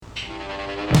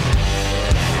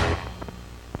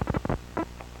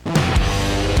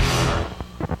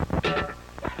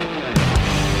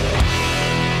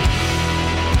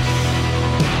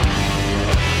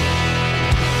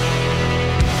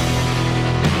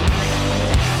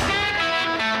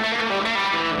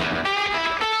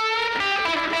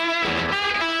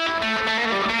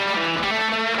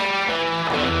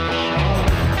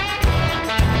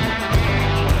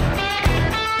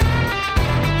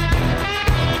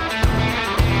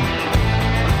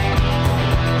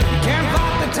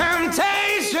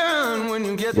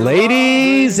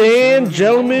Ladies and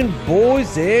gentlemen,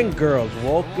 boys and girls,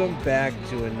 welcome back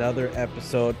to another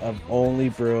episode of Only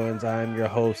Bruins. I'm your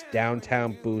host,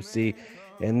 Downtown Boosie,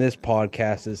 and this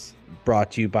podcast is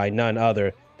brought to you by none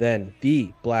other than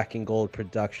the Black and Gold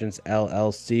Productions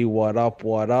LLC. What up?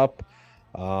 What up?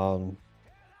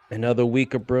 Another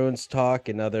week of Bruins talk.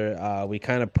 We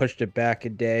kind of pushed it back a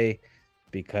day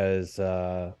because,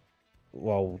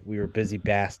 we were busy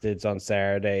bastards on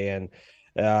Saturday, and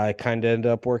I kind of ended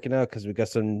up working out because we got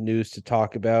some news to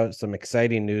talk about, some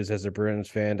exciting news as a Bruins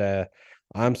fan.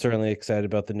 I'm certainly excited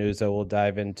about the news that we'll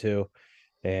dive into,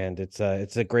 and it's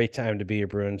a great time to be a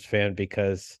Bruins fan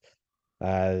because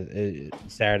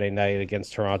Saturday night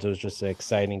against Toronto was just an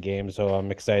exciting game, so I'm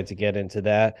excited to get into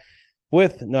that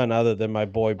with none other than my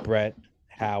boy Brett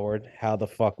Howard. How the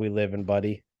fuck we living,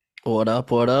 buddy? What up?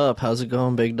 What up? How's it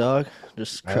going, big dog?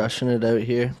 Just crushing it out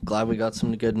here. Glad we got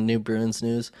some good new Bruins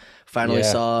news. Finally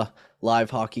saw a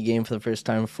live hockey game for the first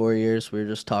time in 4 years. We were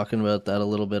just talking about that a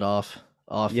little bit off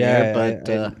air, but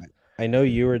I know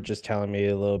you were just telling me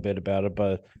a little bit about it,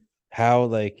 but how,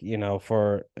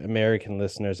 for American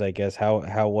listeners, I guess,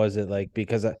 how was it like?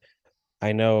 Because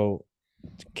I know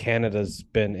Canada's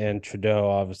been in Trudeau,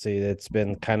 obviously it's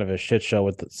been kind of a shit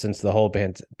show since the whole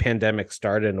pandemic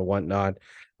started and whatnot.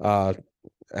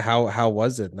 How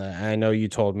was it? I know you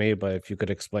told me, but if you could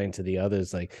explain to the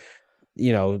others,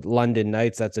 London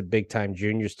Knights, that's a big time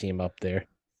juniors team up there.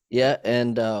 Yeah,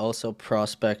 and also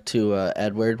prospect to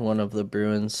Edward, one of the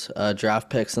Bruins draft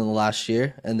picks in the last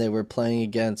year, and they were playing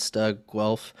against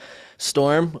Guelph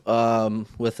Storm.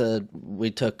 We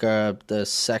took the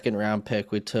second round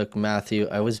pick. We took Matthew.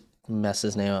 I always mess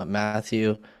his name up.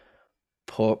 Matthew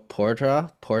Portra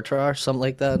or something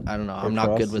like that. I don't know. I'm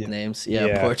not good with names.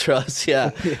 Portras.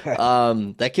 Yeah.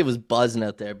 That kid was buzzing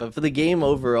out there. But for the game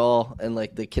overall and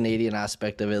like the Canadian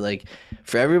aspect of it, like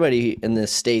for everybody in the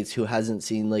States who hasn't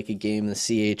seen like a game in the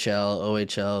CHL,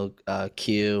 OHL,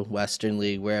 Q, Western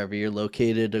League, wherever you're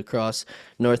located across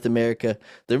North America,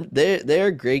 they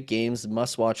are great games,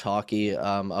 must watch hockey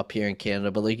up here in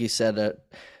Canada. But like you said,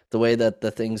 the way that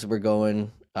the things were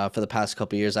going for the past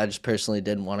couple of years, I just personally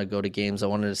didn't want to go to games. I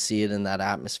wanted to see it in that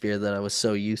atmosphere that I was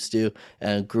so used to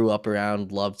and grew up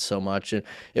around, loved so much. And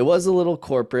it was a little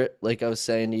corporate, like I was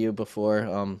saying to you before.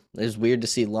 It was weird to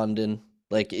see London.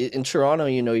 Like in Toronto,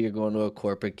 you're going to a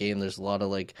corporate game. There's a lot of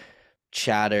like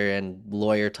chatter and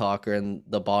lawyer talker in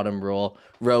the bottom row.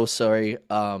 Yeah,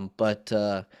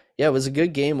 it was a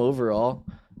good game overall.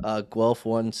 Guelph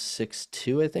won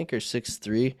 6-2, I think, or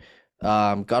 6-3.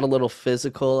 Got a little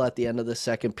physical at the end of the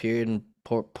second period, and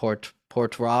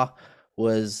Portra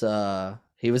was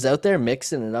he was out there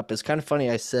mixing it up. It's kind of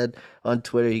funny. I said on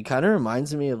Twitter, he kind of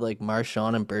reminds me of like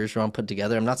Marchand and Bergeron put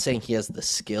together. I'm not saying he has the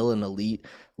skill and elite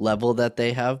level that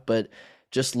they have, but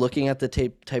just looking at the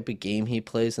type of game he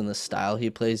plays and the style he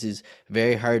plays, he's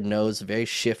very hard-nosed, very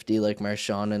shifty like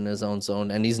Marchand in his own zone,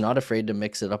 and he's not afraid to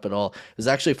mix it up at all. It was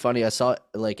actually funny. I saw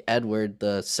like Edward,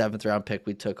 the 7th round pick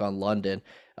we took on London.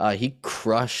 He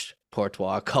crushed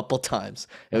Portois a couple times.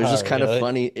 It was just kind of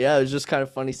funny. Yeah, it was just kind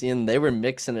of funny seeing they were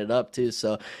mixing it up too.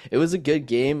 So it was a good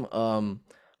game.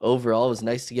 Overall, it was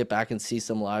nice to get back and see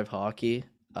some live hockey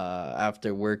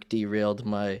after work derailed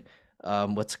my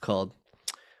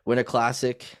Winter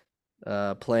Classic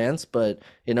plans. But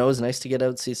it was nice to get out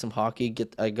and see some hockey.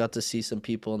 I got to see some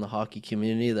people in the hockey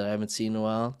community that I haven't seen in a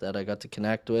while that I got to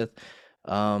connect with.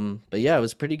 But yeah, it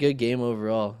was a pretty good game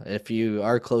overall. If you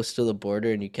are close to the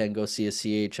border and you can go see a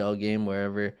CHL game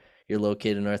wherever you're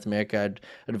located in North America, I'd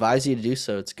advise you to do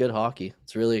so. It's good hockey.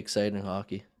 It's really exciting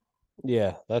hockey.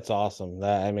 Yeah, that's awesome.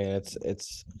 It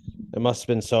must have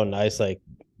been so nice, like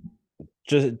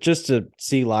just to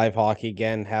see live hockey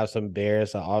again, have some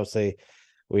beers. Obviously,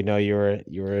 we know you were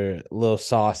a little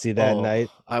saucy that night.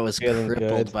 I was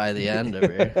crippled by the end of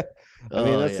it. I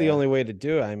mean, that's the only way to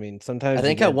do it. I mean, sometimes I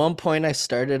think at one point I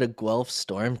started a Guelph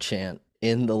Storm chant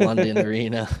in the London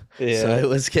arena. So Yeah, it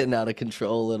was getting out of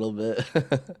control a little bit.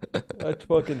 that's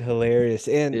fucking hilarious.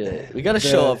 And Yeah, we got to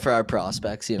show up the for our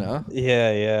prospects, you know.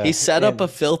 yeah, He yeah. set up a And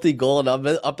filthy goal, and I'm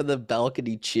up in the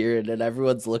balcony cheering, and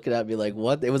everyone's looking at me like,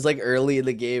 "What?" It was like early in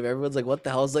the game. Everyone's like, "What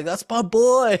the hell?" I was like, "That's my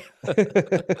boy."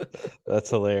 that's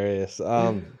hilarious.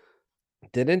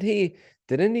 Didn't he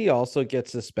didn't he also get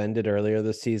suspended earlier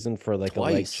this season for like a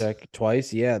leg Twice, check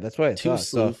twice? Yeah, that's what I two thought.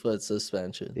 So slew foot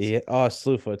suspensions. yeah, oh,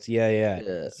 Slewfoots. Yeah, yeah.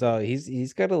 Yeah, So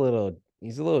he's got a little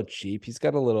he's a little cheap. He's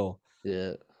got a little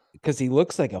yeah. because he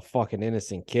looks like a fucking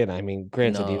innocent kid. I mean,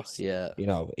 granted, he No, was, yeah,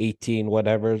 18,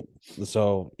 whatever.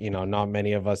 So, not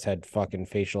many of us had fucking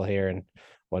facial hair and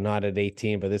whatnot at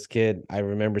 18. But this kid, I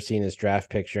remember seeing his draft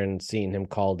picture and seeing him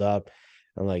called up.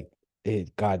 I'm like,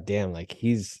 God damn, like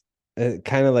he's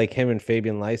kind of like him and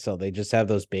Fabian Lysell. They just have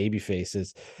those baby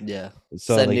faces. yeah. It's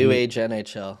So that like new he age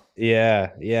NHL.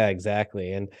 yeah, yeah,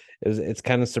 exactly. And it's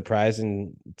kind of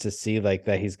surprising to see like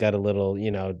that he's got a little,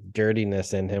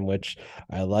 dirtiness in him, which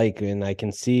I like. And I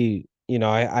can see,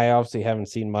 I obviously haven't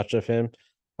seen much of him.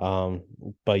 Um,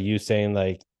 but you saying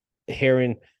like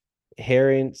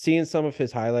hearing seeing some of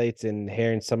his highlights and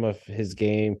hearing some of his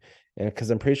game, and because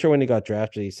I'm pretty sure when he got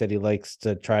drafted, he said he likes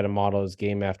to try to model his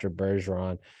game after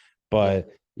Bergeron, Yeah, but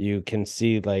you can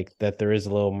see like that there is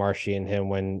a little marshy in him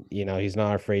when he's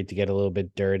not afraid to get a little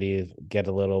bit dirty, get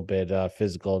a little bit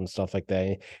physical and stuff like that.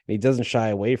 And he doesn't shy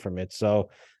away from it. So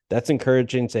that's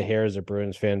encouraging to hear as a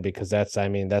Bruins fan because I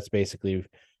mean, that's basically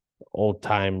old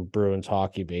time Bruins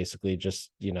hockey, basically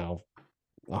just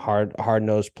a hard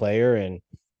nosed player and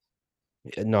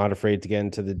not afraid to get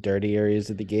into the dirty areas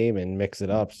of the game and mix it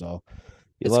up. So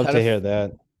you it's love kind to of hear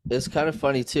that. it's kind of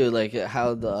funny too, like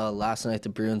how the last night the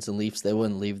Bruins and Leafs they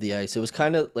wouldn't leave the ice. It was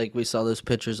kind of like we saw those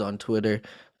pictures on Twitter,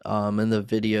 and the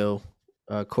video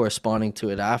corresponding to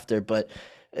it after. But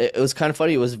it was kind of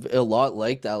funny. It was a lot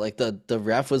like that. Like the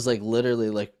ref was like literally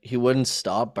like he wouldn't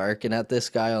stop barking at this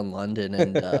guy on London,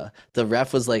 and the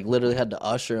ref was like literally had to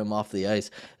usher him off the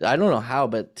ice. I don't know how,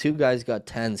 but two guys got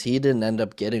tens. He didn't end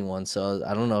up getting one, so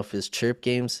I don't know if his chirp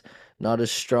game's not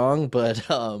as strong, but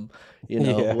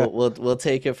Yeah. we'll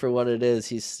take it for what it is.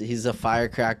 He's a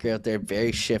firecracker out there,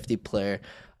 very shifty player.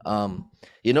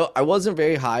 I wasn't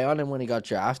very high on him when he got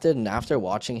drafted, and after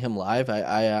watching him live,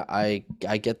 I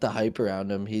get the hype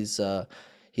around him. He's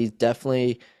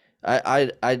definitely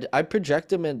I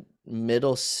project him in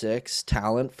middle six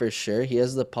talent for sure. He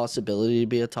has the possibility to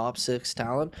be a top six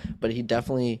talent, but he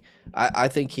definitely I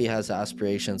think he has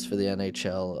aspirations for the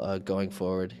NHL going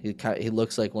forward. He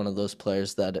looks like one of those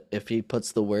players that if he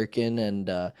puts the work in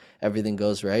and everything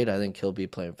goes right, I think he'll be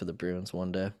playing for the Bruins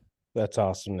one day. That's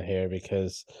awesome to hear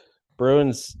because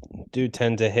Bruins do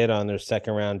tend to hit on their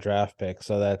second round draft pick.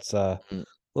 So that's Mm. a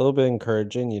little bit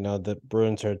encouraging. The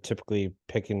Bruins are typically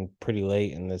picking pretty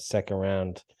late in the second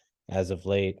round as of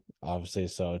late, obviously.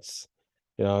 So it's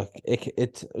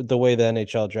the way the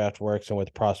NHL draft works and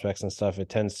with prospects and stuff, it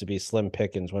tends to be slim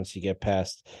pickings once you get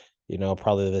past,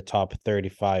 probably the top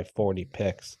 35, 40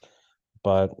 picks.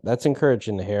 But that's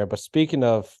encouraging to hear. But speaking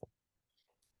of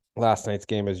last night's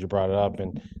game, as you brought it up,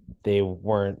 and they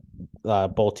weren't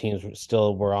both teams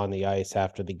still were on the ice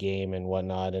after the game and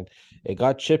whatnot, and it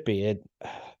got chippy.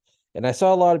 And I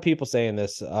saw a lot of people saying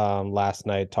this last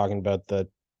night, talking about the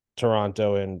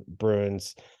Toronto and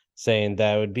Bruins, saying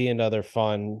that it would be another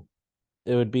fun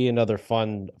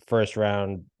first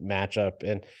round matchup.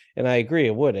 And I agree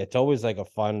it would. It's always like a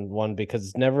fun one because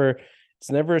it's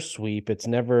never a sweep. It's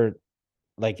never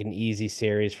like an easy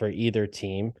series for either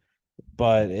team,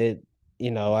 but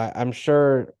I'm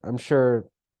sure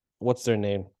what's their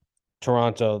name?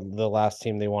 Toronto, the last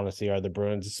team they want to see are the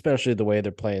Bruins, especially the way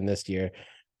they're playing this year.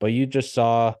 But you just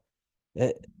saw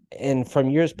it, and from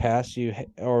years past,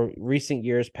 or recent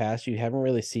years past, you haven't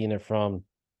really seen it from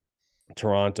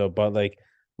Toronto, but like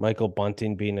Michael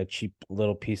Bunting being a cheap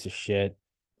little piece of shit,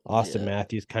 Austin Yeah,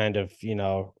 Matthews kind of,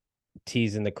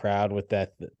 teasing the crowd with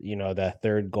that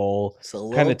third goal, it's a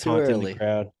kind little of too taunting the early.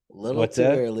 crowd. Little What's too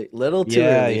that? early. Little too Yeah,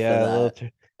 early for yeah, a little that. too,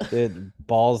 dude,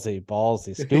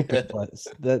 ballsy, stupid. But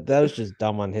that was just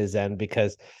dumb on his end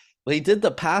because Well, he did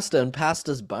the pasta in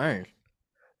Pasta's barn.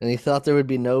 And he thought there would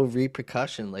be no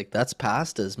repercussion. Like that's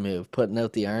Pasta's move, putting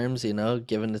out the arms,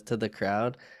 giving it to the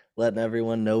crowd, letting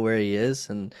everyone know where he is.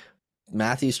 And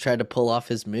Matthews tried to pull off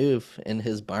his move in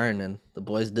his barn, and the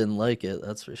boys didn't like it.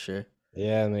 That's for sure.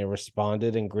 yeah, and they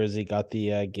responded, and Grizzy got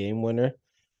the game winner.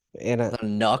 And A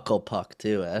knuckle puck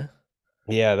too, eh?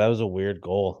 yeah, that was a weird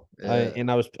goal. Yeah,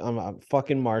 I'm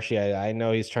fucking Marshy. I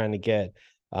know he's trying to get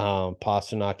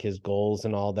Pasternak his goals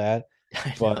and all that,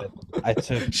 I but know. I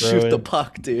took Shoot the Bruin.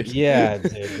 puck, dude. Yeah,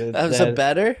 dude. That was a That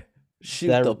better. Shoot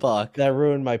that the puck. that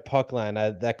ruined my puck line.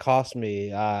 That cost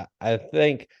me. I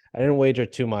think I didn't wager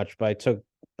too much, but I took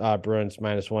Bruins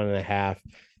 -1.5,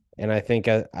 and I think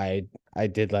I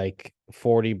did like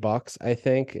 $40, I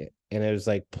think, and it was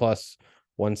like plus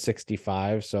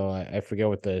 165. So I forget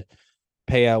what the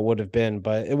payout would have been,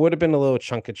 but it would have been a little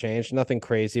chunk of change, nothing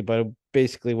crazy, but it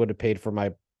basically would have paid for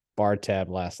my bar tab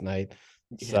last night.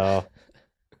 Yeah. So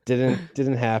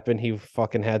didn't happen. He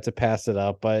fucking had to pass it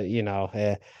up, but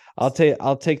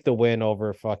I'll take the win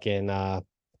over fucking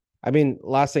I mean,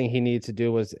 last thing he needed to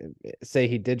do was say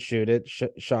he did shoot it,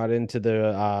 shot into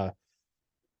the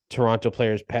Toronto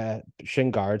players'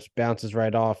 shin guards, bounces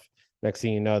right off. Next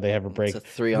thing you know, they have a It's a break.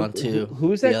 three on two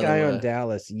Who's the that other guy on way.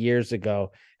 Dallas years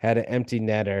ago? Had an empty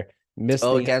netter, missed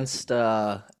Oh, the against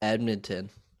Edmonton.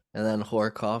 And then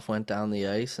Horkoff went down the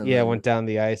ice and yeah, then went down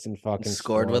the ice and fucking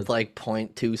scored with scored. like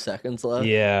 0.2 seconds left.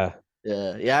 Yeah,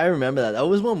 Yeah. Yeah, I remember that. That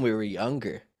was when we were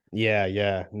younger. yeah,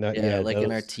 no, Yeah, yeah, like in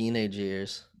our those. teenage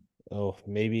years. Oh,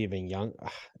 maybe even young.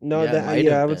 No, Yeah, it that might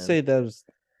yeah, I have would been. say that was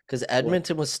Because what.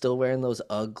 Edmonton was still wearing those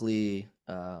ugly,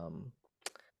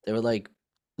 they were like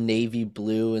navy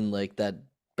blue and like that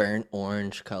burnt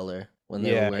orange color when they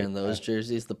were Yeah, wearing yeah, those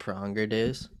jerseys, the Pronger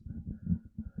days.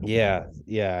 yeah.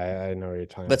 I know what you're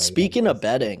talking But about. Yeah, speaking of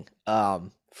betting,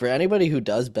 for anybody who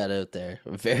does bet out there,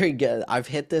 very good. I've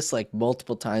hit this like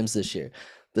multiple times this year.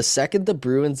 The second the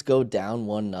Bruins go down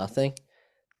 1-0,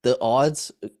 the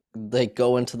odds like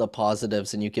go into the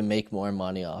positives and you can make more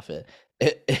money off it.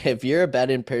 If you're a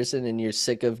betting person and you're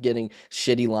sick of getting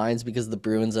shitty lines because the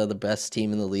Bruins are the best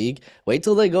team in the league, wait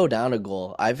till they go down a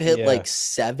goal. I've hit yeah, like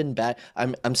 7 bet.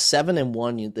 I'm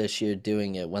 7-1 this year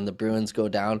doing it. When the Bruins go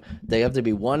down, they have to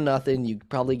be 1-0. You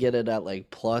probably get it at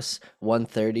like plus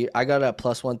 130. I got it at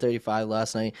plus 135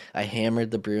 last night. I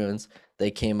hammered the Bruins. They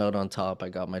came out on top. I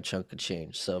got my chunk of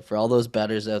change. So for all those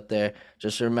betters out there,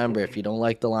 just remember, if you don't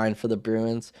like the line for the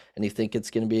Bruins and you think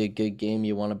it's going to be a good game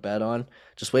you want to bet on,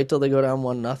 just wait till they go down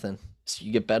 1-0. So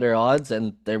you get better odds,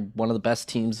 and they're one of the best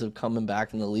teams of coming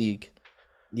back in the league.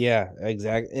 yeah,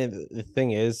 exactly. And the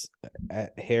thing is,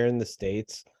 here in the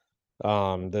States,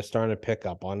 they're starting to pick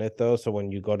up on it though. So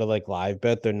when you go to like live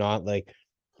bet, they're not like,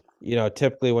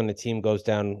 typically when the team goes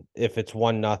down, if it's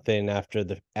 1-0 after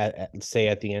say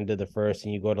at the end of the first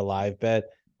and you go to live bet,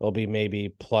 it'll be maybe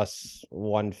plus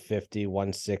 150,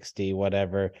 160,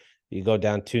 whatever. You go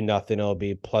down 2-0, it'll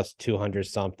be plus 200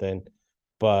 something.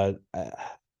 But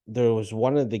there was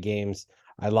one of the games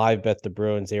I live bet the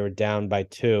Bruins, they were down by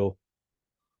two,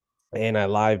 and I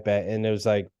live bet, and it was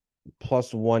like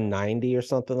plus 190 or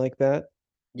something like that.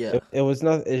 Yeah, It was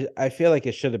not. I feel like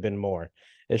it should have been more.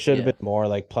 It should have yeah. been more,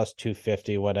 like plus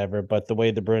 250, whatever. But the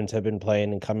way the Bruins have been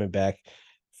playing and coming back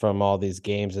from all these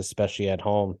games, especially at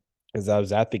home, because I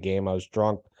was at the game, I was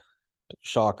drunk,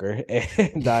 shocker,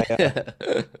 and I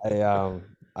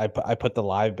put the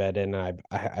live bet in. And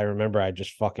I remember I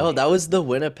just fucking Oh, that was the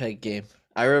Winnipeg game.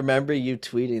 I remember you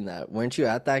tweeting that. Weren't you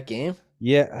at that game?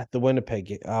 yeah, at the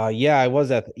Winnipeg. Yeah, I was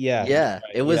at yeah, you're Yeah, right.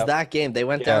 it was Yeah, that game. They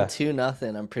went down yeah,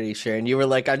 2-0, I'm pretty sure. And you were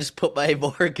like, I just put my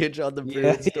mortgage on the yeah,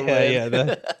 Bruins to yeah, win.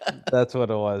 yeah. That's what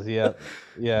it was. Yeah,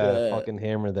 yeah. Yeah. Fucking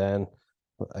hammer then.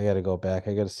 I gotta go back.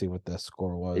 I gotta see what that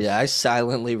score Yeah, was. I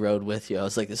silently rode with you. I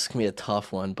was like, this is gonna be a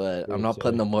tough one, but I'm Me not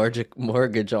putting too. the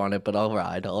mortgage on it, but I'll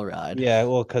ride. I'll ride. Yeah,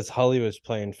 well, because Hully was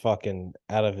playing fucking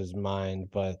out of his mind,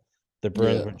 but the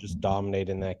Bruins Yeah. were just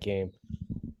dominating that game.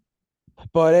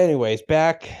 But anyways,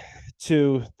 back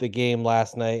to the game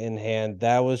last night in hand.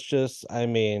 That was just, I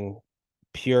mean,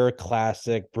 pure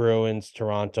classic Bruins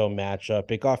Toronto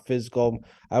matchup. It got physical.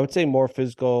 I would say more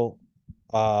physical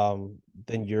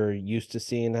than you're used to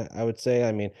seeing, I would say.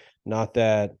 I mean, not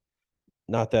that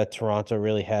not that Toronto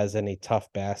really has any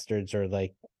tough bastards or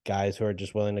like guys who are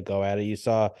just willing to go at it. You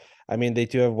saw, I mean, they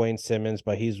do have Wayne Simmons,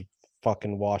 but he's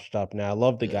fucking washed up now. I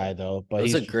love the Yeah. guy though, It but was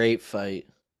he's a just great fight.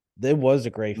 it was a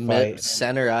great Mid fight. And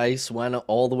center ice went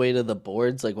all the way to the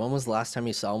boards. Like, when was the last time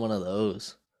you saw one of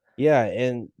those? yeah,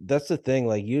 and that's the thing.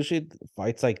 Like usually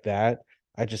fights like that,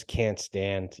 I just can't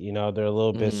stand. They're a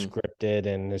little bit Mm, scripted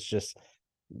and it's just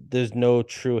there's no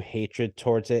true hatred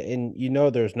towards it. And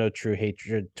there's no true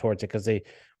hatred towards it because they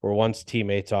were once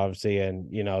teammates, obviously,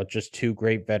 and just two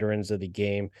great veterans of the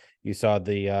game. You saw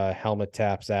the helmet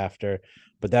taps after,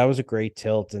 but that was a great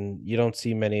tilt, and you don't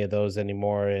see many of those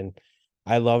anymore. And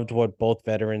I loved what both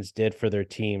veterans did for their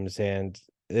teams, and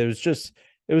it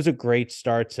was a great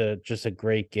start to just a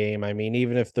great game. I mean,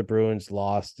 even if the Bruins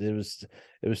lost, it was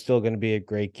still going to be a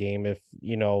great game. If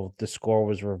the score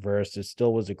was reversed, it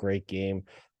still was a great game.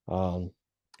 Um,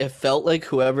 it felt like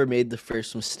whoever made the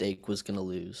first mistake was gonna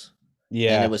lose. And it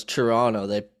Yeah. was Toronto.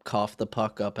 They coughed the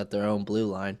puck up at their own blue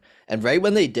line. And right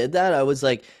when they did that, I was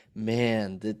like,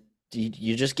 man,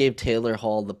 you just gave Taylor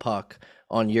Hall the puck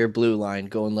on your blue line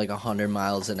going like 100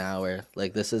 miles an hour.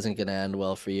 Like, this isn't going to end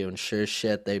well for you. And sure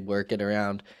shit, they work it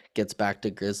around, gets back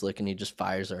to Grizzlick, and he just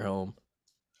fires her home.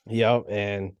 Yep.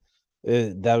 And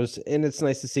that was, and it's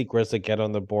nice to see Grizzly get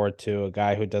on the board too. A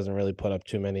guy who doesn't really put up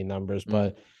too many numbers, Mm.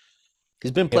 but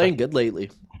He's been you know, playing good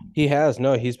lately. he has.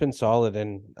 No, he's been solid.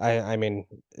 And I mean,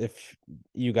 if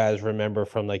you guys remember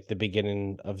from like the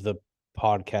beginning of the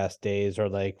podcast days or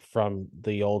like from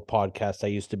the old podcast I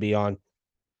used to be on,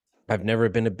 I've never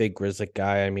been a big Grizzly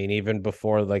guy. I mean, even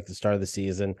before like the start of the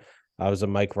season, I was a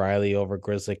Mike Riley over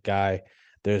Grizzly guy.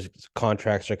 There's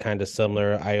contracts are kind of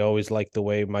similar. I always like the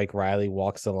way Mike Riley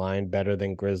walks the line better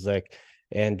than Grizzly,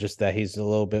 and just that he's a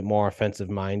little bit more offensive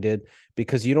minded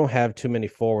because you don't have too many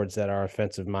forwards that are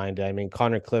offensive minded. I mean,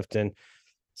 Connor Clifton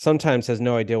sometimes has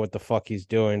no idea what the fuck he's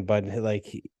doing, but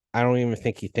I don't even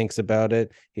think he thinks about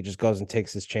it. He just goes and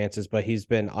takes his chances, but he's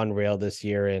been unreal this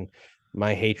year. And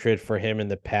my hatred for him in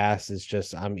the past is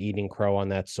just, I'm eating crow on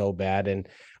that so bad. And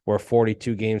we're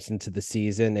 42 games into the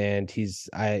season, and he's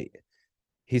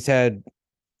had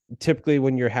typically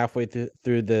when you're halfway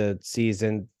through the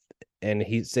season and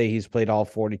he's played all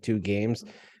 42 games,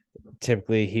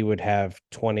 typically he would have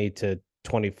 20 to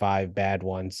 25 bad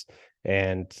ones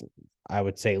and I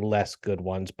would say less good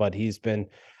ones, but he's been,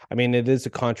 I mean, it is a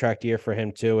contract year for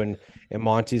him too. And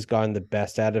Monty's gotten the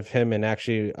best out of him. And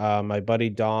actually, my buddy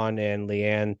Don and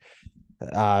Leanne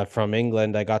from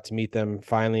England, I got to meet them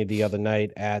finally the other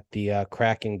night at the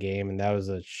Kraken game. And that was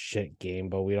a shit game,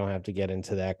 but we don't have to get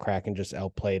into that. Kraken just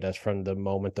outplayed us from the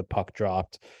moment the puck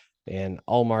dropped. And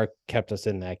Allmark kept us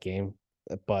in that game,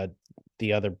 but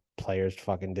the other players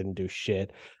fucking didn't do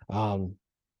shit. Um,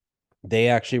 they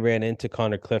actually ran into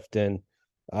Connor Clifton.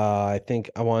 I think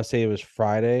I want to say it was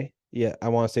Friday. Yeah, I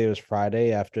want to say it was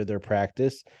Friday after their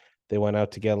practice. They went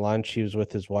out to get lunch. He was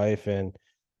with his wife, and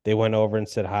they went over and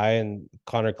said hi. And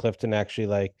Connor Clifton actually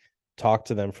like talked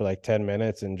to them for like 10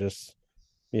 minutes and just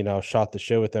shot the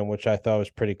shit with them, which I thought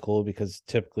was pretty cool because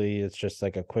typically it's just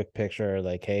like a quick picture,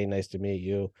 like, hey, nice to meet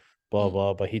you, blah, Mm.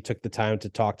 blah. But he took the time to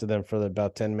talk to them for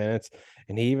about 10 minutes.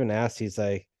 And he even asked, he's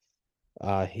like,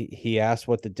 he asked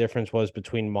what the difference was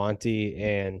between Monty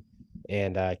and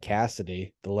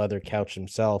Cassidy, the leather couch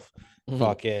himself. Mhm.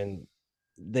 Fucking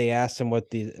they asked him what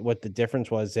the difference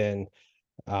was, and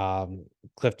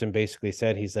Clifton basically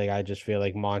said he's like, I just feel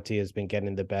like Monty has been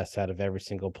getting the best out of every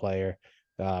single player,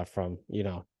 from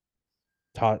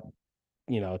top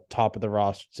top of the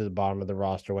roster to the bottom of the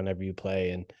roster whenever you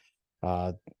play. And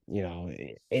uh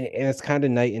and it's kind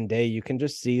of night and day. You can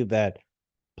just see that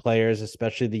players,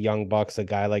 especially the young bucks, a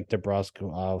guy like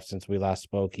DeBrusque, since we last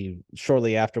spoke, he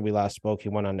shortly after we last spoke, he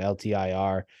went on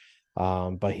LTIR.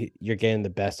 But you're getting the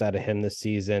best out of him this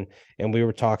season. And we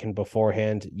were talking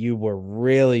beforehand, you were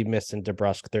really missing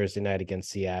DeBrusque Thursday night against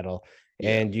Seattle.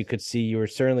 Yeah. And you could see you were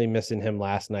certainly missing him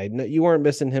last night. No, you weren't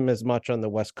missing him as much on the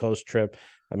West Coast trip.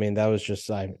 I mean, that was just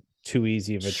too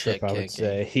easy of a trip, Shit I would kicking.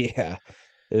 say. Yeah,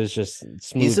 it was just He's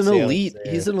smooth an sailings elite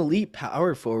there. he's an elite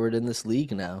power forward in this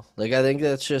league now. Like, I think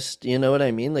that's just, you know what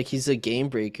I mean? Like, he's a game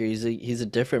breaker. He's a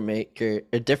different maker,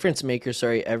 a difference maker,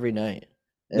 sorry, every night.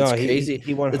 And it's No, he crazy.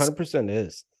 he It's 100%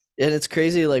 is. and it's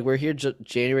crazy, like, we're here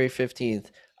January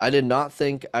 15th. I did not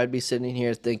think I'd be sitting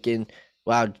here thinking,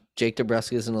 wow, Jake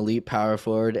DeBrusk is an elite power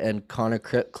forward and Connor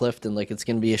Clifton, like, it's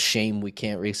going to be a shame we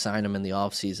can't re-sign him in the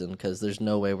offseason because there's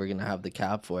no way we're going to have the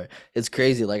cap for it. It's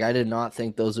crazy. Like, I did not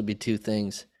think those would be two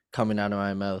things coming out of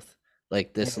my mouth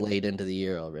like this And, late into the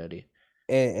year already.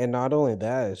 and not only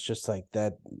that, it's just like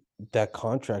that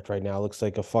contract right now looks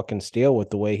like a fucking steal with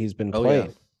the way he's been Oh yeah.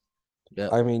 playing. Yeah.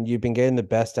 I mean, you've been getting the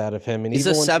best out of him, and He's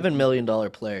a even when $7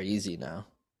 million player easy now.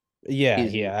 yeah,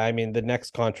 Easy. yeah. I mean, the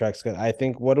next contract's gonna. I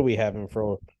think what do we have him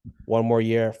for? One more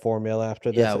year, 4 mil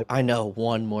after this. Yeah, I know,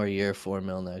 one more year, 4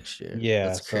 mil next year. Yeah,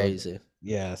 That's so crazy.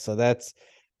 yeah, so that's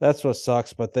what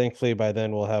sucks. But thankfully, by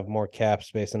then we'll have more cap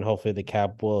space, and hopefully the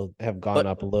cap will have gone But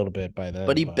up a little bit by But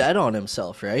then. he But bet on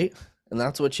himself, right? And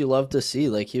that's what you love to see.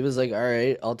 Like, he was like, "All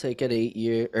right, I'll take an 8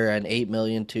 year or an 8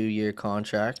 million 2 year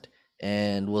contract,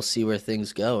 and we'll see where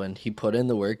things go." And he put in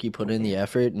the work, he put in the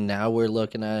effort, and now we're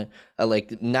looking at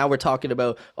like now we're talking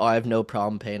about, oh, I have no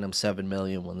problem paying him 7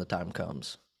 million when the time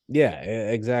comes. yeah,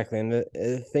 exactly. And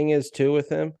the thing is too with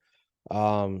him,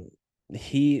 um,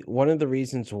 he one of the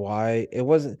reasons why it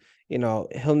wasn't,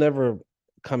 he'll never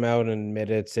come out and admit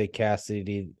it, say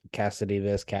Cassidy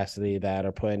this, Cassidy that,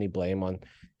 or put any blame on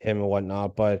him and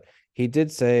whatnot. But he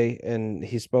did say, and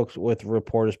he spoke with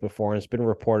reporters before, and it's been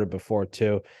reported before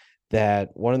too, that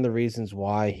one of the reasons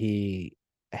why he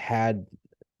had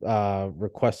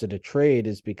requested a trade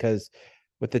is because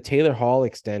with the Taylor Hall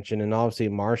extension and obviously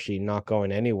Marshy not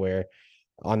going anywhere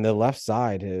on the left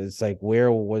side, it's like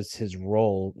where was his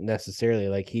role necessarily?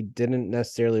 Like he didn't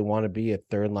necessarily want to be a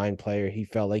third line player. He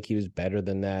felt like he was better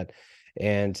than that.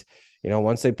 And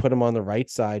once they put him on the right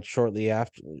side shortly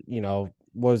after,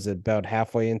 was it about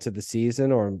halfway into the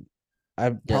season or I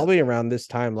Yeah. probably around this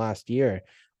time last year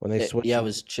when they switched Yeah, it him to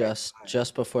was the right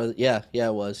just before. Yeah,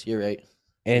 it was. You're right. It was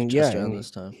and yeah, just around and this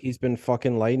time. he's been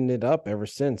fucking lighting it up ever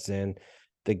since. And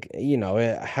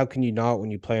how can you not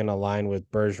when you play on a line with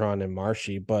Bergeron and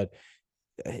Marshy? But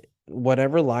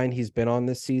whatever line he's been on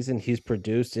this season, he's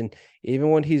produced. And even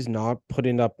when he's not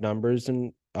putting up numbers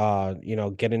and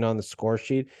getting on the score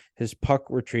sheet, his puck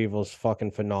retrieval is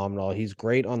fucking phenomenal. He's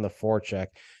great on the forecheck.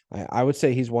 I would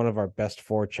say he's one of our best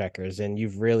forecheckers, and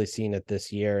you've really seen it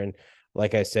this year. And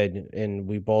like I said, and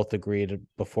we both agreed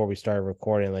before we started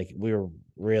recording, like we were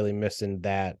really missing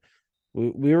that.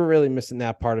 We were really missing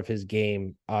that part of his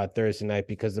game Thursday night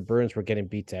because the Bruins were getting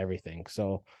beat to everything.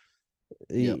 So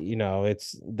Yep.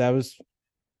 it's that was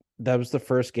the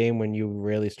first game when you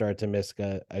really start to miss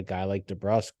a guy like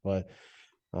DeBrusk. But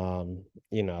um,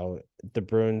 the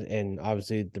Bruins, and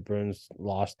obviously the Bruins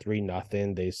lost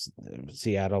 3-0.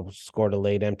 Seattle scored a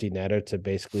late empty netter to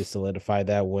basically solidify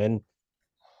that win.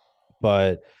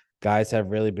 But guys have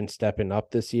really been stepping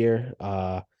up this year.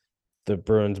 The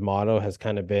Bruins motto has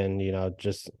kind of been,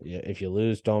 just if you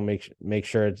lose, don't make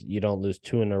sure you don't lose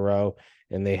two in a row,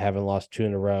 and they haven't lost two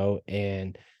in a row.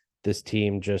 And this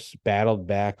team just battled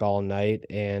back all night.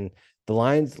 And the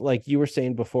lines, like you were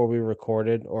saying before we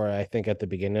recorded, or I think at the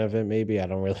beginning of it, maybe I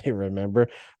don't really remember,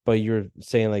 but you were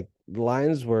saying like the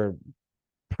lines were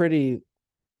pretty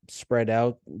spread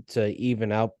out to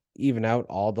even out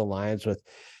all the lines with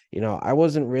I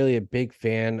wasn't really a big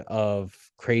fan of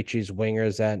Krejci's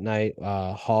wingers that night.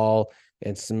 Hall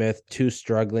and Smith, two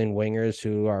struggling wingers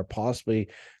who are possibly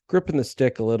gripping the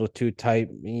stick a little too tight.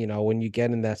 When you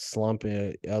get in that slump,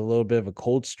 a little bit of a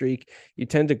cold streak, you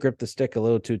tend to grip the stick a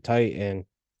little too tight. And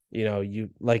you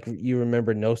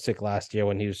remember Nosek last year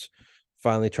when he was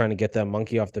finally trying to get that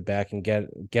monkey off the back and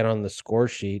get on the score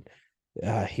sheet.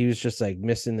 He was just like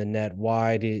missing the net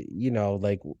wide.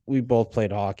 Like we both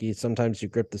played hockey. Sometimes you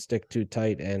grip the stick too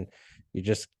tight and you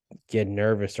just get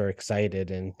nervous or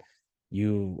excited and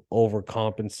you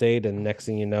overcompensate. And next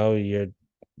thing you know, you're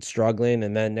struggling.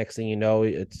 And then next thing you know,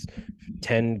 it's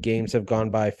 10 games have gone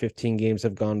by, 15 games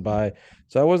have gone by.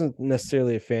 So I wasn't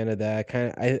necessarily a fan of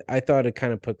that. I thought it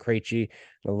kind of put Krejci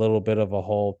in a little bit of a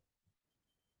hole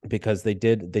because they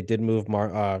did move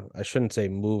I shouldn't say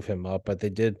move him up, but they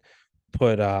did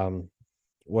put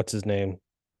what's his name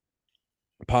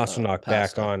Pasternak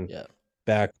back Pasta. on Yeah.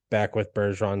 back with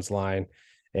Bergeron's line,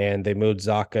 and they moved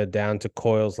Zaka down to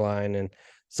Coyle's line, and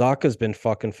Zaka's been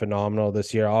fucking phenomenal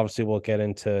this year. Obviously, we'll get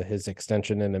into his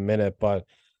extension in a minute, but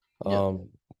Yep.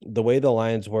 the way the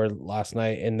Lions were last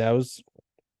night, and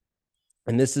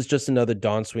this is just another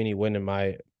Don Sweeney win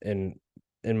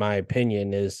in my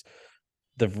opinion, is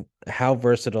the how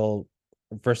versatile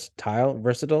Versatile.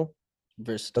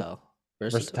 Versatile.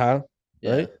 versatile,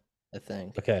 Yeah, right? I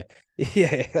think. Okay.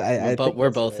 Yeah, I think We're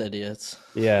that's both right. idiots.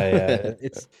 Yeah.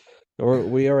 It's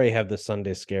we already have the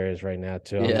Sunday scares right now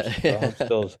too. I'm Yeah.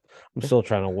 just I'm still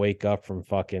trying to wake up from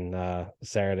fucking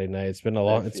Saturday night. I It's been feel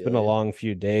a you. long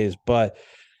few days, but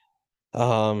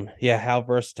yeah, how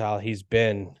versatile he's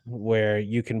been where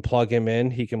you can plug him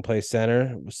in, he can play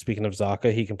center. Speaking of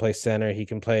Zaka, he can play center, he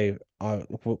can play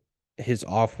his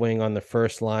off wing on the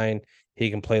first line, he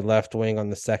can play left wing on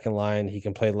the second line, he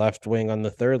can play left wing on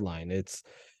the third line.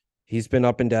 He's been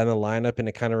up and down the lineup, and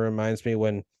it kind of reminds me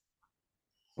when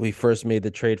we first made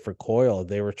the trade for Coyle.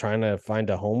 They were trying to find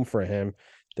a home for him.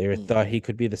 Thought Mhm. he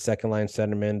could be the second line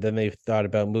centerman. Then they thought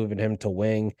about moving him to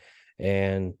wing,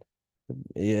 and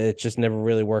it just never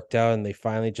really worked out. And they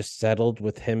finally just settled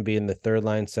with him being the third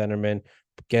line centerman,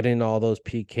 getting all those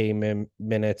PK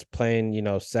minutes,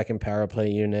 playing second power play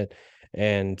unit.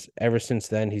 And ever since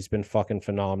then, he's been fucking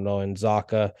phenomenal. And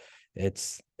Zaka,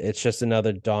 it's just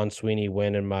another Don Sweeney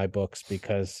win in my books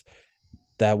because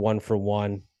that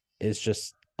 1-for-1 is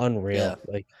just Yeah. unreal.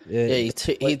 Like Yeah, it,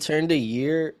 he like turned a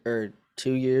year or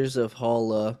 2 years of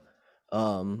Halla,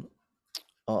 um,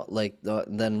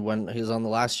 then when he was on the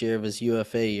last year of his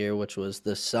UFA year, which was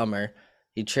this summer,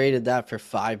 he traded that for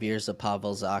 5 years of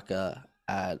Pavel Zacha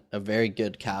at a very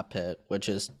good cap hit, which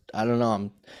is I don't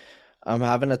know. I'm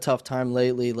having a tough time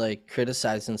lately, like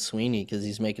criticizing Sweeney because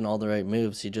he's making all the right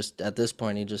moves. He just at this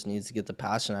point he just needs to get the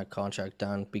Pasternak contract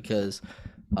done because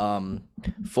um,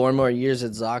 4 more years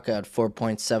at Zacha at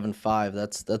 4.75.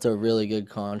 That's a really good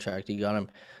contract. He got him.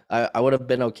 I would have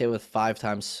been okay with 5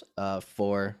 times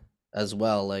 4 as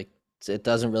well. Like it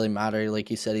doesn't really matter. Like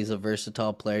you said, he's a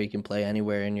versatile player. You can play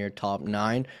anywhere in your top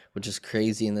nine, which is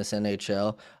crazy in this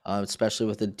NHL, especially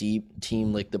with a deep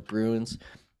team like the Bruins.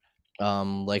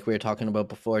 Like we were talking about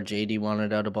before, JD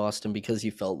wanted out of Boston because he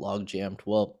felt log jammed.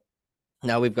 Well,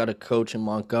 now we've got a coach in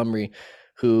Montgomery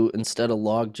who, instead of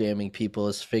log jamming people,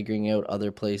 is figuring out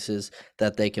other places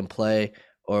that they can play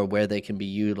or where they can be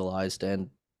utilized. And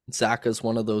Zaka's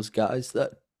one of those guys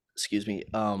that, excuse me,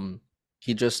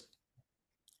 he just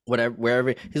whatever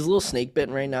wherever he's a little snake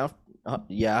bitten right now.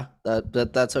 Yeah,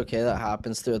 that's okay. That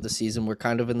happens throughout the season. We're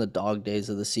kind of in the dog days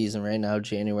of the season right now,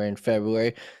 January and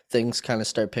February. Things kind of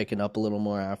start picking up a little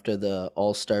more after the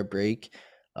All-Star break.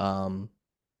 Um,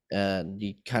 and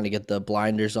you kind of get the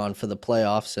blinders on for the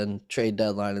playoffs and trade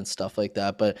deadline and stuff like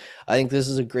that. But I think this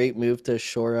is a great move to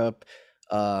shore up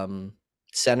um,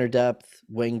 center depth,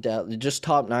 wing depth, just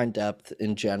top nine depth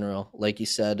in general. Like you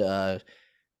said,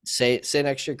 say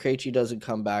next year Krejci doesn't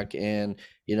come back and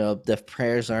the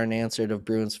prayers aren't answered of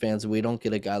Bruins fans. We don't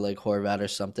get a guy like Horvat or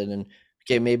something, and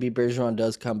okay, maybe Bergeron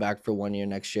does come back for 1 year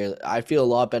next year. I feel a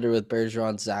lot better with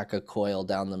Bergeron, Zaka, Coyle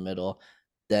down the middle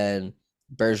than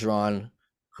Bergeron,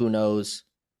 who knows,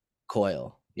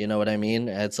 Coyle. You know what I mean?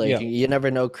 It's like Yeah. you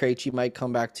never know. Krejci might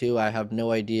come back too. I have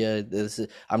no idea.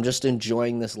 I'm just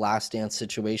enjoying this last dance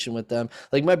situation with them.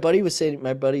 Like my buddy was saying,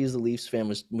 my buddy is a Leafs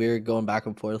fan. We were going back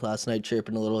and forth last night,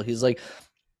 chirping a little. He's like,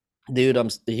 dude,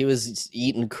 he was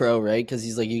eating crow, right? Because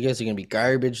he's like, you guys are gonna be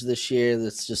garbage this year.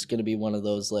 That's just gonna be one of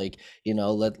those like,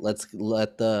 let's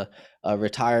let the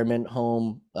retirement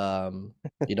home,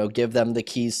 give them the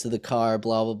keys to the car,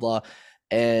 blah blah blah.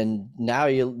 And now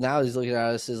he's looking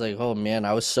at us as like, oh man,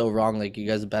 I was so wrong. Like you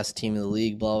guys are the best team in the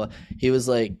league, blah blah. He was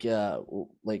like,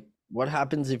 what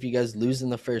happens if you guys lose in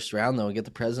the first round though and get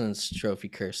the President's Trophy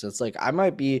curse? It's like I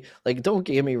might be like, don't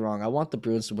get me wrong, I want the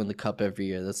Bruins to win the cup every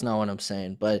year. That's not what I'm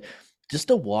saying, but just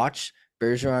to watch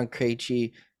Bergeron,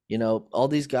 Krejci, all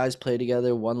these guys play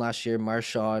together. One last year,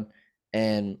 Marchand,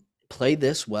 and play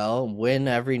this well, win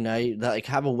every night, like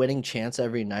have a winning chance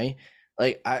every night.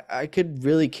 Like I could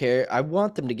really care. I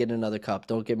want them to get another cup.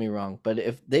 Don't get me wrong, but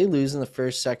if they lose in the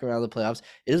first, second round of the playoffs,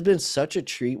 it has been such a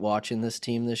treat watching this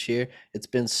team this year. It's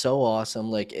been so awesome.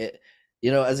 Like it,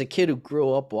 as a kid who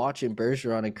grew up watching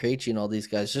Bergeron and Krejci and all these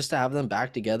guys, just to have them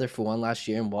back together for one last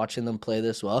year and watching them play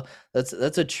this well, that's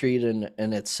a treat in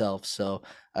itself. So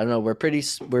I don't know. We're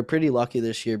pretty lucky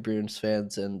this year, Bruins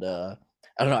fans, and I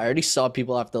don't know. I already saw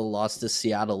people after the loss to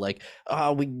Seattle like,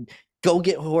 oh, we go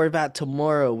get Horvat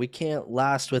tomorrow. We can't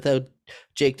last without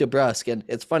Jake DeBrusk. And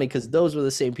it's funny because those were the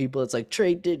same people. It's like,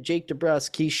 trade Jake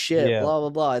DeBrusk. He's shit, Yeah. blah, blah,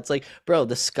 blah. It's like, bro,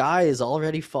 the sky is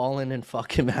already falling in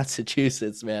fucking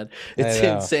Massachusetts, man. I It's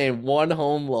know. insane. One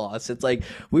home loss. It's like,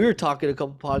 we were talking a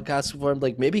couple podcasts before. I'm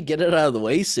like, maybe get it out of the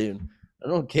way soon. I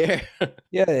don't care.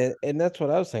 Yeah, and that's what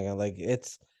I was thinking. Like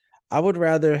I would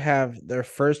rather have their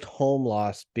first home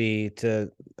loss be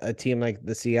to a team like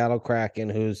the Seattle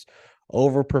Kraken, who's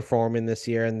overperforming this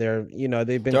year, and they've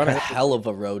been They're on a kind of hell of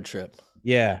a road trip.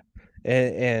 yeah,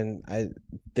 and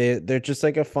they're just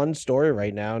like a fun story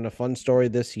right now and a fun story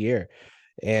this year,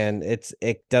 and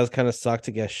it does kind of suck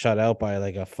to get shut out by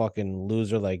like a fucking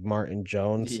loser like Martin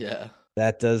Jones. Yeah.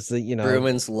 That does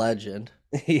Bruins legend.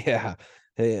 yeah.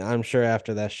 Hey, I'm sure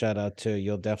after that shutout too,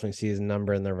 you'll definitely see his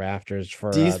number in the rafters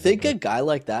for Do you the think a guy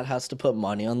like that has to put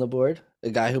money on the board? A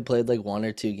guy who played like 1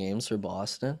 or 2 games for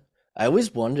Boston? I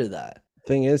always wonder that.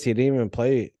 thing is he didn't even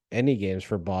play any games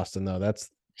for Boston though.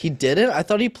 That's He didn't? I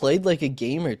thought he played like a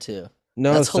game or two.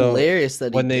 no, That's so hilarious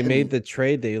that he when they made didn't the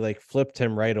trade, they like flipped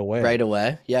him right away. right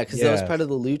away. Yeah, because that was Yeah. part of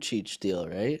the Lucic deal,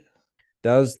 right?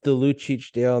 That was the Lucic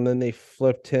deal, and then they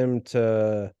flipped him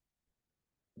to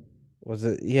was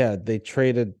it they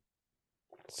traded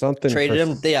something for Traded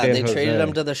him. Yeah, San they traded him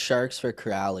Jose. to the Sharks for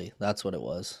Crowley. That's what it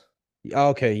was.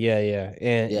 Okay, yeah. Yeah.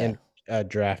 And a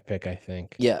draft pick, I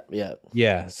think. Yeah,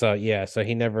 yeah. So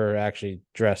he never actually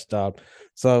dressed up.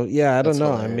 So yeah, I don't That's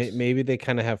know. I mean, hilarious. maybe they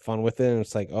kind of have fun with it, and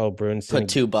it's like, oh, Bruins Put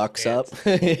didn't get $2 a up.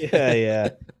 chance. Yeah.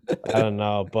 I don't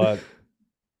know, but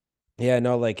yeah,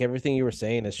 no, like everything you were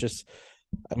saying, it's just,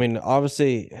 I mean,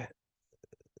 obviously,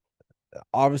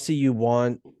 you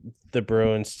want the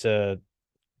Bruins to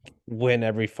win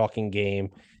every fucking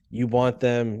game. You want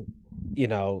them,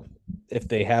 if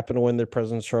they happen to win their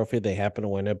President's Trophy, they happen to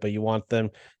win it, but you want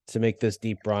them to make this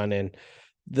deep run. And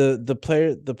the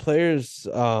players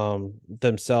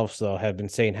themselves though have been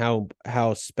saying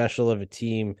how special of a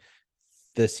team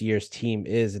this year's team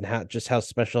is and how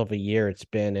special of a year it's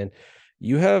been. And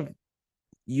you have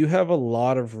you have a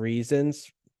lot of reasons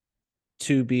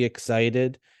to be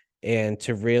excited and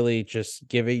to really just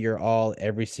give it your all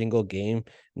every single game,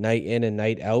 night in and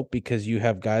night out, because you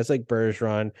have guys like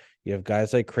Bergeron, you have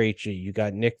guys like Krejci, you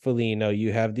got Nick Foligno,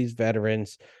 you have these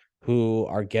veterans who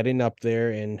are getting up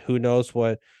there, and who knows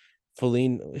what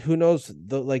Foligno, who knows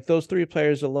those three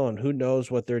players alone, who knows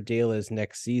what their deal is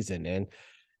next season. And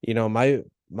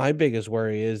my biggest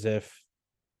worry is if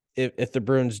the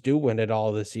Bruins do win it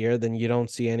all this year, then you don't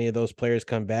see any of those players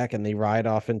come back and they ride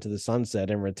off into the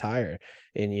sunset and retire,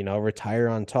 and retire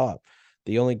on top.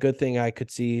 The only good thing I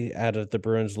could see out of the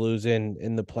Bruins losing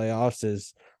in the playoffs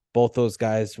is both those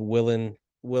guys willing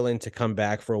to come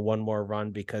back for one more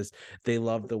run, because they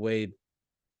love the way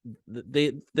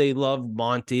they love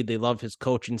Monty, they love his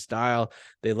coaching style,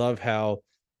 they love how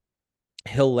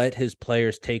he'll let his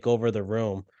players take over the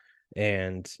room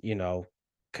and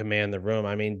command the room.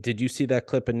 I mean, did you see that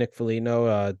clip of Nick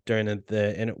Foligno during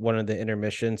one of the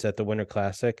intermissions at the Winter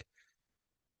Classic?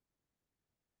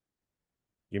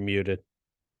 You're muted.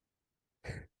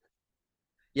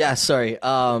 Yeah, sorry.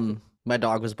 My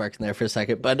dog was barking there for a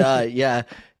second, but yeah.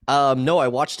 No, I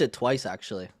watched it twice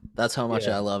actually. That's how much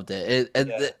Yeah, I loved it.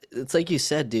 It's like you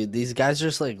said, dude. These guys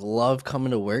just like love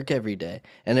coming to work every day,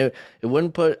 and I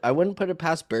wouldn't put it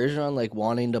past Bergeron like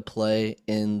wanting to play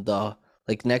in the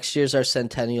like next year's our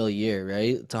centennial year,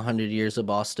 right? It's 100 years of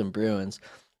Boston Bruins.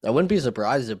 I wouldn't be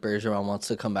surprised if Bergeron wants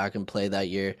to come back and play that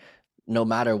year, no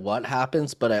matter what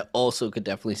happens. But I also could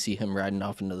definitely see him riding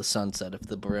off into the sunset if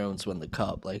the Bruins win the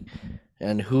cup. Like,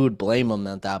 and who would blame him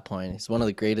at that point? He's one of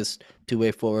the greatest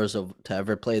two-way forwards to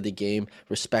ever play the game,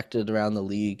 respected around the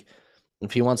league.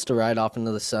 If he wants to ride off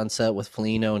into the sunset with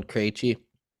Foligno and Krejci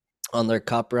on their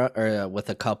cup run or with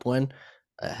a cup win,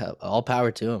 all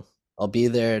power to him. I'll be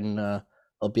there and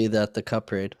I'll be there at the cup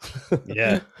parade.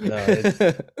 yeah, no, it's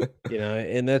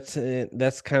and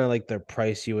that's kind of like the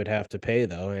price you would have to pay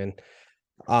though. And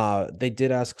they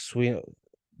did ask Sweeney.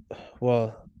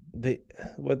 Well, they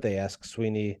ask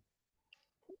Sweeney.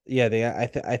 Yeah,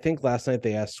 I think last night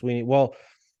they asked Sweeney. Well,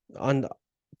 on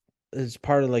as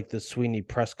part of like the Sweeney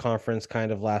press conference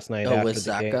kind of last night Oh, with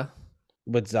after the game Zaka?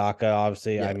 with Zaka.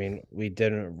 Obviously, I Yeah. mean, we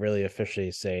didn't really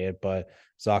officially say it, but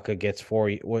Zaka gets 4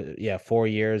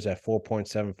 years at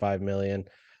 4.75 million.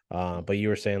 But you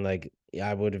were saying like, yeah,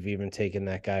 I would have even taken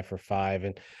that guy for five.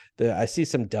 And I see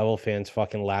some Devil fans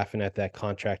fucking laughing at that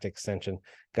contract extension.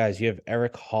 Guys, you have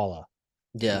Eric Holla.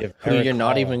 Yeah. You have Who Eric you're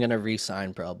not Holla. even gonna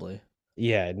re-sign probably.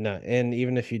 Yeah, no, and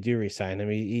even if you do resign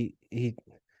him,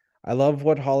 I love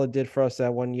what Holla did for us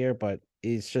that one year, but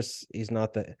he's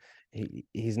not that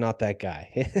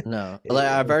guy. No, like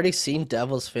I've already seen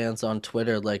Devils fans on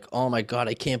Twitter like, "Oh my God,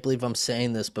 I can't believe I'm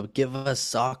saying this, but give us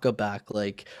Saka back,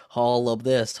 like Hall of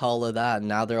this, Hall of that." And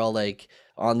now they're all like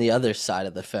on the other side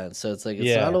of the fence. So it's like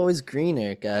it's not Yeah, always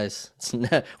greener, guys. It's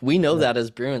not, we know no, that as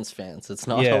Bruins fans. It's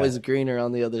not yeah, always greener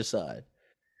on the other side.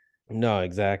 no,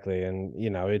 exactly, and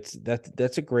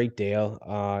that's a great deal.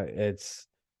 It's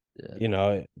Yeah. you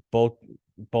know both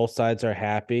both sides are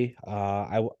happy.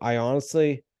 I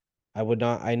honestly, I would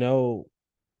not. I know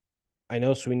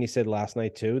Sweeney said last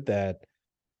night too that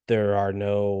there are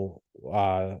no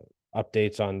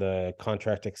updates on the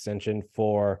contract extension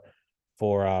for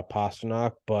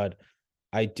Pasternak, but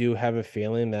I do have a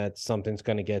feeling that something's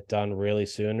going to get done really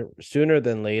sooner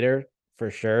than later, for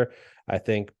sure. I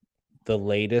think the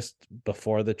latest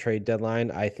before the trade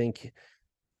deadline. I think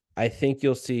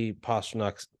you'll see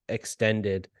Pasternak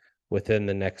extended within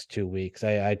the next 2 weeks.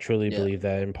 I truly Yeah. believe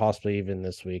that, and possibly even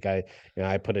this week. I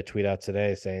put a tweet out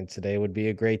today saying today would be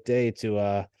a great day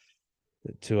to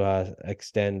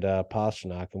extend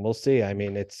Pasternak, and we'll see. I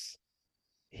mean,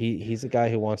 he's a guy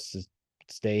who wants to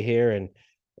stay here, and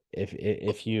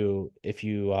if you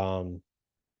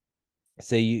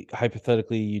say you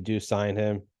hypothetically you do sign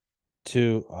him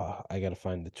to I gotta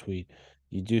find the tweet.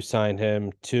 You do sign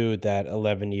him to that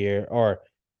 11-year or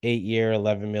 8-year,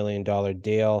 $11 million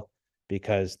deal,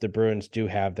 because the Bruins do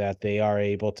have that. They are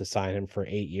able to sign him for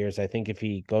 8 years. I think if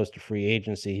he goes to free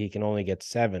agency, he can only get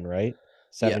seven, right?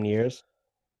 Yeah. 7 years.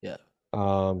 Yeah.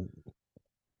 Um,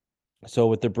 so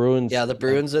with the Yeah, Bruins, the like,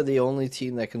 Bruins are the only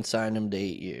team that can sign him to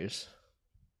 8 years.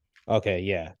 okay,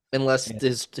 yeah. Unless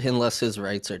his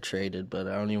rights are traded, but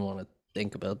I don't even want to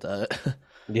think about that.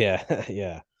 Yeah,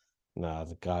 yeah. No,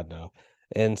 God no.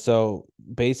 And so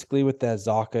basically with that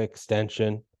Zaka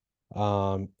extension,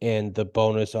 and the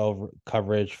bonus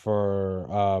overage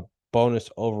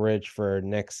for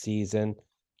next season,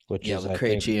 which Yeah, is with I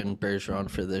think Krejci and Bergeron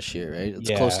for this year, right? It's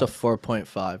close yeah, to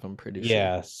 4.5, I'm pretty sure.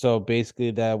 yeah. So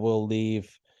basically that will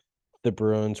leave the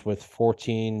Bruins with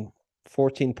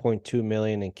 14.2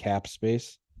 million in cap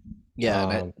space. Yeah,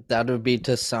 and Um, that would be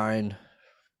to sign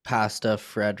Pasta,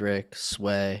 Frederick,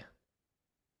 Sway.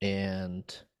 and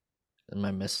am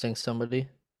I missing somebody?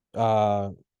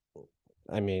 Uh,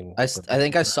 I mean, for I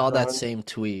think I saw that Bergeron, same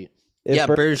tweet. if Yeah,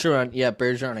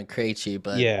 Bergeron and Krejci,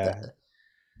 but yeah, this,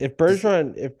 If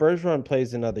Bergeron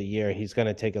plays another year, he's going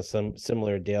to take a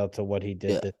similar deal to what he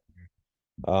did yeah. this.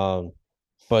 Um,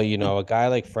 but a guy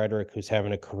like Frederick who's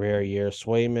having a career year,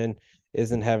 Swayman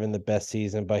isn't having the best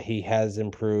season, but he has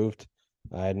improved.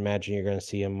 I'd imagine you're going to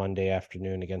see him Monday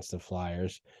afternoon against the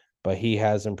Flyers, but he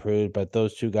has improved. But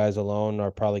those two guys alone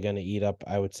are probably going to eat up,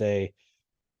 I would say,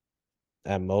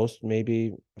 at most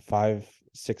maybe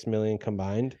 5-6 million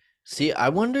combined. See, I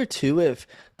wonder too if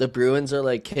the Bruins are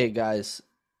like, "Hey guys,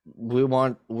 we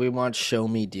want show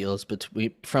me deals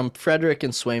between from Frederick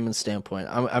and Swayman's standpoint."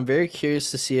 I'm very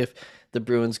curious to see if the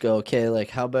Bruins go, "Okay, like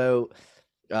how about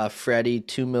Freddie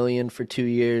 2 million for 2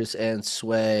 years and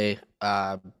Sway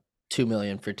 2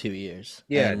 million for 2 years,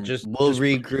 Yeah, and we'll just push it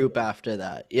regroup after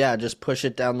that." Yeah, just push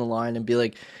it down the line and be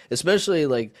like, especially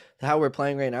like how we're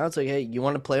playing right now. It's like, hey, you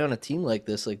want to play on a team like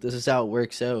this? Like this is how it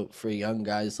works out for young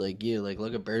guys like you. Like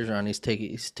look at Bergeron. He's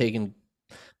taking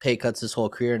pay cuts his whole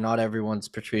career. Not everyone's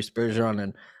Patrice Bergeron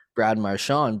and Brad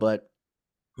Marchand, but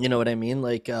you know what I mean.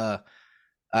 Like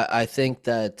I think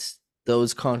that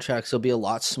those contracts will be a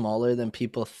lot smaller than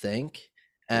people think.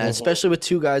 And Mhm. especially with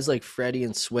two guys like Freddie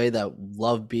and Sway that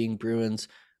love being Bruins,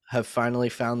 have finally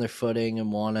found their footing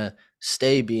and want to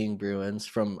stay being Bruins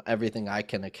from everything I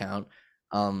can account.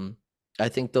 Um, I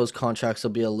think those contracts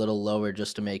will be a little lower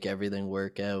just to make everything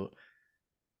work out.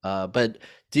 But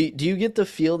do you get the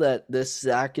feel that this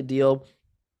Zach deal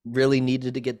really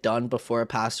needed to get done before a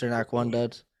Pasternak one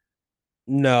does?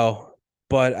 No,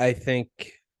 but I think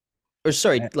Or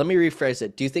sorry, I, let me rephrase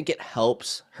it. Do you think it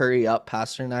helps hurry up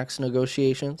Pasternak's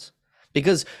negotiations?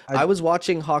 Because I I was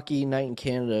watching Hockey Night in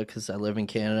Canada because I live in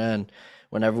Canada, and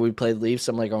whenever we play Leafs,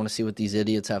 I'm like, I want to see what these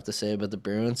idiots have to say about the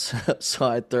Bruins. So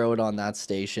I throw it on that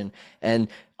station. And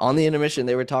on the intermission,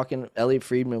 they were talking. Elliot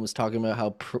Friedman was talking about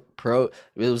how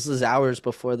it was his hours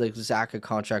before the Zaka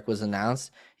contract was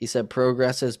announced. He said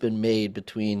progress has been made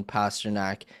between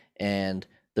Pasternak and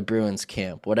the Bruins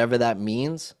camp, whatever that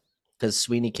means, because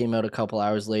Sweeney came out a couple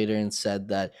hours later and said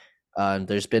that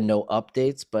there's been no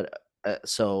updates. But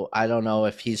so I don't know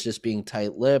if he's just being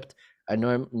tight-lipped. I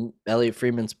know Elliot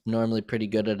Freeman's normally pretty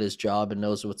good at his job and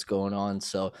knows what's going on.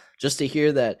 So just to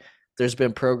hear that there's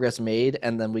been progress made,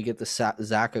 and then we get the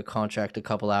Zaka contract a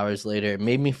couple hours later, it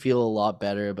made me feel a lot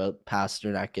better about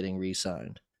Pasternak getting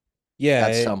re-signed at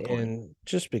yeah, some point. and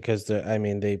just because I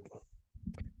mean,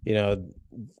 you know,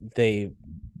 they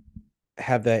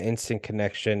have that instant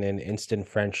connection and instant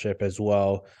friendship as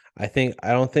well. I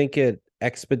don't think it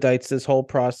expedites this whole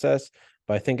process,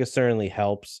 but I think it certainly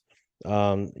helps.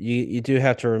 You do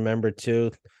have to remember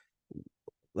too,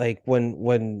 like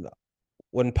when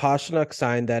Pasternak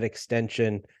signed that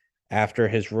extension after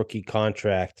his rookie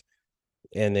contract,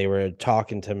 and they were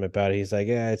talking to him about it, he's like,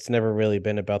 "Yeah, it's never really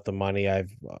been about the money.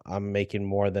 I'm making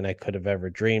more than I could have ever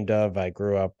dreamed of. I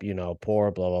grew up,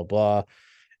 poor, blah blah blah,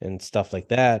 and stuff like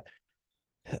that."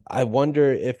 I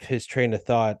wonder if his train of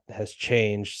thought has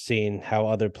changed, seeing how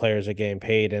other players are getting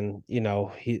paid, and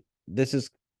he this is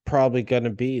probably going to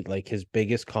be like his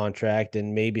biggest contract,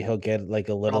 and maybe he'll get like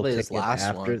a little Probably his ticket last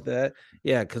after one. that.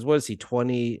 Yeah, because what is he,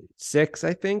 26,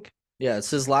 I think? Yeah,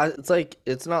 it's his last. It's like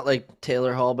it's not like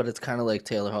Taylor Hall, but it's kind of like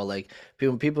Taylor Hall. Like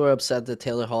people are upset that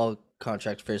Taylor Hall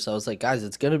contract first. I was like, guys,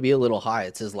 it's gonna be a little high.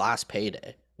 It's his last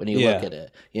payday when you look Yeah. at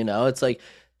it. It's like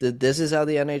this is how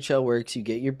the NHL works. You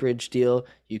get your bridge deal.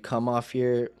 You come off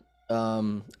your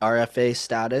RFA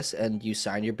status and you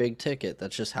sign your big ticket.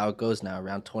 That's just how it goes now,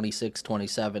 around 26,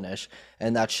 27 ish,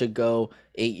 and that should go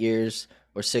 8 years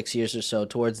or 6 years or so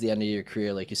towards the end of your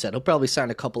career. Like you said, he'll probably sign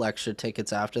a couple extra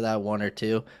tickets after that, one or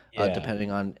two, Yeah.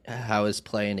 depending on how his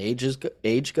play and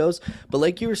age goes. But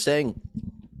like you were saying,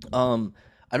 um,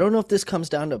 I don't know if this comes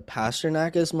down to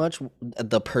Pasternak as much,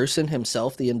 the person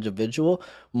himself, the individual,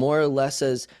 more or less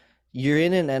as you're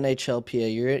in an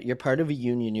NHLPA, you're part of a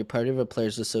union, you're part of a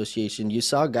players association. You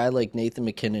saw a guy like Nathan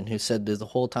McKinnon who said the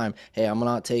whole time, "Hey,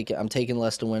 I'm taking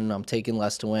less to win, I'm taking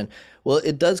less to win." Well,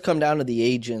 it does come down to the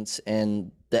agents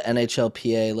and the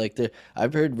NHLPA.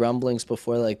 I've heard rumblings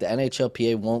before, like the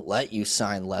NHLPA won't let you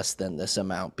sign less than this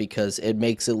amount because it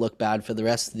makes it look bad for the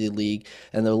rest of the league,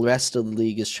 and the rest of the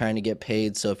league is trying to get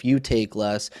paid. So if you take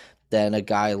less, then a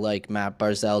guy like Matt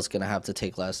Barzell is going to have to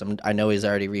take less. I know he's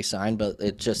already re-signed, but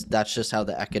that's just how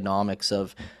the economics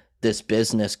of this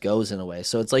business goes in a way.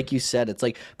 So it's like you said, it's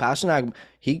like Pasternak,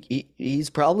 he's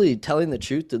probably telling the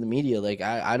truth to the media. Like,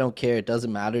 I don't care. It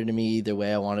doesn't matter to me either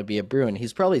way. I want to be a Bruin.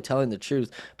 He's probably telling the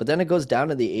truth. But then it goes down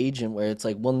to the agent where it's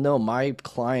like, well, no, my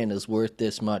client is worth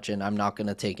this much and I'm not going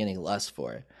to take any less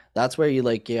for it. That's where you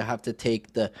have to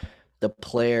take the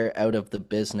player out of the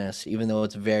business, even though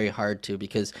it's very hard to,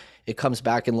 because it comes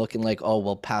back and looking like, oh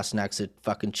well, Pasternak's a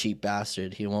fucking cheap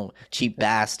bastard. He won't cheap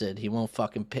bastard. He won't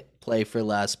fucking play for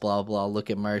less. Blah blah. Look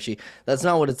at Marshy. That's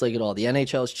not what it's like at all. The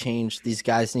NHL's changed. These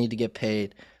guys need to get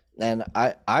paid, and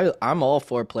I'm all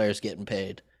for players getting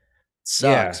paid.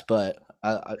 Yeah, Sucks, but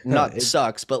not it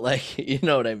sucks, but like you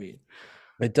know what I mean.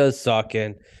 it does suck,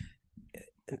 and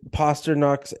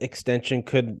Pasternak's extension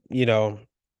could,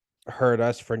 hurt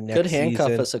us for Could next handcuff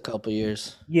season. us a couple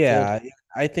years. Could. Yeah,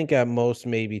 I think at most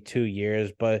maybe 2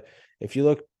 years, but if you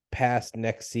look past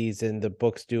next season, the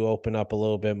books do open up a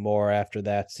little bit more after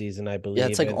that season, I Yeah, it's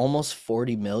believe. like And almost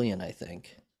 40 million, I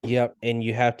think. yep, and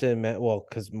you have to admit, well,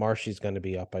 because Marshy's going to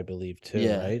be up, I believe, too,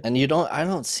 Yeah, right? and you don't. I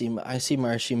don't see. I see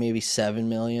Marshy maybe 7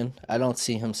 million. I don't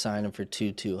see him signing for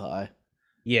too high.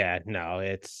 Yeah, no,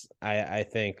 it's I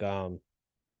think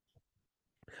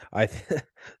I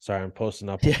sorry, I'm posting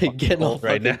up a Yeah, fucking getting all cold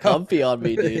right fucking now. comfy on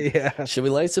me, dude. Yeah. Should we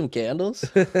light some candles?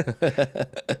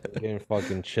 Getting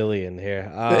fucking chilly in here.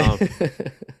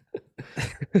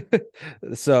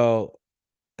 So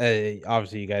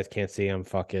obviously you guys can't see I'm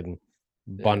fucking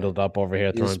Yeah, bundled up over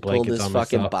here he throwing just pulled blankets his on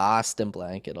fucking myself, Boston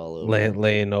blanket all over him.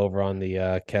 laying over on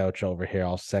the couch over here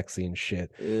all sexy and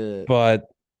shit. Yeah. But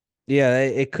yeah,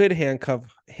 it could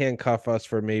handcuff us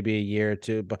for maybe a year or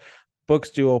two, but books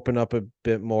do open up a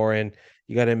bit more, and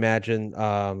you got to imagine,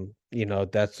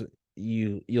 that's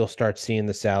you'll start seeing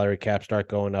the salary cap start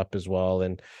going up as well,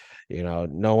 and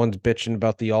no one's bitching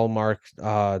about the Allmark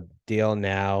deal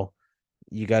now.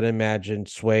 You got to imagine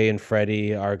Sway and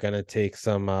Freddie are gonna take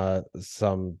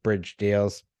some bridge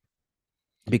deals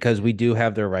because we do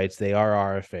have their rights. They are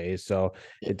RFAs, so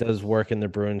Yeah. it does work in the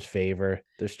Bruins' favor.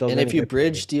 They're still And gonna if you get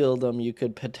bridge paid. deal them, you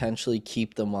could potentially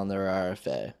keep them on their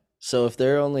RFA. So if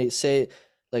they're only say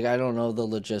like I don't know the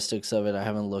logistics of it, I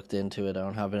haven't looked into it, I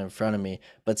don't have it in front of me.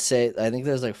 But say I think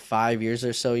there's like 5 years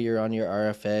or so you're on your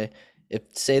RFA. If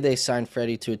say they sign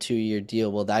Freddie to a 2 year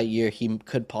deal, well that year he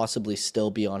could possibly still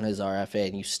be on his RFA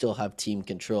and you still have team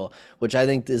control, which I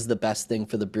think is the best thing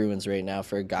for the Bruins right now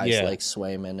for guys Yeah, like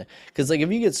Swayman. Because like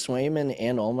if you get Swayman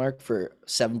and Allmark for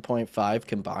 7.5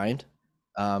 combined,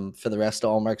 for the rest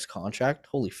of Allmark's contract.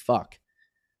 Holy fuck!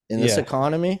 In this yeah.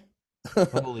 economy,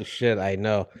 Holy shit, I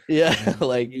know. yeah, And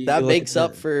like you that look at makes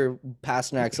up the for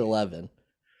Pasternak's 11.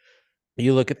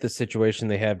 you look at the situation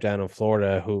they have down in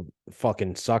Florida, who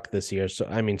fucking suck this year. So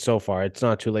I mean, so far it's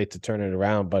not too late to turn it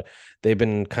around, but they've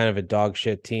been kind of a dog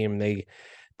shit team.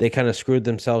 They kind of screwed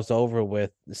themselves over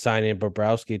with signing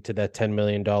Bobrovsky to that $10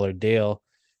 million deal,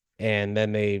 and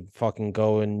then they fucking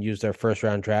go and use their first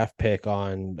round draft pick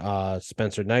on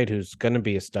Spencer Knight, who's going to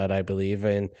be a stud, I believe,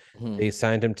 and Hmm. they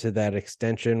signed him to that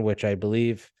extension, which I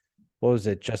believe, what was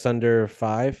it, just under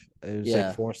five? It was like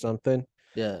Yeah, four something.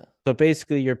 yeah. So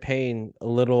basically, you're paying a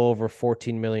little over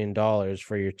 $14 million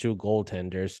for your two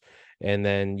goaltenders, and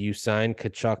then you sign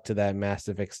Kachuk to that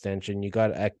massive extension. You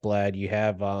got Ekblad. You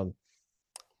have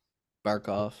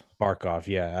Barkov. Barkov.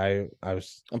 Yeah, I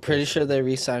was I'm gonna pretty say sure they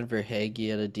re-signed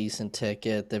Verhage at a decent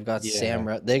ticket. They've got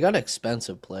yeah. They got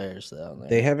expensive players down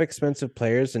They there. have expensive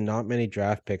players and not many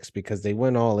draft picks because they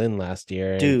went all in last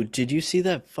year. And Dude, did you see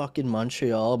that fucking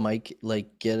Montreal might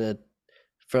like get a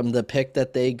from the pick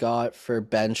that they got for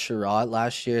Ben Sherratt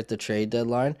last year at the trade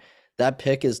deadline? That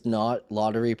pick is not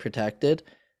lottery protected.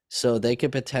 So they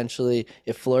could potentially,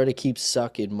 if Florida keeps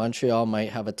sucking, Montreal might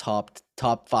have a top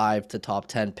 5 to top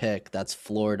 10 pick. That's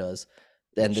Florida's.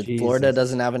 And the Florida Jesus,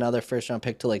 doesn't have another first round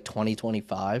pick till like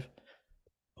 2025.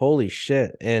 holy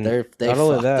shit! And They not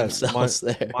only fucked that, themselves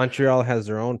there. Montreal has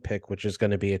their own pick, which is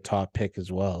going to be a top pick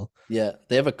as well. Yeah,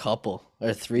 they have a couple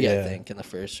or three, I Yeah, think, in the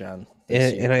first round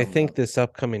this year and I coming think up. this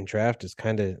upcoming draft is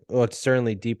kind of well, it's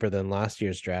certainly deeper than last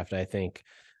year's draft. I think,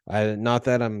 I not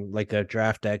that I'm like a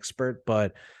draft expert,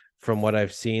 but from what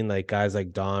I've seen, like guys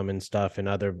like Dom and stuff, and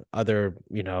other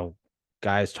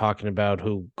guys talking about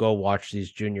who go watch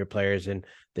these junior players and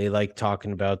they like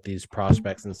talking about these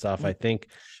prospects and stuff. I think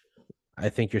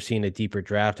you're seeing a deeper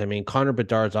draft. I mean, Connor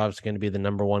Bedard's obviously going to be the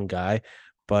number one guy,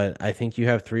 but I think you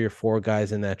have three or four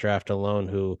guys in that draft alone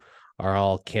who are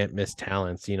all can't miss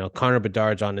talents. Connor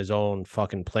Bedard's on his own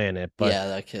fucking planet, but Yeah,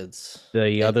 that kid's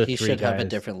the other he three should have a guys,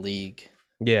 different league.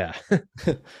 yeah,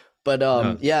 But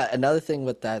no, yeah, another thing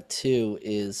with that too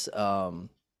is I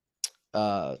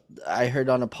heard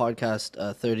on a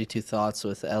podcast 32 Thoughts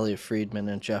with Elliot Friedman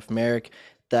and Jeff Merrick,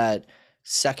 that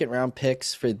second round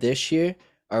picks for this year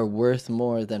are worth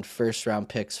more than first round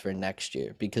picks for next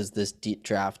year because this deep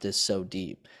draft is so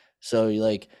deep. So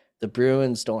like the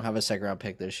Bruins don't have a second round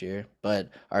pick this year, but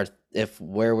our if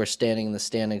where we're standing in the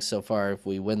standings so far, if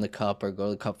we win the cup or go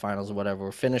to the cup finals or whatever,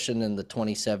 we're finishing in the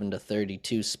 27 to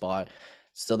 32 spot.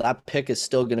 So that pick is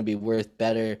still going to be worth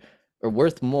better or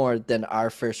worth more than our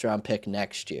first round pick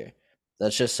next year.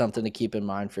 That's just something to keep in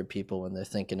mind for people when they're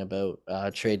thinking about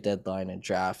trade deadline and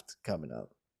draft coming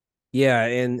up. Yeah,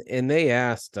 and they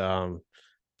asked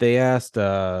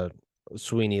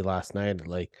Sweeney last night,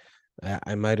 like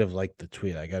I might have liked the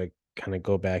tweet. I gotta kind of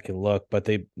go back and look, but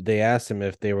they asked him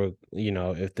if they were,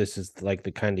 if this is like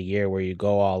the kind of year where you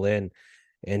go all in,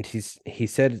 and he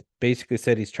said basically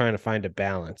said he's trying to find a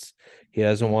balance. He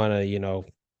doesn't Mm, want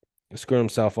to, screw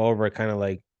himself over, kind of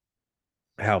like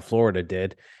how Florida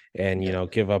did, and yeah.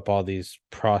 give up all these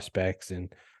prospects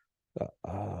and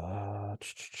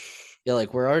Yeah,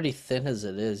 like we're already thin as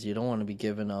it is. You don't want to be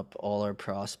giving up all our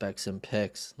prospects and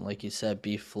picks. Like you said,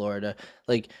 beat Florida.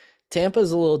 Like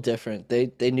Tampa's a little different.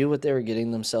 They knew what they were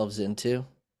getting themselves into.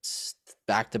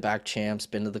 Back to back champs,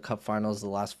 been to the cup finals the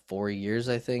last 4 years,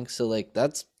 I think. So like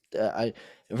that's I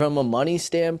from a money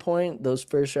standpoint, those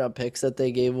first round picks that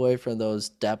they gave away for those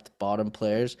depth bottom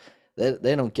players,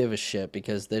 they don't give a shit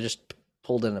because they just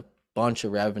pulled in a bunch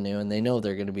of revenue and they know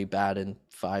they're going to be bad in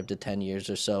 5 to 10 years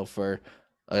or so for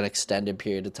an extended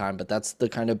period of time. But that's the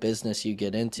kind of business you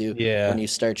get into when yeah. you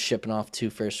start shipping off two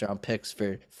first round picks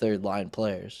for third line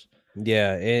players.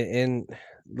 Yeah, and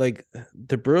like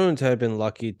the Bruins have been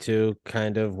lucky too,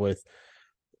 kind of with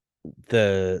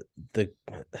the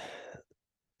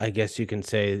I guess you can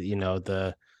say,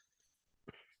 the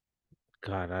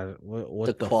God, The what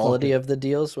the fuck quality of the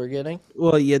deals we're getting.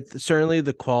 well, yeah, certainly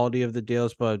the quality of the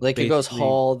deals, but Like it goes basically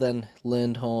Hall, then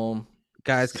Lindholm,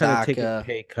 guys kind of taking Zaka.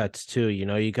 pay cuts too,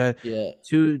 you got Yeah.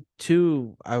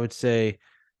 two, I would say,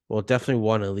 well, definitely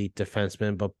one elite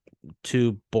defenseman, but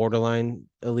two borderline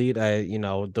elite.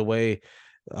 The way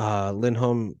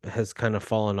Lindholm has kind of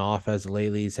fallen off as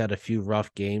lately. He's had a few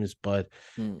rough games, but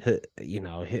Mm.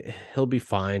 he'll be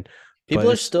fine. But People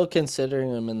are it's still considering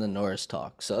him in the Norris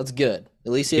talk, so that's good.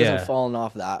 At least he hasn't yeah, fallen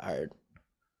off that hard.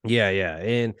 yeah,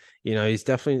 and he's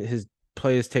definitely his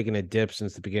play has taken a dip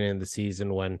since the beginning of the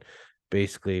season when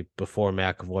basically before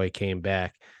McAvoy came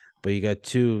back. But you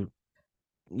got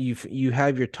you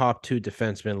have your top two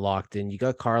defensemen locked in. You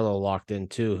got Carlo locked in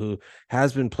too, who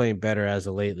has been playing better as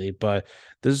of lately. But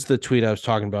this is the tweet I was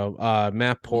talking about. Mm.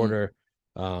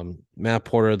 Matt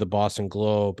Porter of the Boston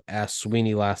Globe asked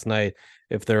Sweeney last night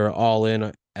if they're all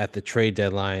in at the trade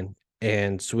deadline,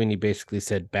 and Sweeney basically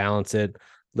said, "Balance it,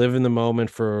 live in the moment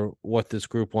for what this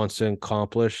group wants to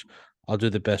accomplish. I'll do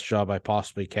the best job I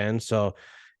possibly can." So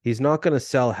he's not going to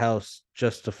sell house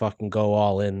just to fucking go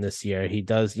all in this year. He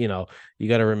does, you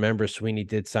got to remember Sweeney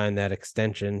did sign that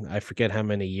extension. I forget how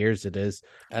many years it is,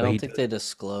 I but don't think they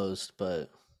disclosed,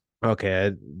 but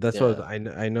okay. That's what yeah,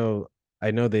 I know. I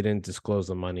know they didn't disclose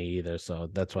the money either, so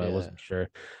that's why I yeah. wasn't sure.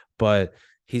 But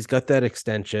he's got that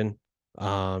extension.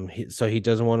 So he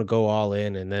doesn't want to go all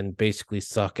in and then basically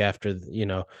suck after,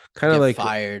 kind of Get like,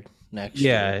 fired next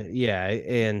year. yeah,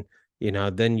 and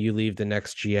then you leave the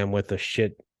next GM with a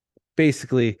shit.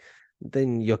 Basically,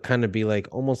 then you'll kind of be like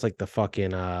almost like the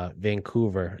fucking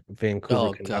Vancouver Oh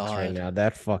Canucks right God. now.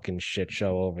 That fucking shit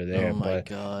show over Oh there. my But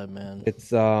God, man. it's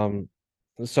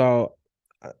so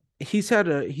he's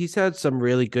had some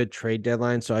really good trade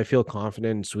deadlines, so I feel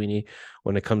confident in Sweeney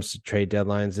when it comes to trade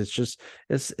deadlines. It's just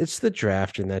it's the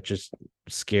drafting that just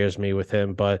scares me with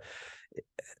him. But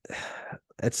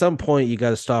at some point you got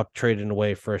to stop trading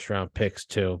away first round picks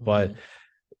too. But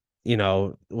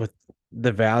Hmm. with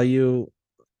the value,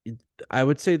 I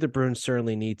would say the Bruins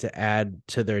certainly need to add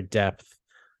to their depth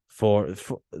for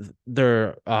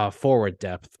their forward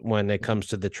depth when it comes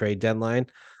to the trade deadline.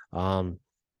 Um,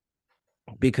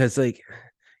 because like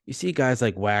you see guys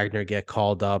like Wagner get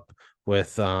called up with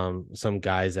some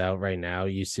guys out right now.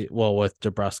 You see with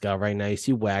DeBrusque out right now. You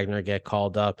see Wagner get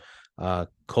called up.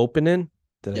 Kopanen,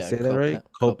 did I Yeah, say that right?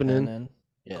 Kopanen, Kopanen.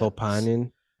 Yeah,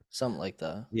 Kopanen. something like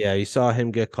that. Yeah, you saw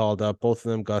him get called up. Both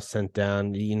of them got sent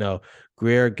down.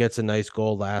 Greer gets a nice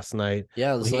goal last night.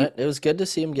 Yeah, But he it was good to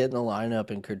see him get in the lineup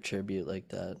and contribute like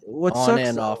that, what on sucks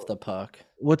and off though, the puck.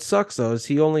 what sucks though is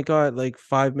he only got like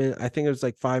 5 minutes. I think it was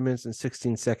like 5 minutes and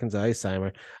 16 seconds of ice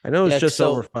timer. I know it's Yeah, just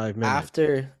over so 5 minutes.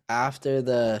 after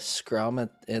the scrum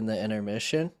in the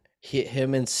intermission,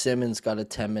 him and Simmons got a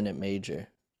 10-minute major.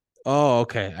 Oh,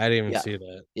 okay. I didn't even Yeah. see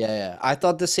that. Yeah. I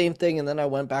thought the same thing, and then I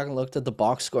went back and looked at the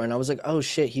box score, and I was like, "Oh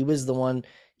shit, he was the one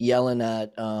yelling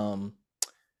at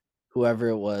whoever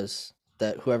it was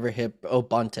that whoever hit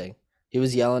Bunting. He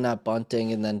was yelling at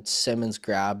Bunting, and then Simmons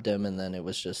grabbed him, and then it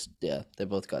was just yeah, they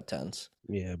both got tens.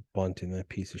 Yeah, Bunting, that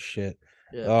piece of shit.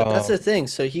 Yeah, but that's the Um, thing.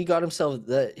 So he got himself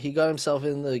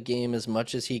in the game as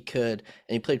much as he could,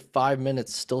 and he played 5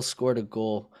 minutes, still scored a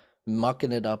goal,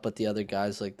 mucking it up with the other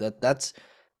guys like that. That's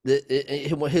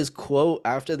what his quote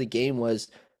after the game was.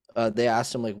 They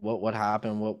asked him like what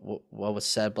happened, what was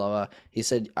said, blah blah. He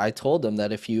said, "I told them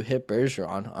that if you hit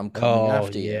Bergeron, I'm coming oh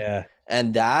after you." yeah,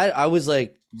 And that I was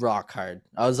like rock hard.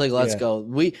 I was like, "Let's yeah, go."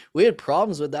 We had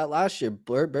problems with that last year.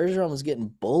 Bergeron was getting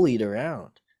bullied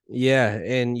around. yeah,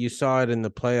 and you saw it in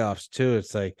the playoffs too.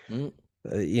 It's like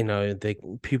Mm, they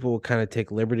people will kind of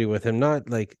take liberty with him, not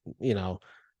like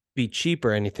be cheap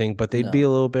or anything, but they'd be no.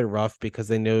 a little bit rough because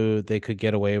they knew they could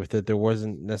get away with it. There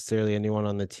wasn't necessarily anyone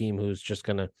on the team who's just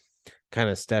gonna kind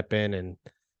of step in and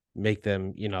make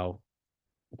them,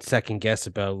 second guess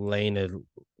about laying a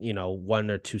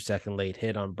 1 or 2 second late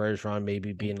hit on Bergeron,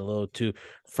 maybe being a little too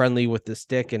friendly with the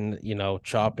stick and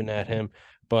chopping at him.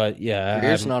 But yeah,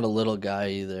 Greer's I'm not a little guy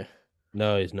either.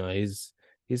 no, he's not. He's a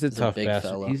He's a tough big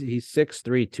bastard. fella. He's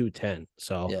 6'3", 210.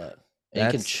 So Yeah. And he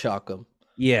can that's chuck him.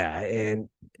 yeah, and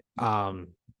um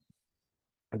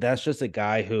that's just a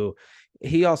guy who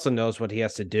he also knows what he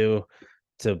has to do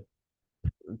to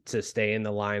stay in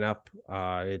the lineup.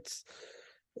 It's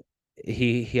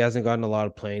he hasn't gotten a lot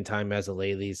of playing time as of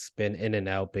lately. He's been in and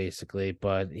out basically,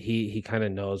 but he kind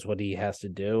of knows what he has to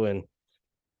do, and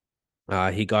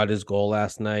he got his goal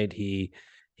last night. He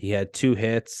had 2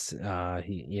 hits.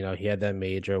 He had that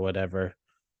major whatever,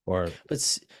 or But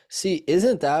see,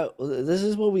 isn't that this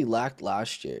is what we lacked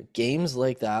last year? Games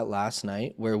like that last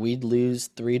night where we'd lose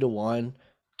 3-1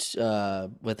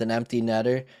 with an empty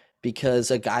netter because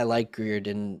a guy like Greer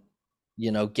didn't,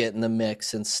 get in the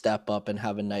mix and step up and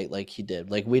have a night like he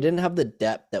did. Like we didn't have the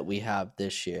depth that we have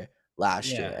this year, last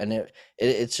year, yeah. and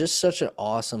it's just such an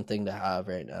awesome thing to have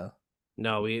right now.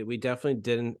 No, we definitely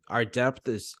didn't. Our depth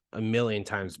is a million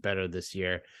times better this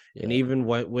year, and Yeah. even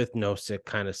with Nosek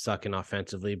kind of sucking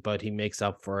offensively, but he makes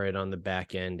up for it on the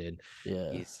back end, and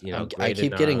Yeah. he's I great in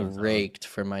keep our own getting zone. raked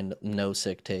for my no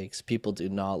sick takes. People do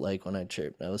not like when I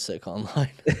chirp no sick online.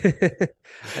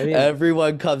 I mean,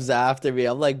 Everyone comes after me.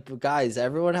 I'm like, guys,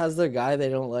 everyone has their guy they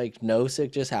don't like. No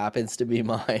sick just happens to be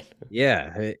mine.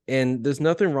 yeah, and there's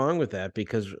nothing wrong with that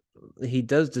because he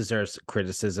does deserve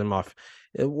criticism off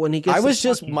when he I gets the was puck.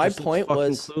 just He my just looks point fucking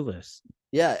was clueless.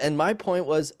 yeah, and my point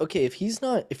was okay, if he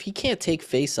can't take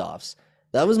face-offs,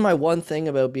 that was my one thing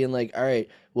about being like, all right,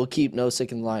 we'll keep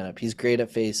Nosek in the lineup. He's great at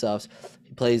face-offs.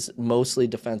 He plays mostly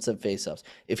defensive face-offs.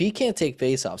 If he can't take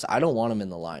face-offs, I don't want him in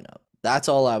the lineup. That's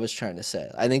all I was trying to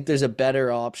say. I think there's a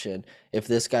better option if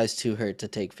this guy's too hurt to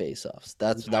take face-offs.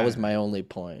 That was my only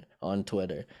point on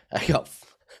Twitter. I got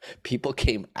people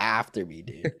came after me,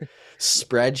 dude.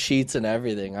 Spreadsheets and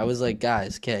everything. I was like,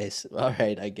 guys, case, all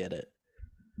right, I get it.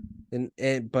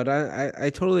 And but I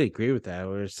totally agree with that.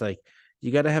 Where it's like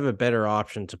you got to have a better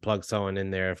option to plug someone in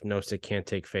there if Nosek can't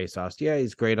take faceoffs. Yeah,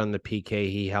 he's great on the PK.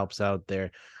 He helps out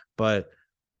there, but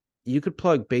you could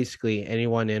plug basically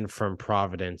anyone in from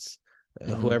Providence,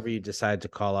 Hmm. whoever you decide to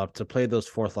call up to play those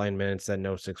fourth line minutes that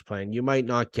Nosek's playing. You might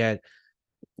not get,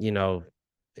 you know,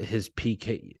 his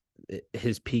PK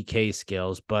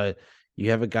skills, but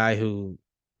you have a guy who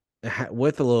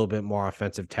with a little bit more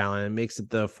offensive talent, it makes it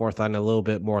the fourth line a little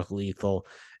bit more lethal.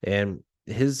 And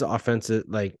his offensive,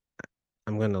 like,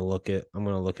 I'm gonna look it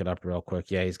up real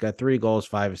quick. Yeah, he's got 3 goals,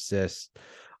 5 assists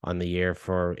on the year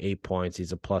for 8 points.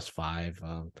 He's a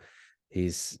 +5.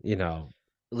 He's At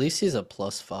least he's a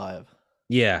 +5.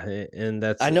 yeah, and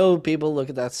I that's know people look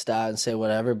at that stat and say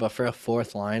whatever, but for a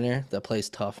fourth liner that plays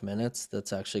tough minutes,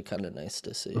 that's actually kind of nice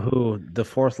to see. who the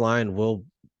fourth line will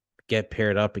get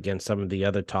paired up against some of the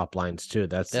other top lines too.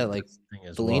 That's Yeah, like that's the thing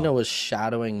as Belina well. was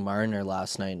shadowing Marner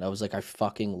last night, and I was like, I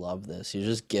fucking love this. You're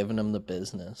just giving him the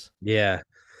business. Yeah,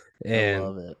 I and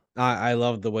love it. I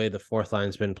love the way the fourth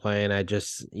line's been playing. I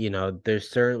just, there's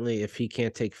certainly if he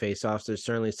can't take faceoffs, there's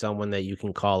certainly someone that you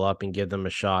can call up and give them a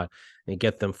shot and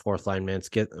get them fourth line minutes.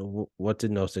 What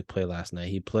did Nosek play last night?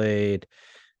 He played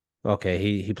okay.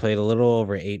 He played a little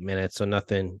over 8 minutes, so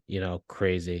nothing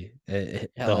crazy. Yeah,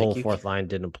 The like whole you. fourth line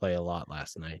didn't play a lot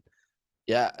last night.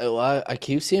 Yeah, well, I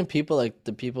keep seeing people like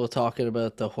the people talking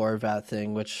about the Horvat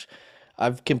thing, which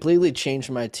I've completely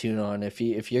changed my tune on. If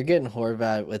you're getting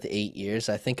Horvat with 8 years,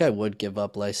 I think I would give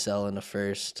up Lysell in the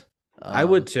first. I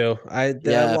would Um, too.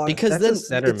 yeah, because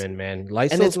That's a then centerman, man. and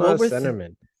Lysol's it's not a what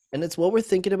centerman. and it's what we're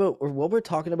thinking about or what we're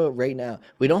talking about right now.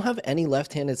 We don't have any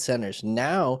left-handed centers.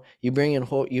 Now you bring in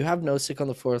you have Nosek on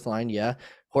the fourth line, yeah.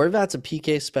 Horvat's a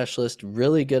PK specialist,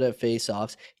 really good at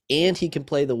faceoffs, and he can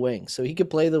play the wing. So he could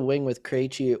play the wing with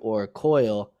Krejci or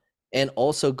Coyle and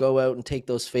also go out and take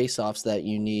those faceoffs that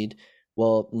you need.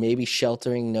 Well, maybe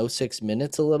sheltering no 6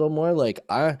 minutes a little more. Like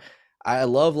I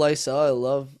love Lysell. I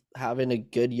love having a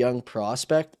good young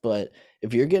prospect, but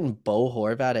if you're getting Bo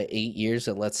Horvat at 8 years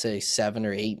at let's say 7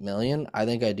 or 8 million, I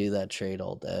think I do that trade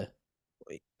all day.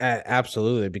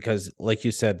 Absolutely, because like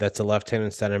you said, that's a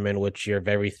left-handed centerman, which you're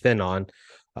very thin on.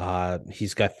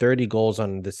 He's got 30 goals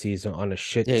on the season on a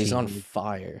shit Yeah, he's on team.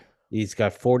 fire. He's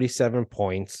got 47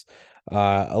 points.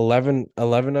 11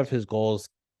 of his goals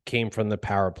came from the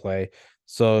power play.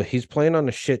 So he's playing on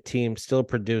a shit team, still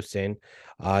producing.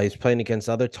 He's playing against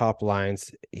other top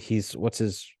lines. He's what's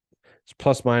his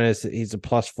plus minus? He's a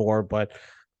 +4, but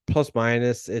plus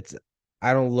minus, it's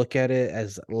I don't look at it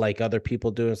as like other people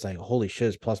do. It's like, holy shit,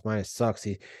 his plus minus sucks.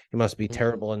 He must be Mhm.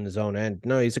 terrible in his own end.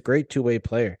 No, he's a great two-way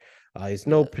player. He's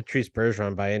no Yeah. Patrice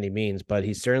Bergeron by any means, but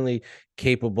he's certainly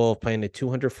capable of playing a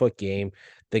 200-foot game.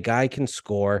 The guy can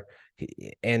score,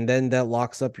 and then that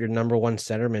locks up your number one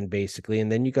centerman basically.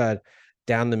 And then you got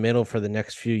down the middle for the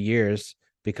next few years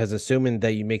because assuming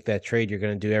that you make that trade, you're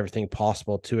going to do everything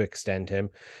possible to extend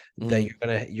him. That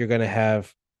Mhm. you're gonna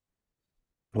have.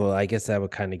 Well, I guess that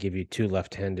would kind of give you two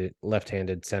left-handed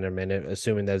centermen,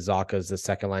 assuming that Zaka is the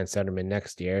second line centerman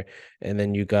next year, and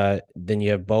then you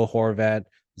have Bo Horvat,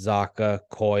 Zaka,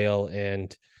 Coyle,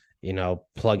 and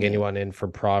plug Yeah. anyone in for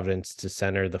Providence to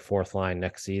center the fourth line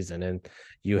next season, and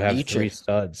you have three Beecher.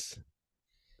 studs.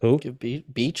 Who? Give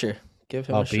Beecher. Give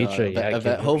him Oh, a shot. Beecher. Yeah, give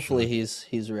him a Hopefully shot.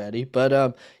 he's ready.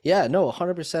 But yeah, no,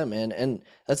 100%, man. And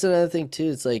that's another thing too.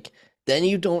 It's like then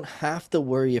you don't have to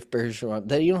worry if Bergeron.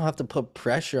 Then you don't have to put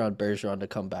pressure on Bergeron to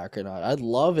come back or not. I'd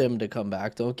love him to come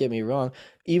back. Don't get me wrong.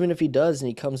 Even if he does and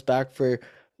he comes back for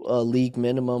a league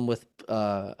minimum with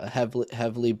a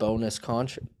heavily bonus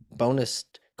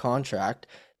contract,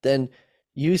 then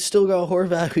you still got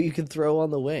Horvat who you can throw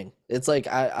on the wing. It's like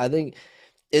I think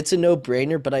it's a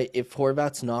no-brainer, but if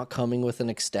Horvat's not coming with an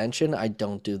extension, I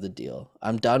don't do the deal.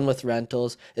 I'm done with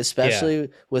rentals, Yeah, especially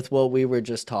with what we were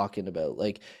just talking about.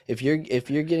 Like if you're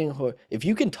getting if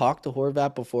you can talk to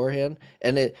Horvat beforehand,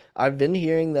 and I've been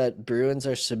hearing that Bruins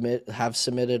have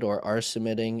submitted or are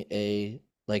submitting a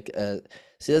like a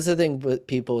see that's the thing with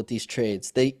people with these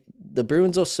trades. The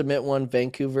Bruins will submit one,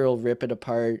 Vancouver will rip it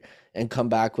apart and come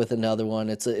back with another one.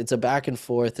 It's a back and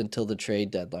forth until the trade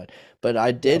deadline. But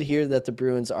I did yep, hear that the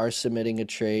Bruins are submitting a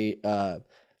trade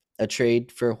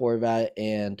for Horvat,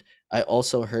 and I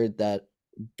also heard that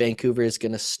Vancouver is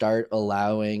going to start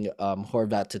allowing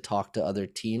Horvat to talk to other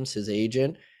teams, his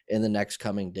agent, in the next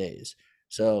coming days.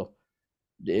 So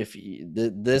if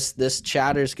this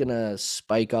chatter is gonna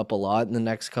spike up a lot in the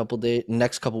next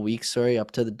couple weeks, sorry,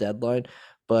 up to the deadline.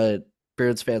 But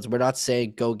Bruins fans, we're not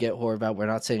saying go get Horvat. We're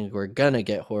not saying we're gonna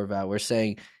get Horvat. We're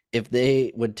saying if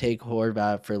they would take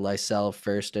Horvat for Lysell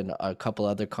first and a couple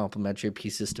other complementary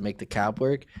pieces to make the cap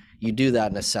work, you do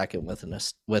that in a second with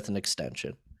an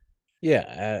extension.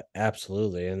 yeah,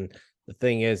 absolutely. And the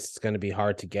thing is, it's going to be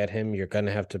hard to get him. You're going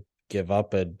to have to give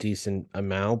up a decent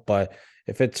amount, but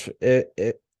if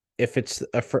it's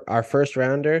our first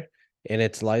rounder and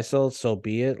it's Lysel, so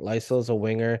be it. Lysel's a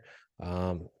winger.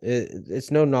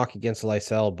 It's no knock against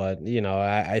Lysel, but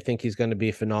I think he's going to be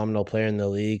a phenomenal player in the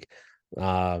league.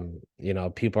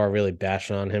 People are really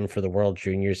bashing on him for the World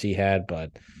Juniors he had,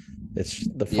 but it's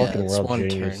the Yeah, fucking it's World one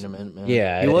Juniors. tournament, man.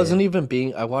 Yeah, He wasn't even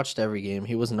being. I watched every game.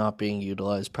 He was not being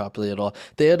utilized properly at all.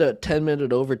 They had a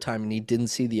 10-minute overtime, and he didn't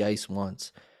see the ice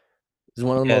once. He's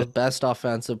one of the yeah. most best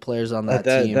offensive players on that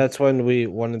That team. that's when we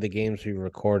one of the games we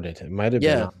recorded. It might have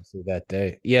been Yeah, honestly that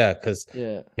day. Yeah, because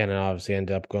yeah, Cannon obviously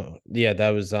ended up going. Yeah, that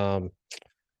was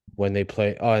when they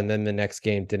play. Oh, and then the next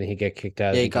game, didn't he get kicked out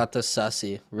of yeah. He the game? got the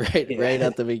sussy right Yeah,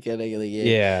 at the beginning of the game.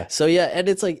 yeah, So yeah, and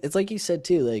it's like you said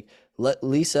too. Like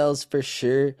Liesels for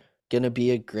sure gonna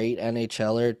be a great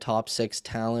NHLer, top 6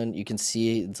 talent. You can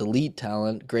see it's elite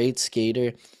talent, great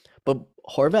skater. But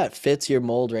Horvat fits your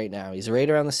mold right now. He's right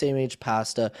around the same age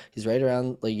Pasta. He's right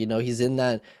around he's in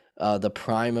that the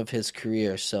prime of his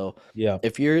career. So yeah,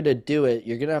 if you're to do it,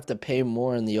 you're gonna have to pay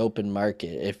more in the open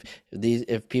market.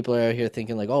 If people are out here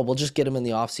thinking like, oh, we'll just get him in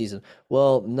the off season.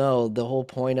 Well, no, the whole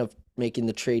point of making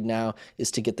the trade now is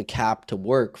to get the cap to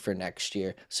work for next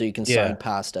year so you can sign yeah,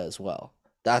 Pasta as well.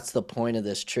 That's the point of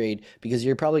this trade because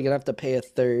you're probably gonna have to pay a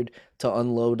third to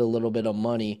unload a little bit of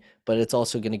money, but it's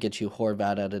also gonna get you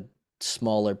Horvat at a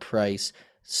smaller price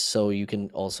so you can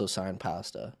also sign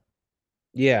Pasta.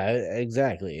 yeah.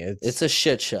 Exactly. It's a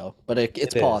shit show, but it's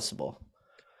It is. possible.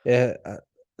 Yeah.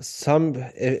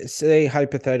 Say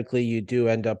hypothetically you do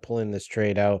end up pulling this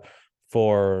trade out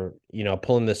for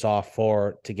pulling this off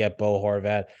for to get Bo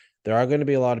Horvat. There are going to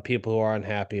be a lot of people who are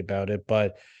unhappy about it,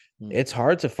 but Mm. it's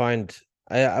hard to find.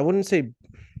 I wouldn't say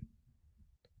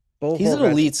Bo He's an Horvat's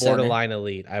elite center. borderline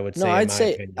elite, I would No, say, in I'd my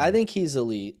say I opinion. think he's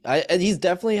elite. And he's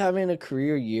definitely having a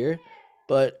career year,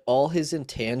 but all his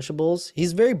intangibles,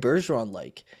 he's very Bergeron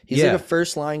like. He's like a Yeah,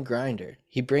 first line grinder.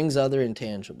 He brings other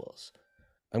intangibles.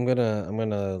 I'm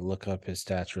gonna look up his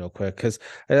stats real quick because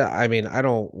I mean I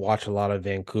don't watch a lot of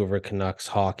Vancouver Canucks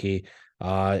hockey.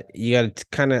 You got to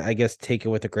kind of I guess take it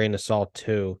with a grain of salt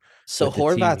too So with the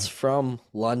Horvat's team. from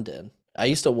London. I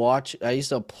used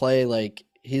to play like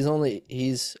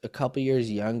he's a couple years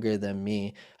younger than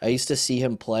me. I used to see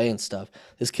him play and stuff.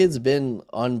 This kid's been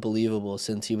unbelievable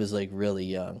since he was like really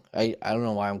young. I don't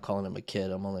know why I'm calling him a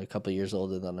kid. I'm only a couple years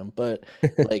older than him, but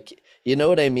like you know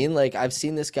what I mean? Like I've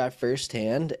seen this guy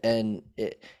firsthand and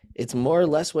it's more or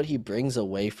less what he brings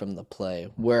away from the play,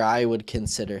 where I would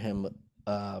consider him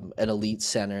an elite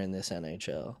center in this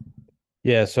NHL.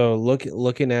 Yeah, so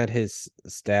looking at his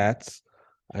stats,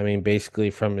 I mean basically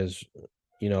from his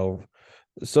you know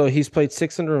so he's played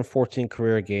 614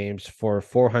 career games for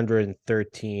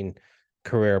 413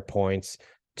 career points,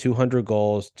 200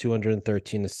 goals,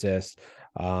 213 assists.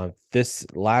 This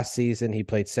last season, he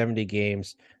played 70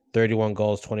 games, 31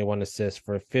 goals, 21 assists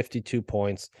for 52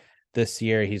 points. This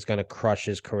year, he's going to crush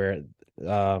his career.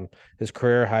 His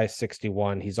career high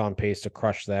 61. He's on pace to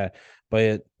crush that.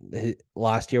 But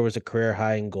last year was a career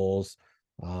high in goals.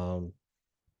 Um,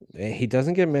 he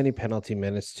doesn't get many penalty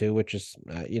minutes too, which is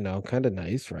kind of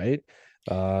nice, right?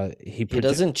 He He produces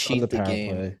doesn't on the cheat the power game,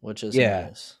 play. which is Yeah,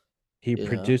 nice, he you know.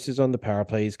 produces on the power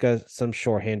play. He's got some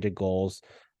shorthanded goals.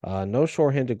 No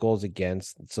shorthanded goals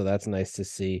against, so that's nice to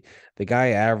see. The guy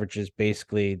averages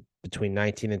basically between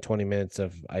 19 and 20 minutes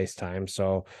of ice time,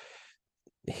 so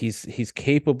he's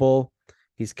capable.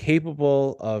 He's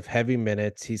capable of heavy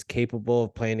minutes. He's capable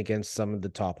of playing against some of the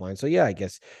top line. So yeah, I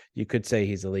guess you could say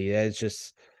he's elite. It's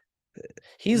just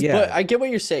But yeah, I get what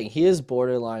you're saying. He is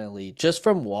borderline elite. Just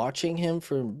from watching him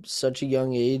from such a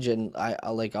young age, and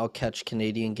I'll catch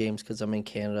Canadian games because I'm in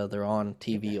Canada. They're on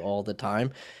TV all the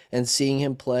time, and seeing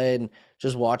him play and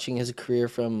just watching his career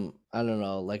from I don't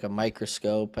know, like a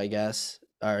microscope, I guess,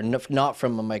 or not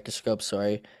from a microscope.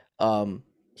 Sorry. Um,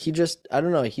 he just I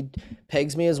don't know. He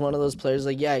pegs me as one of those players.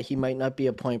 Like yeah, he might not be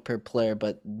a point per player,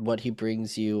 but what he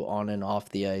brings you on and off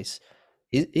the ice,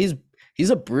 he, he's he's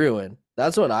a Bruin.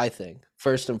 That's what I think,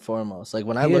 first and foremost. Like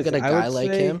when I he look is. at a I guy would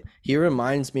like him, say, he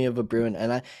reminds me of a Bruin.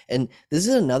 And this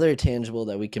is another tangible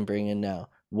that we can bring in now.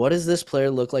 What does this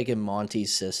player look like in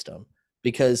Monty's system?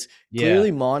 Because yeah,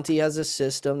 clearly Monty has a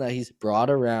system that he's brought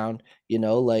around,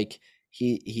 like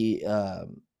he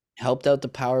helped out the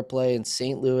power play in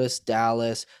St. Louis,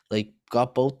 Dallas, like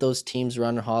got both those teams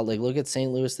running hot. Like look at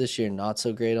St. Louis this year, not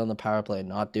so great on the power play,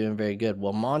 not doing very good.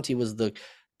 Well, Monty was the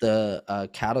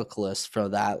catalyst for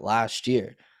that last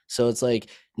year. So it's like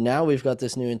now we've got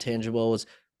this new intangible. Was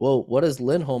well, what does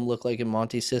Lindholm look like in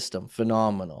Monty's system?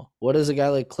 Phenomenal. What does a guy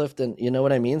like Clifton? You know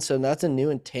what I mean? So that's a new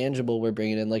intangible we're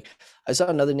bringing in. Like I saw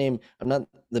another name. I'm not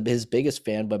his biggest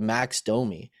fan, but Max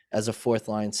Domi as a fourth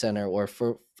line center or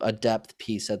for a depth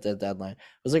piece at the deadline. I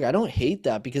was like, I don't hate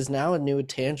that because now a new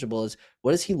intangible is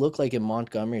what does he look like in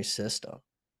Montgomery's system?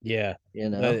 yeah. You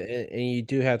But know, and you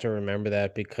do have to remember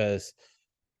that because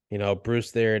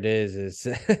Bruce, there it is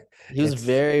he was it's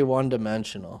very one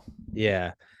dimensional.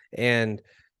 yeah, and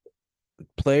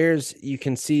players you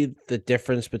can see the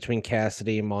difference between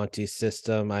Cassidy and Monty's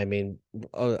system. I mean,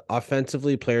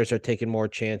 offensively, players are taking more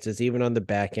chances, even on the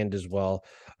back end as well.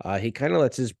 He kind of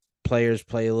lets his players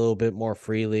play a little bit more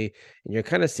freely, and you're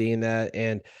kind of seeing that.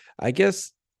 And I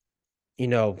guess you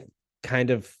know,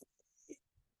 kind of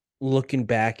looking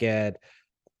back at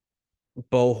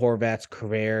Bo Horvat's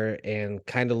career and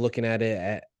kind of looking at it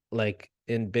at like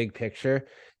in big picture,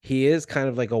 he is kind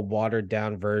of like a watered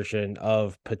down version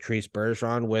of Patrice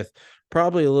Bergeron with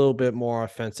probably a little bit more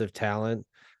offensive talent.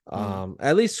 Mm.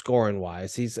 At least scoring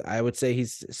wise. I would say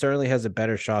he's certainly has a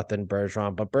better shot than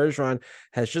Bergeron, but Bergeron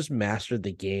has just mastered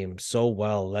the game so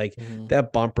well. Like Mhm.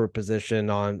 that bumper position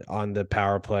on the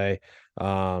power play.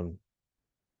 Um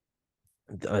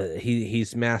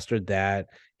he's mastered that.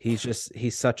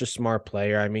 He's such a smart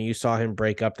player. I mean, you saw him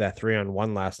break up that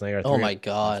 3-on-1 last night or Oh 3 on my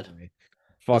last God. night.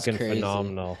 That's Fucking crazy.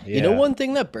 phenomenal. You know, Yeah. one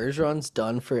thing that Bergeron's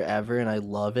done forever, and I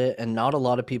love it, and not a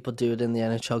lot of people do it in the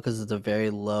NHL because it's a very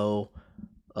low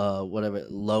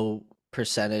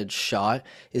percentage shot,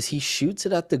 is he shoots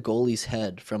it at the goalie's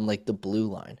head from like the blue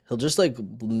line. He'll just like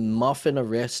muffin a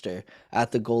wrister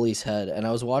at the goalie's head. And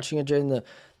I was watching it during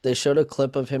They showed a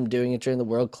clip of him doing it during the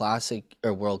Winter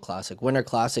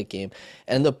Classic game,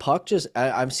 and the puck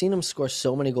I've seen him score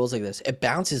so many goals like this. It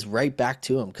bounces right back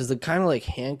to him because it kind of like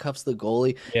handcuffs the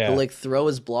goalie. He'll Yeah. like throw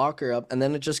his blocker up, and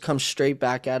then it just comes straight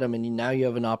back at him, and now you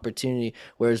have an opportunity.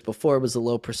 Whereas before it was a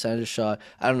low percentage shot.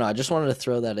 I don't know. I just wanted to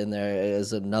throw that in there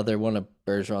as another one of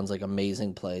Bergeron's like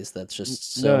amazing plays that's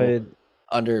just No, so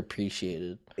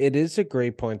underappreciated. it is a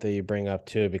great point that you bring up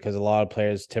too, because a lot of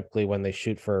players typically when they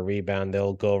shoot for a rebound,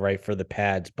 they'll go right for the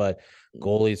pads, but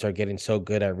goalies are getting so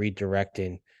good at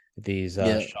redirecting these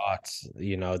Yeah, shots,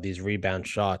 these rebound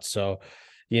shots. So,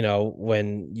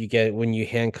 when you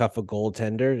handcuff a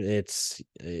goaltender, it's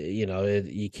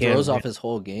you can't throws off his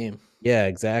whole game. yeah,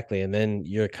 exactly. And then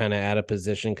you're kind of out of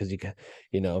position because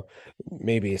you know,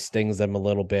 maybe it stings them a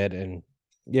little bit. And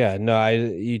yeah, no,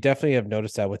 you definitely have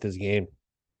noticed that with his game.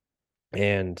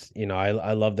 And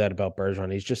I love that about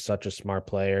Bergeron. He's just such a smart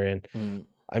player. And Mm,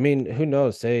 I mean, who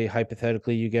knows? Say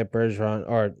hypothetically you get Bergeron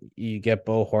or you get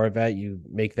Bo Horvat, you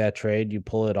make that trade, you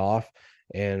pull it off,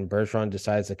 and Bergeron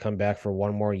decides to come back for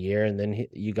one more year, and then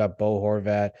you got Bo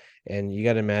Horvat, and you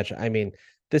got to imagine. I mean,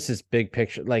 this is big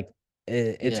picture. Like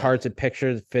it's yeah. hard to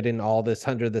picture fitting all this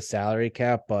under the salary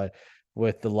cap, but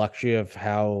with the luxury of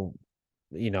how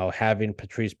having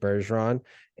Patrice Bergeron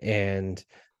and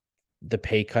the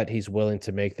pay cut he's willing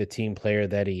to make, the team player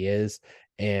that he is,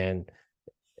 and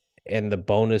the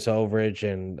bonus overage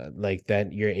and like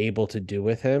that you're able to do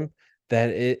with him, that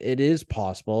it is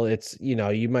possible. It's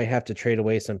you might have to trade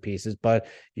away some pieces, but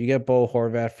you get Bo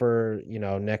Horvat for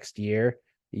next year.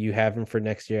 You have him for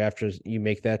next year after you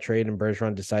make that trade and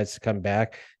Bergeron decides to come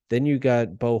back. Then you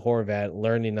got Bo Horvat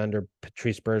learning under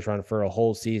Patrice Bergeron for a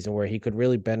whole season where he could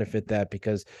really benefit that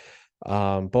because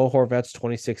Bo Horvat's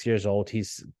 26 years old.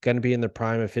 He's going to be in the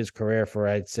prime of his career for,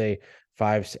 I'd say,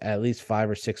 at least 5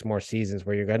 or 6 more seasons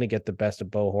where you're going to get the best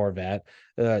of Bo Horvat.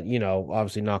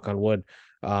 Obviously, knock on wood,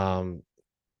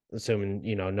 assuming,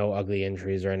 no ugly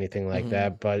injuries or anything like Hmm.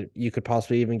 that. But you could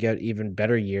possibly even get even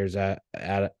better years out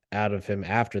of him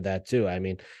after that, too. I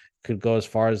mean, could go as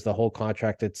far as the whole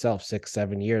contract itself, 6,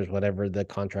 7 years, whatever the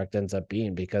contract ends up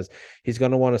being, because he's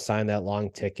going to want to sign that long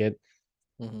ticket.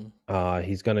 Hmm.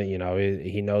 He's gonna,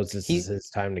 he knows this is He his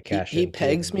time to he cash he in too.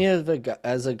 pegs me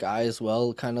as a guy as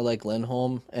well, kind of like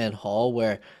Lindholm and Hall,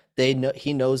 where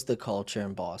he knows the culture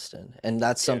in Boston, and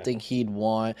that's Yeah. something he'd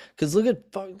want. Because look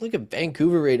at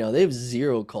Vancouver right now; they have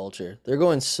zero culture. They're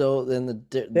going so in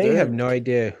They have they're no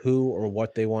idea who or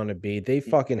what they want to be. They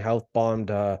fucking health bombed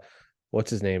what's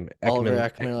his name? Oliver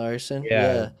Ekman. Ekman-Larsson,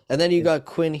 Yeah. yeah. And then you got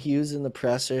Quinn Hughes in the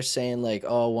presser saying like,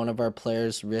 "Oh, one of our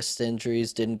players' wrist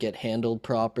injuries didn't get handled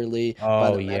properly by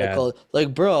Oh the yeah. medical."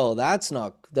 Like, bro, that's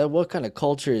not that. What kind of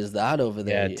culture is that over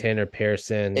there? Yeah, Tanner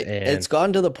Pearson It's and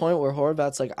gotten to the point where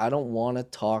Horvat's like, I don't want to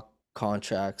talk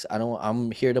contracts. I don't.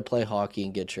 I'm here to play hockey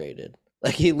and get traded.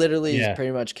 Like he literally is yeah.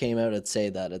 pretty much came out and say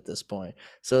that at this point.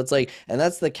 So it's like, and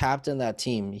that's the captain of that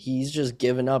team. He's just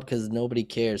given up because nobody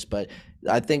cares. But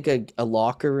I think a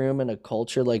locker room and a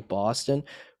culture like Boston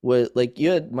would like you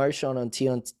had Marchand on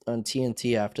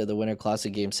TNT after the Winter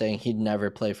Classic game saying he'd never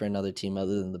play for another team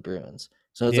other than the Bruins.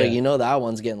 So it's like Yeah. that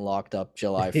one's getting locked up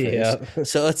July 1st. Yeah.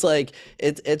 So it's like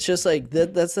it's just like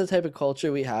that's the type of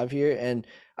culture we have here, and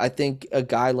I think a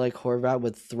guy like Horvat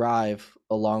would thrive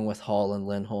along with Hall and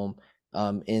Lindholm.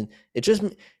 And it just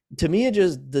to me, it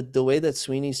just the way that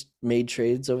Sweeney's made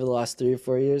trades over the last 3 or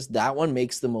 4 years, that one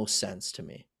makes the most sense to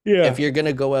me. If Yeah. you're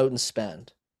gonna go out and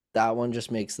spend, that one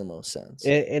just makes the most sense.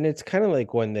 And it's kind of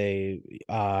like when they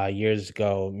years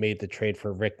ago made the trade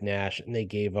for Rick Nash and they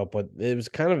gave up what it was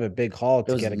kind of a big haul It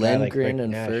to was get a guy like Rick Lindgren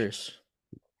and Nash. Furst.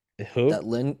 Who?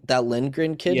 That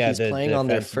Lindgren kid, Yeah, he's the playing on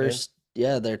their defenseman. first,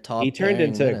 yeah, their He top turned pairing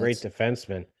into a great minutes.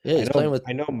 defenseman. Yeah, he's playing with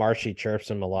I know Marshy chirps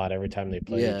him a lot every time they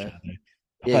play each yeah. other.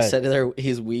 Yeah, he But said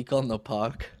he's weak on the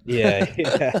puck. yeah,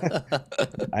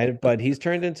 yeah. But he's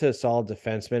turned into a solid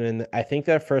defenseman, and I think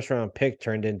that first round pick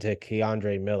turned into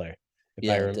Keandre Miller, if I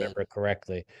Yeah, it did. remember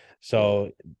correctly. Yeah.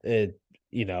 So it,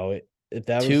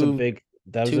 that was a Two big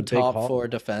two top haul. four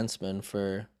defensemen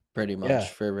for pretty much Yeah,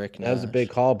 for Rick that was a big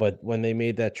Nash. haul. But when they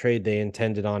made that trade, they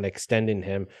intended on extending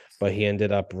him, but he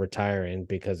ended up retiring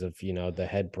because of the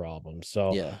head problems.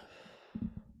 So Yeah.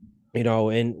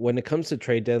 and when it comes to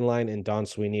trade deadline and Don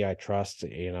Sweeney, I trust,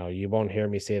 you won't hear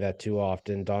me say that too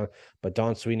often, but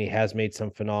Don Sweeney has made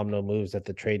some phenomenal moves at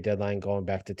the trade deadline, going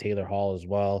back to Taylor Hall as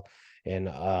well, and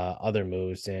other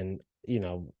moves. And,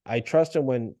 I trust him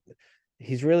when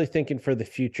he's really thinking for the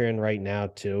future and right now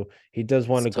too. He does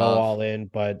want It's to go tough. all in,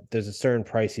 but there's a certain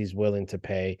price he's willing to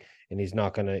pay, and he's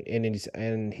not gonna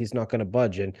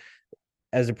budge. And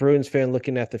as a Bruins fan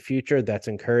looking at the future, that's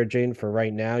encouraging. For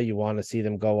right now, you want to see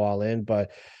them go all in,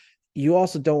 but you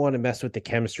also don't want to mess with the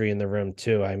chemistry in the room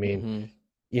too. I mean, Hmm.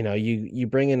 you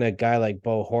bring in a guy like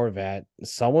Bo Horvat,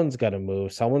 someone's got to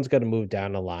move. Someone's got to move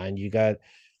down the line. You got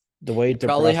the way You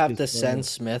probably DeBrusque have is to send playing.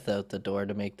 Smith out the door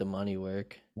to make the money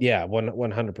work. Yeah,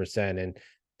 100%. And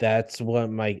that's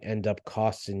what might end up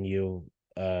costing you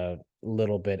a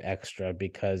little bit extra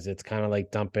because it's kind of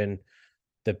like dumping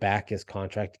the Backus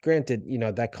contract. Granted,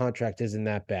 that contract isn't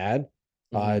that bad.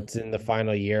 Hmm. It's in the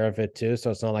final year of it too,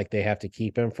 so it's not like they have to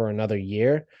keep him for another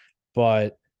year.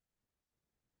 But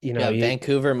Yeah, you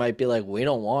Vancouver might be like, we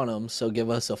don't want him, so give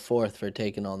us a fourth for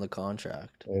taking on the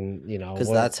contract. and Because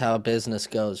that's how business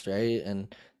goes, right?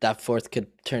 And that fourth could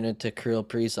turn into Kirill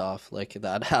Kaprizov, like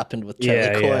that happened with Charlie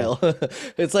yeah, yeah, Coyle.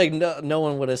 It's like no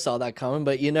one would have saw that coming,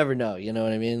 but you never know. You know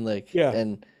what I mean? Like, yeah.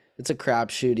 and it's a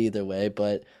crapshoot either way.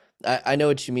 But I know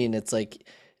what you mean. It's like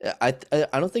I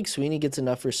don't think Sweeney gets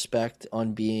enough respect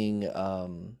on being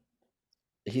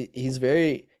he's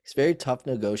very tough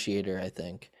negotiator, I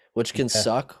think, which can Yeah.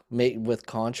 suck with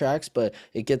contracts, but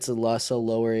it gets a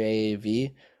lower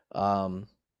AAV. Um,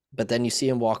 but then you see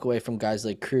him walk away from guys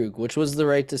like Krug, which was the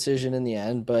right decision in the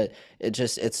end, but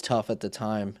it's tough at the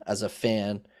time as a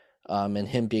fan. And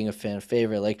him being a fan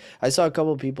favorite. Like I saw a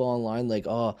couple of people online like,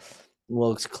 oh,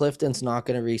 well, Clifton's not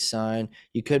going to re-sign.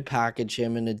 You could package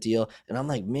him in a deal, and I'm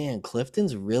like, man,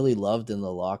 Clifton's really loved in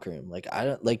the locker room. Like I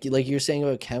don't like you're saying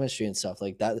about chemistry and stuff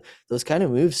like that. Those kind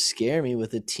of moves scare me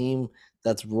with a team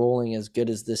that's rolling as good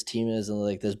as this team is, and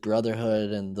like this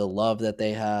brotherhood and the love that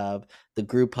they have, the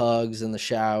group hugs in the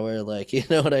shower, like you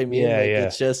know what I mean. Yeah, Like yeah.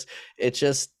 it's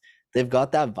just they've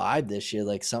got that vibe this year,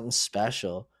 like something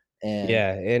special. And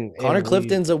Yeah, Connor and we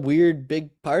Clifton's a weird big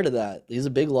part of that. He's a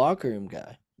big locker room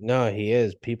guy. no, he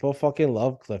is. People fucking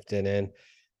love Clifton, and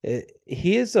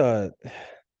he is a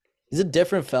He's a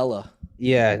different fella.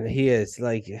 yeah, he is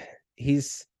like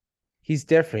he's he's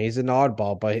different. He's an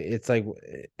oddball, but it's like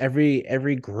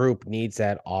every group needs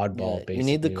that Yeah, oddball, you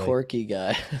need the basically. Like, quirky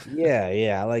guy. yeah,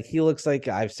 yeah. Like he looks like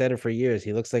I've said it for years.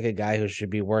 He looks like a guy who should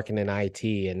be working in IT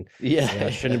and Yeah,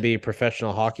 shouldn't yeah, be a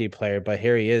professional hockey player, but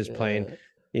here he is playing,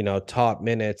 yeah. top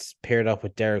minutes paired up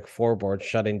with Derek Forbort,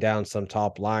 shutting down some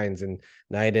top lines and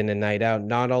night in and night out.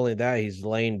 Not only that, he's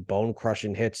laying bone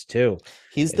crushing hits too. It-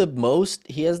 He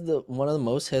has the one of the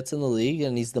most hits in the league,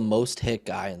 and he's the most hit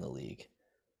guy in the league.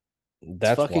 It's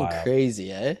That's fucking wild.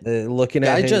 crazy, eh? Looking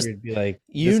at Guy him, just, you'd be like,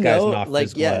 this guy's not like,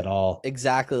 physical yeah, at all.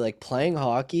 exactly. Like playing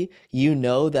hockey, you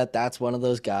know that that's one of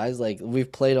those guys. Like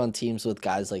we've played on teams with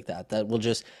guys like that that will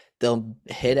just they'll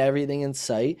hit everything in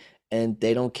sight, and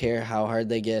they don't care how hard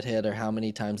they get hit or how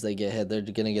many times they get hit. They're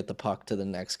gonna get the puck to the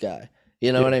next guy.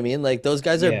 You know what Dude, I mean? Like those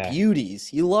guys are yeah.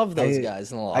 beauties. You love those I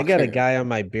guys in the I got locker a room. guy on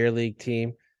my beer league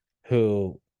team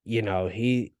who,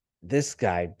 this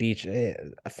guy Beach.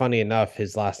 Funny enough,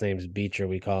 his last name's Beecher.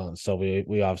 We call him, so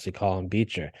we obviously call him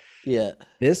Beecher. Yeah.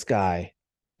 This guy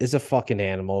is a fucking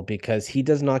animal because he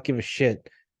does not give a shit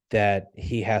that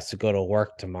he has to go to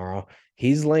work tomorrow.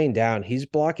 He's laying down. He's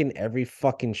blocking every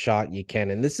fucking shot you can,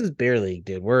 and this is beer league,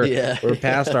 dude. We're Yeah, we're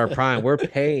past our yeah. prime. We're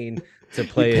paying to You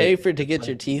play pay for to to get play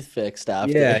your teeth fixed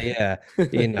after. yeah,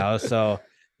 yeah. So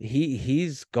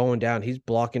he's going down. He's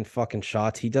blocking fucking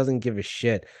shots. He doesn't give a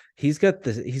shit. He's got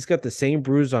the same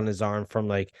bruise on his arm from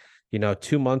like,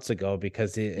 2 months ago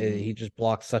because Mhm. he just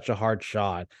blocked such a hard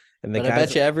shot. And the But I guys,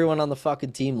 bet you everyone on the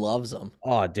fucking team loves him.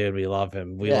 oh dude, we love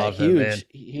him. We Yeah, love him, man.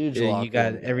 huge You locker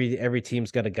got room guy. every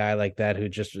team's got a guy like that who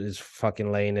just is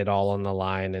fucking laying it all on the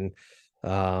line. And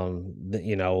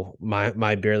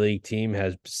my beer league team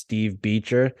has Steve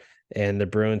Beecher, and the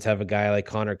Bruins have a guy like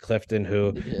Connor Clifton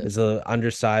who Yeah, is a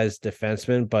undersized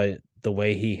defenseman, but the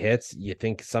way he hits, you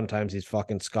think sometimes he's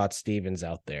fucking Scott Stevens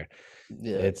out there.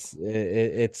 yeah.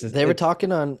 They were It's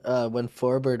talking on when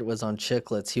Forbert was on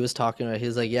Chicklets. He was talking about. He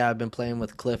was like, "Yeah, I've been playing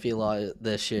with Cliffy a lot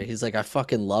this year." He's like, "I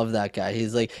fucking love that guy."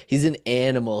 He's like, "He's an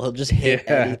animal. He'll just hit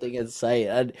yeah, anything in sight."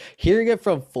 And hearing it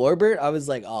from Forbert, I was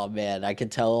like, "Oh man, I can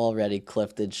tell already.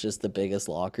 Clifton's just the biggest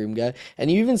locker room guy." And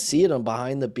you even see it on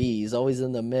Behind the Beat. He's always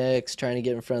in the mix, trying to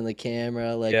get in front of the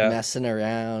camera, like yeah, messing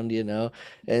around.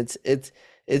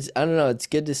 It's I don't know, it's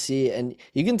good to see, and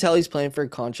you can tell he's playing for a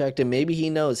contract, and maybe he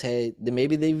knows, hey,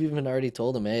 maybe they've even already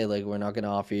told him, hey, like we're not going to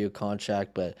offer you a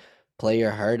contract, but play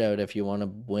your heart out if you want to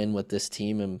win with this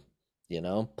team and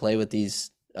play with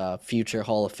these future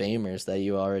Hall of Famers that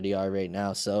you already are right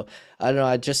now. So I don't know,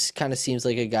 it just kind of seems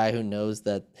like a guy who knows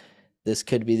that this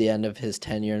could be the end of his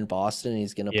tenure in Boston, and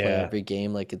he's going to play yeah. every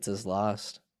game like it's his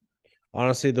last.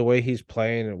 Honestly, the way he's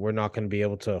playing, we're not going to be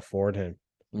able to afford him.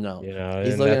 No, he's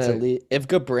and looking that's at a least if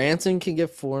Goodbranson can get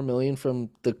 4 million from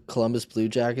the Columbus Blue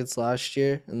Jackets last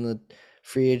year in the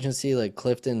free agency, like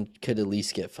Clifton could at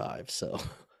least get 5. So we'll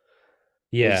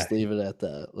yeah, just leave it at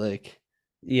that. Like,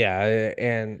 yeah,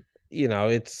 and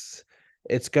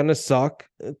it's gonna suck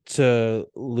to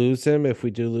lose him if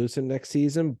we do lose him next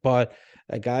season, but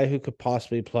a guy who could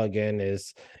possibly plug in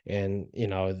is, and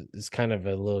it's kind of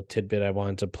a little tidbit I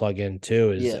wanted to plug in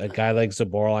too, is yeah, a guy like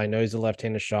Zaboral. I know he's a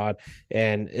left-handed shot,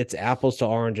 and it's apples to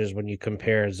oranges when you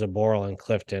compare Zaboral and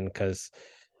Clifton because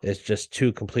it's just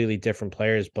two completely different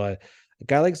players. But a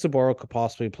guy like Zaboral could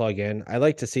possibly plug in. I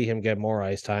like to see him get more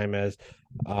ice time as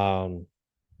um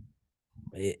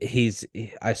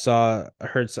I saw I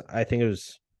heard I think it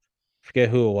was, forget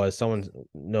who it was, someone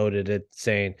noted it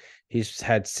saying he's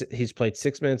played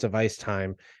 6 minutes of ice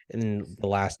time in the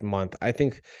last month. I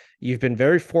think you've been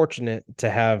very fortunate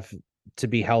to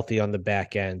be healthy on the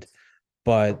back end,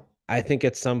 but I think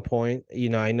at some point,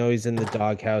 I know he's in the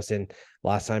doghouse, and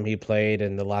last time he played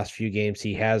and the last few games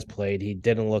he has played, he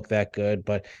didn't look that good,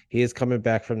 but he is coming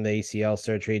back from the ACL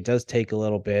surgery. It does take a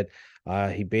little bit.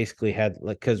 He basically had,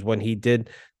 like, because when he did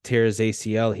tear his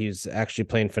ACL, he was actually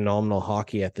playing phenomenal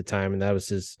hockey at the time, and that was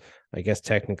his, I guess,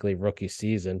 technically rookie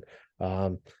season.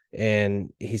 Um,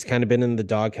 and he's kind of been in the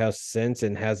doghouse since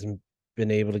and hasn't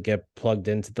been able to get plugged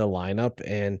into the lineup.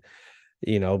 And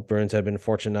Bruins have been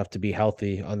fortunate enough to be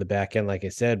healthy on the back end, like I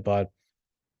said, but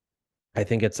I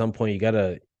think at some point you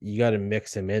gotta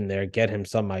mix him in there, get him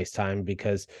some ice time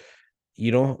because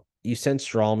you sent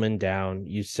Strawman down,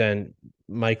 you sent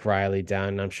Mike Riley down,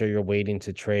 and I'm sure you're waiting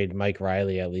to trade Mike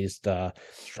Riley at least.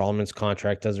 Strawman's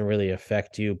contract doesn't really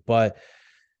affect you, but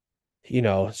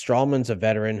Strawman's a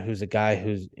veteran who's a guy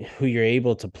who you're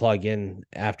able to plug in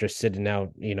after sitting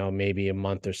out, maybe a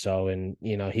month or so. And,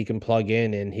 he can plug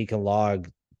in and he can log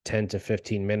 10 to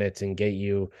 15 minutes and get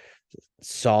you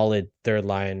solid third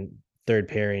line, third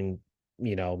pairing,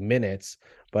 minutes.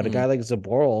 But a mm, guy like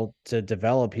Zaboral to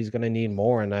develop, he's going to need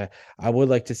more. And I would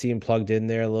like to see him plugged in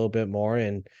there a little bit more.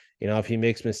 And, if he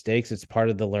makes mistakes, it's part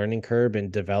of the learning curve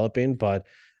and developing. But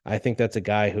I think that's a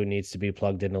guy who needs to be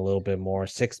plugged in a little bit more.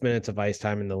 6 minutes of ice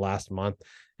time in the last month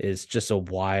is just a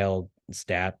wild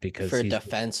stat because for a he's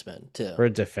defenseman too. for a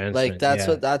Like defenseman. that's Yeah.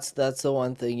 what that's the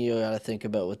one thing you gotta think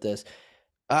about with this.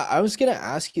 I was gonna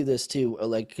ask you this too,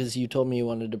 like because you told me you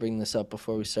wanted to bring this up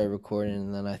before we started recording,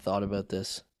 and then I thought about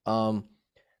this. Do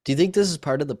you think this is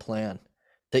part of the plan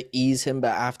to ease him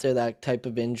back after that type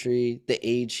of injury, the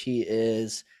age he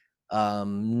is,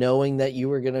 knowing that you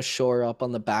were gonna shore up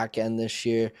on the back end this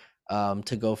year,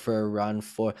 to go for a run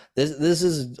for this? This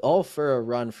is all for a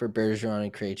run for Bergeron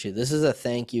and Krejci. This is a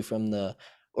thank you from the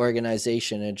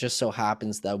organization. It just so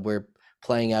happens that we're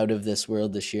playing out of this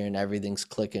world this year and everything's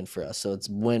clicking for us. So it's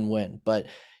win-win. But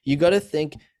you got to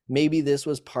think maybe this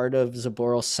was part of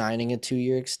Zaboral signing a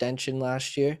 2-year extension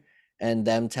last year and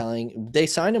them telling they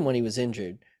signed him when he was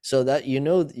injured. So that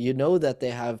that they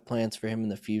have plans for him in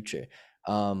the future.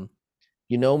 Um,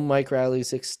 Mike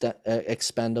Riley's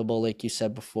expendable, like you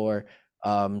said before.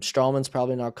 Strawman's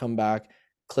probably not come back.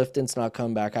 Clifton's not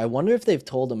come back. I wonder if they've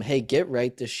told him, hey, get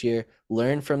right this year,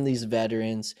 learn from these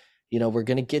veterans. We're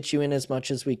going to get you in as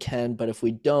much as we can, but if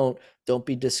we don't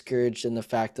be discouraged in the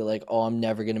fact that, like, oh, I'm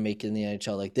never going to make it in the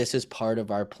NHL. Like, this is part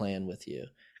of our plan with you.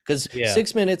 Because Yeah.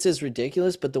 6 minutes is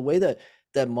ridiculous, but the way that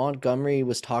Montgomery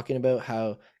was talking about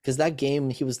how, because that game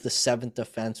he was the seventh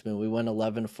defenseman, we went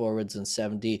 11 forwards and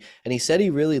 7D, and he said he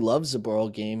really loves the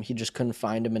Zaboral game. He just couldn't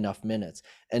find him enough minutes,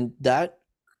 and that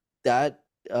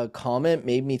comment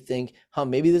made me think, huh,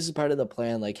 maybe this is part of the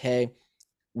plan. Like, hey,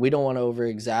 we don't want to over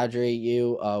exaggerate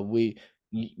you.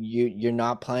 You're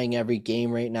not playing every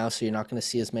game right now, so you're not going to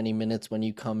see as many minutes when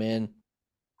you come in.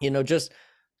 Just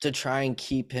to try and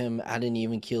keep him at an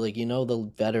even keel. Like,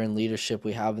 the veteran leadership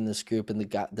we have in this group and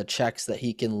the checks that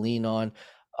he can lean on.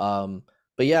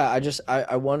 But yeah,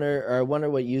 I wonder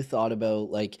what you thought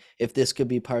about, like, if this could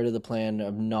be part of the plan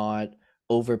of not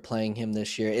overplaying him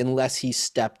this year, unless he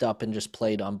stepped up and just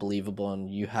played unbelievable and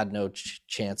you had no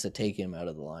chance of taking him out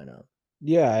of the lineup.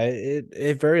 Yeah,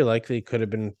 it very likely could have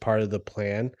been part of the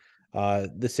plan.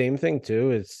 The same thing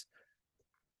too is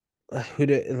who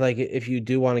do like if you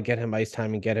do want to get him ice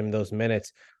time and get him those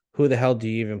minutes, who the hell do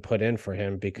you even put in for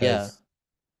him? Yeah, Because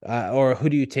or who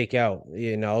do you take out?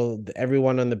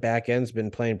 Everyone on the back end's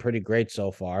been playing pretty great so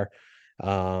far.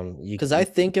 because I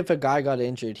think if a guy got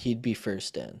injured, he'd be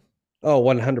first in. Oh,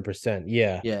 100%.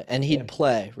 Yeah. Yeah, and Yeah. he'd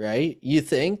play, right? You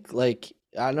think? Like,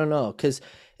 I don't know, because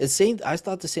I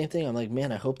thought the same thing. I'm like,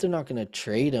 man, I hope they're not gonna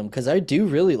trade him because I do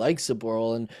really like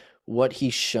Zaboral and what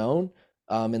he's shown,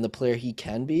 and the player he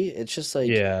can be. It's just like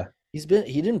Yeah. he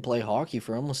didn't play hockey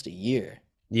for almost a year.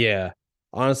 Yeah.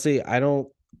 Honestly, I don't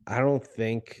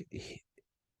think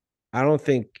I don't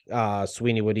think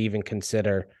Sweeney would even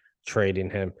consider trading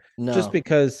him just No,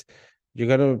 because you're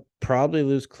gonna probably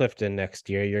lose Clifton next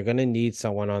year. You're gonna need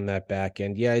someone on that back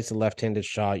end. Yeah, he's a left-handed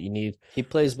shot. You need he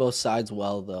plays both sides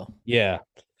well though. yeah.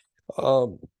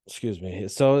 Excuse me.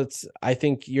 So it's I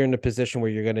think you're in a position where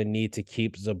you're gonna need to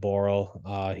keep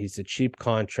Zaboral. He's a cheap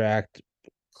contract.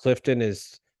 Clifton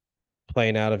is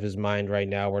playing out of his mind right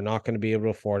now. We're not going to be able to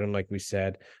afford him, like we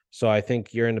said. So I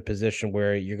think you're in a position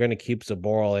where you're going to keep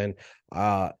Zaboral.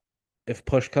 And if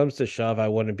push comes to shove, I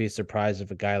wouldn't be surprised if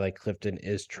a guy like Clifton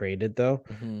is traded, though.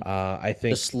 Hmm. I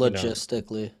Just think,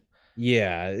 logistically,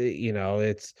 yeah,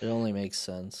 it's it only makes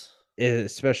sense.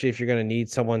 especially if you're going to need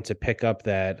someone to pick up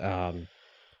that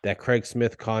Craig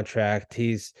Smith contract.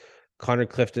 He's Connor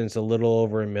Clifton's a little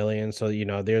over 1 million. So,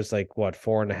 there's like what,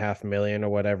 4.5 million or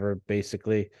whatever,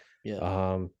 basically. Yeah.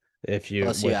 Um, if you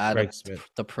Plus, you with add Craig up Smith.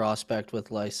 the prospect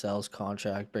with Lysel's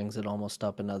contract brings it almost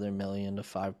up another million to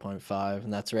 5.5,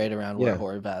 and that's right around where Yeah.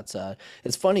 Horvat's at.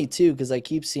 It's funny too because I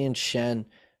keep seeing Shen.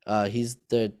 He's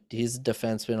the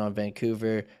defenseman on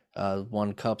Vancouver.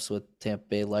 Won cups with Tampa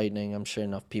Bay Lightning. I'm sure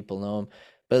enough people know him.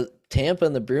 But Tampa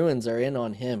and the Bruins are in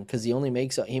on him because he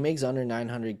makes under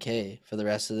 900K for the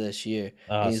rest of this year,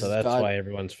 and So he's that's got why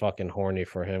everyone's fucking horny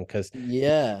for him because he's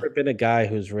yeah. never been a guy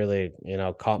who's really,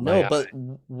 caught No, my eye. but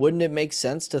wouldn't it make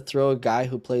sense to throw a guy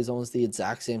who plays almost the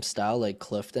exact same style like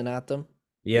Clifton at them?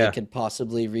 They Yeah. could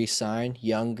possibly re-sign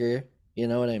younger. You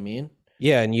know what I mean?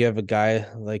 Yeah. And you have a guy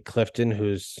like Clifton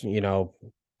who's,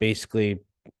 basically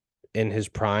in his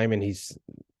prime and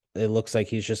it looks like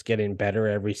he's just getting better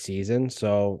every season.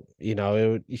 So,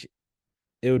 it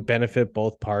would benefit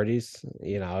both parties.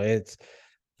 It's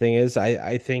thing is,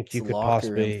 I think It's you a could locker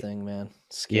room possibly, thing, man.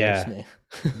 Scares yeah,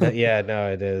 me. yeah,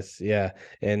 no, it is, yeah,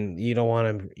 and you don't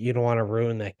want to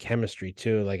ruin that chemistry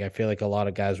too. Like I feel like a lot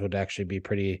of guys would actually be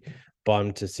pretty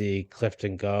bummed to see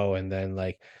Clifton go, and then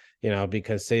like,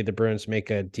 because say the Bruins make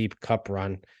a deep cup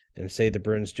run, and say the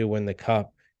Bruins do win the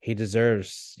cup, he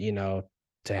deserves,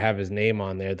 to have his name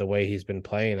on there the way he's been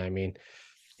playing. I mean,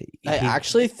 I he,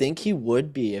 actually think he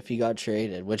would be if he got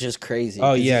traded, which is crazy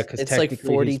oh because yeah, he's because it's like technically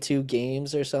he's 42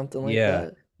 games or something like yeah,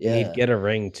 that. and he'd Yeah, get a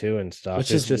ring too and stuff.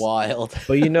 which It's is just, wild.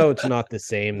 but it's not the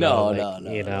same though. No, Like, no,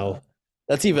 no, no.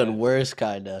 That's even but worse,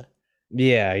 kinda.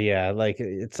 yeah, yeah. Like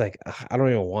it's like I don't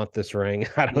even want this ring.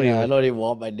 I don't Yeah, I even, don't even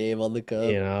want my name on the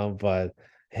cup. but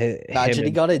him Imagine he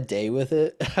and got a day with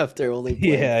it after only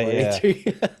playing yeah, yeah.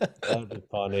 43. That would be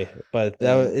funny. But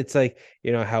Yeah. it's like,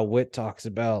 how Witt talks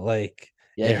about like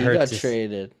Yeah, it he hurt got to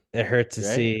traded, it hurt to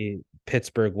right? see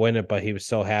Pittsburgh win it, but he was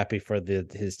so happy for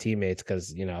his teammates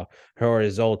because or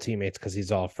his old teammates because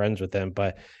he's all friends with them.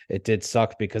 But it did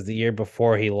suck because the year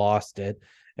before he lost it,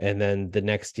 and then the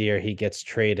next year he gets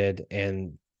traded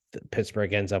and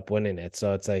Pittsburgh ends up winning it.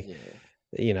 So it's like,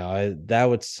 Yeah. that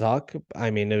would suck.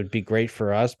 I mean, it would be great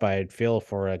for us, but I'd feel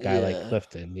for a guy like Yeah.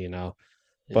 Clifton. Yeah.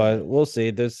 But we'll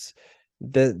see.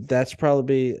 That's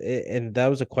probably and that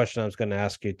was a question I was going to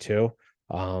ask you too.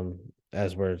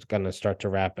 As we're going to start to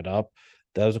wrap it up.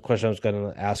 That was a question I was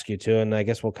going to ask you too, and I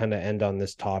guess we'll kind of end on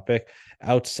this topic.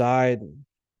 Outside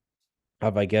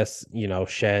of, I guess,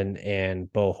 Shen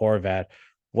and Bo Horvat,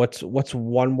 what's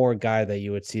one more guy that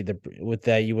you would see with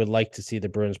that you would like to see the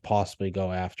Bruins possibly go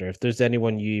after? If there's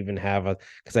anyone you even have,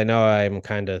 because I know I'm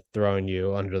kind of throwing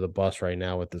you under the bus right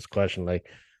now with this question. Like,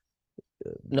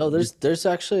 No, there's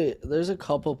a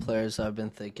couple players I've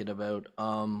been thinking about.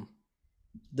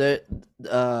 The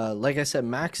like I said,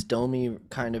 Max Domi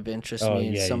kind of interests oh me,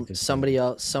 and yeah, you did say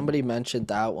that. somebody mentioned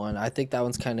that one. I think that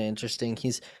one's kind of interesting.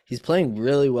 He's playing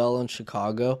really well in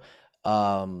Chicago.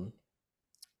 Um,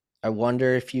 I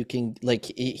wonder if you can like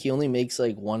he only makes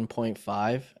like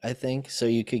 1.5, I think. So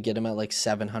you could get him at like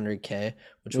 700K,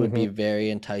 which would be Hmm.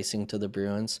 very enticing to the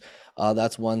Bruins.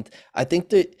 That's one. I think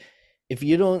that if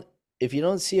you don't if you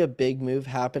don't see a big move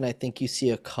happen, I think you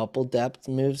see a couple depth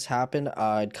moves happen.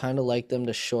 I'd kind of like them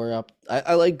to shore up.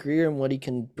 I like Greer and what he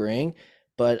can bring,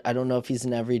 but I don't know if he's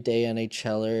an everyday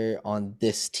NHLer on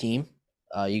this team.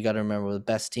 You got to remember, we're the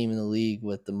best team in the league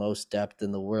with the most depth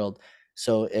in the world.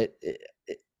 So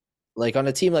like on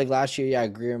a team like last year, yeah,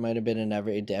 Greer might have been an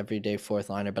everyday fourth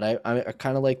liner, but I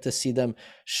kind of like to see them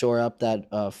shore up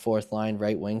that fourth line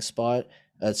right wing spot,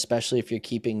 especially if you're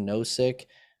keeping Nosek.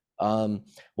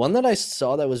 One that I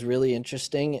saw that was really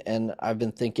interesting and I've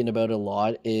been thinking about a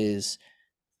lot is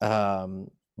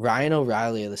Ryan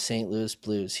O'Reilly of the St. Louis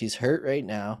Blues. He's hurt right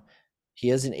now. He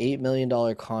has an $8 million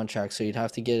contract, so you'd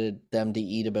have to get them to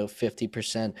eat about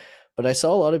 50%. But I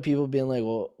saw a lot of people being like,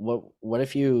 "Well, what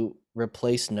if you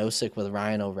replace Nosek with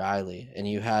Ryan O'Reilly and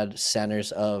you had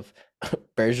centers of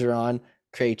Bergeron,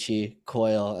 Krejci,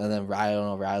 Coyle, and then Ryan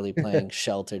O'Reilly playing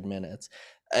sheltered minutes.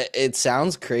 It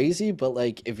sounds crazy, but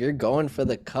like if you're going for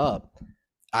the cup,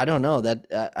 I don't know that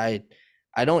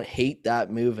I don't hate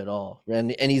that move at all.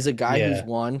 And he's a guy who's Yeah,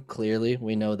 won, clearly.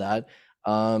 We know that.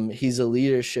 He's a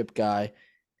leadership guy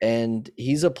and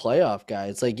he's a playoff guy.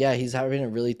 It's like, yeah, he's having a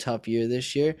really tough year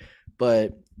this year,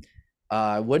 but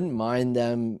I wouldn't mind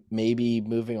them maybe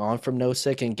moving on from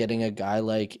Nosek and getting a guy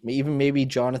like even maybe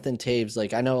Jonathan Taves.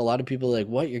 Like I know a lot of people are like,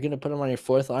 what? You're gonna put him on your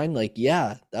fourth line? Like,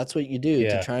 yeah, that's what you do to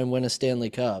yeah, try and win a Stanley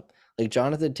Cup. Like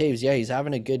Jonathan Taves, yeah, he's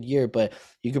having a good year, but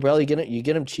you could probably get it. You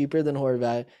get him cheaper than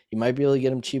Horvat. You might be able to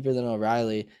get him cheaper than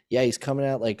O'Reilly. Yeah, he's coming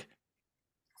out like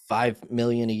 5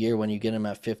 million a year when you get him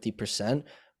at 50%.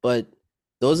 But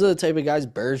those are the type of guys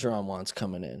Bergeron wants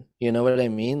coming in. You know what I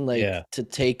mean? Like yeah, to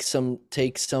take some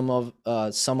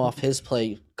off his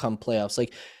play come playoffs.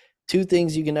 Like two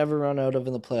things you can never run out of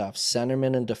in the playoffs: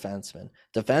 centerman and defenseman.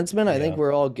 Defenseman, I think yeah,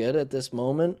 we're all good at this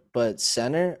moment, but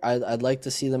center, I'd like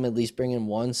to see them at least bring in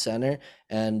one center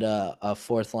and a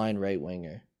fourth line right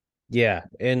winger. yeah.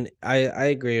 And I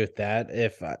agree with that.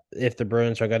 If the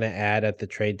Bruins are going to add at the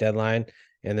trade deadline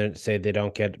and then say they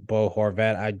don't get Bo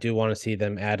Horvat, I do want to see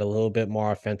them add a little bit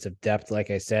more offensive depth. Like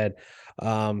I said,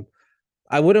 um,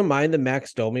 I wouldn't mind the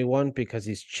Max Domi one because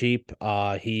he's cheap.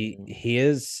 Mhm. He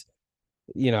is,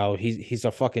 he's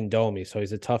a fucking Domi, so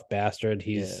he's a tough bastard.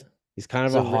 Yeah, He's kind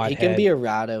of a he can be hothead. a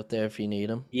rat out there if you need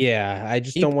him. Yeah, I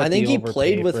just don't I want think the he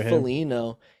played overpay with for him.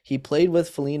 Foligno. He played with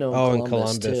Foligno in Oh, in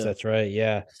Columbus Columbus, too. that's right.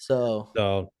 Yeah. So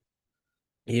So,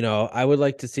 I would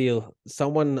like to see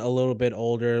someone a little bit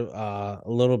older, a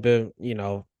little bit,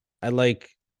 I like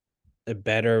a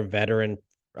better veteran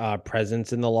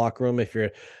presence in the locker room if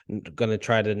you're going to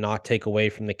try to not take away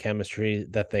from the chemistry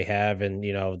that they have and,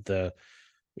 the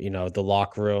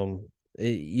locker room.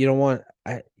 You don't want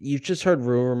you've just heard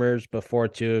rumors before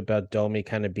too about Domi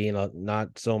kind of being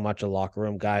not so much a locker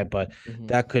room guy, but mhm.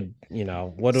 that could, See,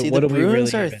 the what do we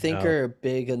Bruins really are I even think know? are a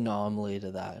big anomaly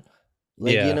to that.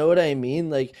 Like, you Yeah. know what I mean?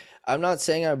 Like, I'm not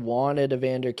saying I wanted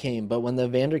Evander Kane, but when the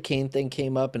Evander Kane thing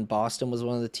came up and Boston was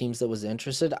one of the teams that was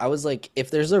interested, I was like, if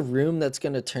there's a room that's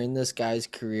going to turn this guy's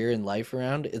career and life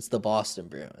around, it's the Boston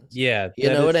Bruins. Yeah, You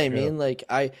that know what is I true. mean? Like,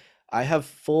 I have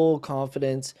full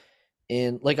confidence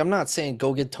in like I'm not saying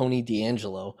go get Tony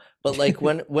D'Angelo, but like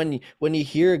when you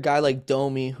hear a guy like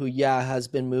Domi who yeah has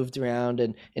been moved around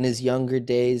and in his younger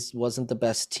days wasn't the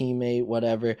best teammate,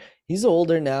 whatever. He's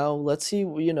older now. Let's see,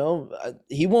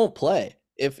 he won't play.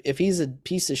 If he's a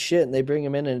piece of shit and they bring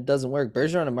him in and it doesn't work,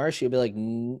 Bergeron and Marshy will be like,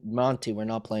 Monty, we're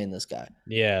not playing this guy.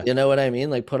 Yeah. You know what I mean?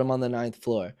 Like put him on the ninth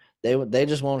floor. They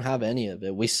just won't have any of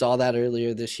it. We saw that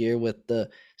earlier this year with the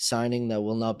signing that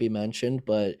will not be mentioned,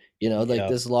 but like Yeah.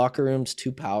 this locker room's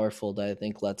too powerful to I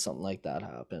think let something like that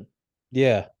happen.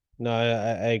 Yeah. No,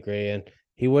 I agree. And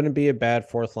he wouldn't be a bad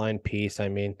fourth line piece. I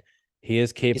mean, he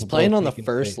is He's capable playing of on the making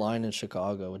first big. line in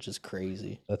Chicago, which is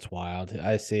crazy. That's wild.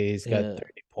 I see he's got Yeah. 30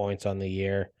 points on the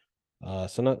year.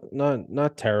 So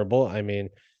not terrible. I mean,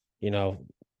 you know,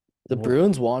 The w-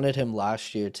 Bruins wanted him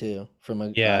last year too, from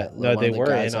a yeah, no, one they of the were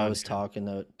in guys I on was him,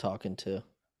 talking to.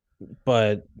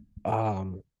 but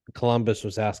Columbus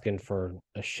was asking for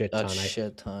a shit A ton.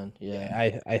 shit ton,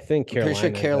 yeah. I think I'm pretty sure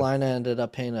Carolina ended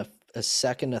up. Carolina ended up paying a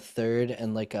second, a third,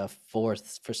 and like a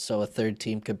fourth for so a third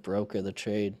team could broker the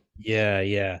trade, Yeah,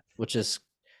 yeah. which is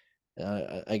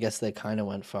I guess they kind of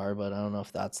went far, but I don't know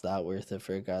if that's that worth it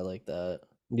for a guy like that.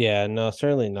 Yeah, no,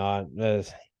 certainly not.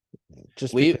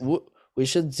 Just We because. w- we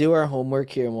should do our homework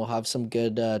here, and we'll have some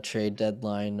good trade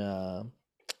deadline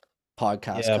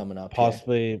podcasts Yeah, coming up here.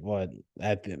 possibly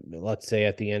let's say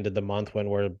at the end of the month when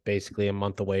we're basically a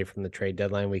month away from the trade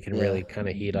deadline, we can Yeah, really kind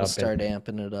of heat we'll up and start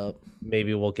amping it up.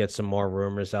 maybe we'll get some more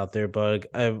rumors out there. But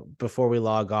before we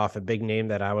log off, a big name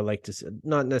that I would like to see,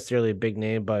 not necessarily a big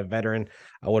name, but a veteran,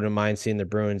 I wouldn't mind seeing the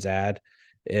Bruins add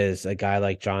is a guy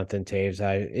like Jonathan Taves.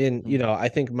 Mhm. I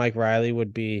think Mike Riley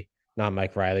would be not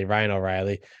Mike Riley, Ryan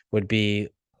O'Reilly would be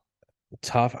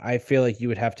tough. I feel like you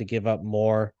would have to give up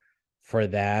more for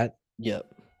that Yep.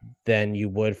 than you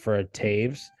would for a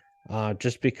Taves,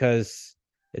 just because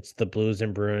it's the Blues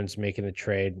and Bruins making the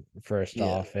trade first Yeah.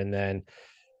 off, and then,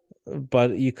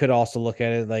 but you could also look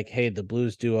at it like, hey, the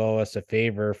Blues do owe us a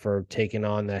favor for taking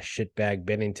on that shitbag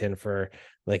Bennington for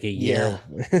like a year.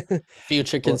 Yeah.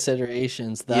 Future Well,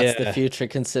 considerations. That's the yeah, future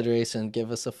consideration.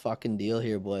 Give us a fucking deal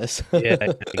here, boys.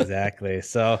 yeah, exactly.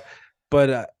 So,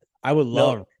 but I would No.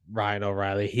 love Ryan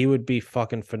O'Reilly. He would be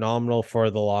fucking phenomenal for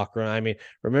the locker room. I mean,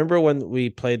 remember when we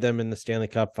played them in the Stanley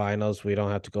Cup Finals? We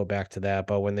don't have to go back to that,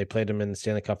 but when they played him in the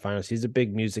Stanley Cup Finals, he's a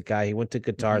big music guy. He went to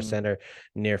Guitar Mhm. Center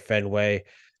near Fenway.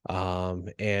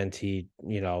 And he,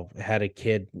 had a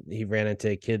kid. He ran into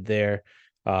a kid there.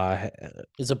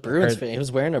 He's a Bruins Heard, fan. He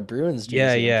was wearing a Bruins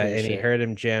yeah, jersey, I'm yeah, pretty and he sure. heard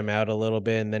him jam out a little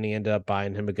bit, and then he ended up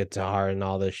buying him a guitar and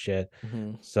all this shit.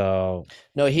 Hmm. So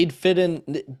No, he'd fit in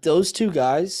those two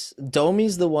guys.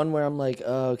 Domi's the one where I'm like,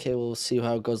 oh, okay, we'll see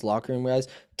how it goes locker room guys.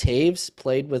 Taves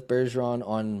played with Bergeron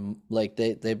on like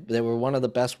they were one of the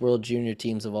best World Junior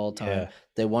teams of all time. yeah,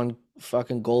 They won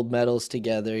fucking gold medals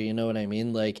together. You know what I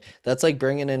mean? Like that's like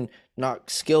bringing in not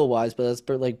skill wise, but that's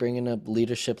like bringing up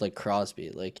leadership like Crosby.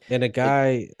 and a Like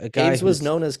guy Taves was who's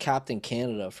known as Captain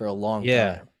Canada for a long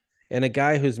yeah, time. and a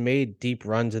guy who's made deep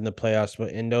runs in the playoffs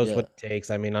and knows Yeah, what it takes.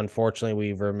 I mean, unfortunately,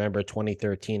 we remember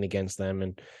 2013 against them,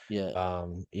 and yeah.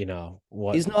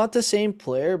 what? He's not the same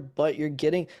player, but you're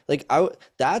getting like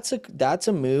that's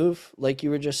a move like you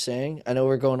were just saying. I know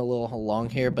we're going a little long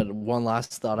here, but one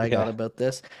last thought I got Yeah, about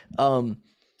this. Um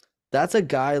that's a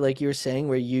guy like you were saying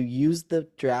where you use the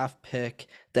draft pick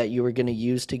that you were going to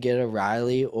use to get a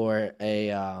Riley or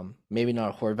a maybe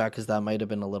not a Horvat because that might have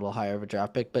been a little higher of a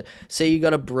draft pick, but say you got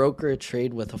to broker a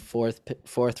trade with a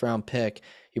fourth round pick,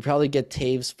 you probably get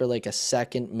Taves for like a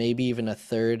second, maybe even a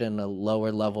third and a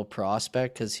lower level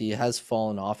prospect because he has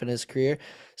fallen off in his career.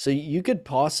 So you could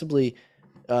possibly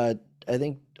I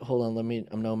think hold on,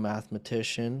 I'm no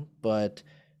mathematician, but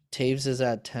Taves is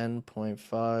at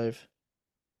 10.5.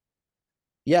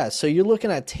 Yeah, so you're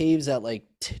looking at Taves at like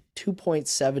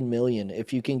 2.7 million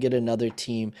if you can get another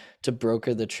team to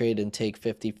broker the trade and take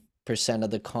 50%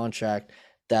 of the contract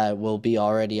that will be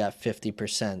already at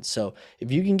 50%. So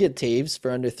if you can get Taves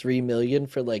for under 3 million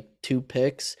for like two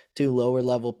picks, two lower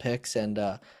level picks and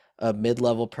a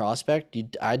mid-level prospect,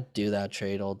 I'd do that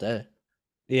trade all day.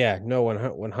 yeah, no,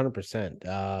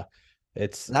 100%.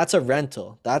 It's That's a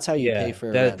rental. That's how you pay Yeah, for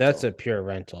a that's rental. a pure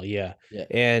rental. Yeah. Yeah.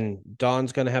 And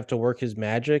Don's gonna have to work his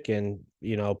magic and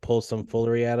pull some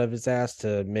foolery out of his ass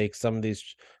to make some of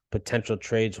these potential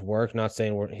trades work. Not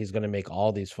saying he's gonna make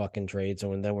all these fucking trades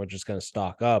and then we're just gonna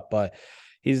stock up, but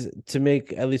he's to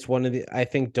make at least one of the. I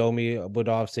think Domi would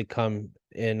obviously come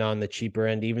in on the cheaper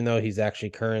end, even though he's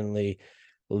actually currently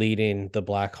leading the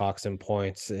Blackhawks in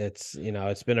points. It's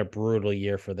been a brutal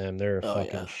year for them. They're a Oh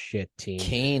fucking yeah. shit team.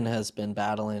 Kane has been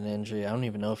battling injury. I don't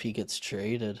even know if he gets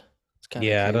traded. It's kind of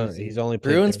Yeah, I don't. crazy. He's only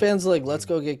played Bruins 30 fans are like, let's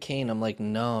games. go get Kane. I'm like,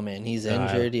 no, man, he's Uh,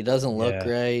 injured. He doesn't look yeah,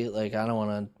 great. Like, I don't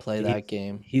want to play he's that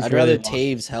game. he's I'd really rather lost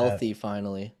his Taves step. healthy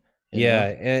finally, you Yeah,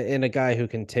 know? and a guy who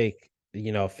can take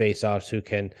face-offs, who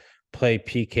can play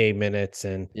PK minutes,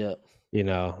 and Yeah.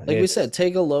 Like we it's said,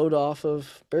 take a load off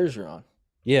of Bergeron.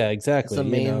 yeah, That's exactly. the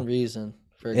main reason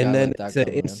for a guy And then like that it's an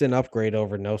coming in. instant upgrade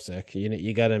over Nosek.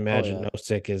 You got to Oh, imagine yeah.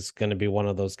 Nosek is going to be one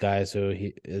of those guys who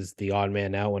he is the odd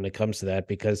man out when it comes to that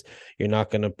because you're not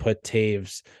going to put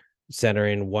Taves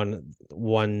centering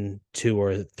one, two,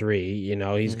 or three.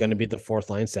 He's going to Hmm. be the fourth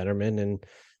line centerman,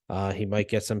 and he might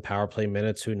get some power play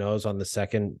minutes. Who knows on the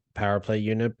second power play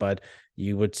unit? But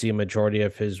you would see a majority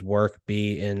of his work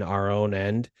be in our own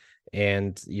end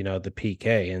and the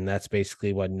PK, and that's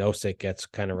basically what Nosek gets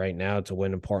kind of right now to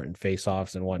win important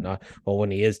faceoffs and whatnot. Well,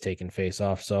 when he is taking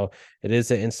faceoffs, so it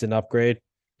is an instant upgrade.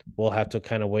 We'll have to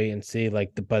kind of wait and see.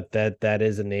 But that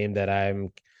is a name that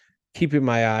I'm keeping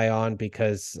my eye on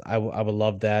because I would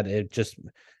love that. It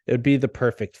would be the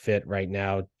perfect fit right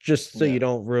now, just so Yeah. you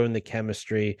don't ruin the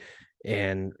chemistry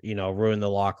and ruin the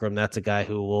locker room. That's a guy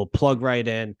who will plug right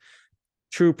in,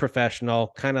 true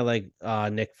professional, kind of like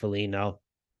Nick Foligno,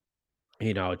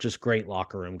 just great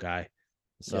locker room guy. Yeah.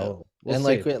 So we'll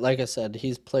And see. like I said,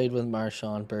 he's played with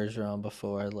Marchand Bergeron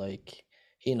before. Like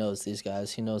he knows these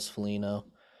guys. He knows Foligno.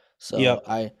 So Yep.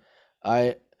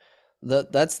 I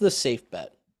that's the safe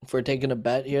bet. If we're taking a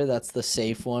bet here, that's the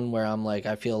safe one where I'm like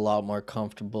I feel a lot more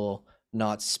comfortable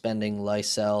not spending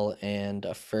Lysell and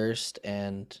a first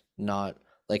and not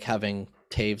like having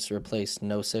Taves replace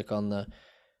Nosek on the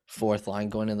fourth line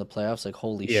going in the playoffs. Like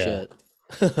holy Yeah. shit.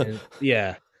 And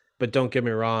yeah, but don't get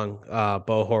me wrong.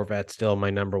 Bo Horvat's still my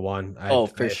number one. Oh,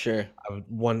 for sure.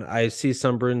 I see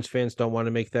some Bruins fans don't want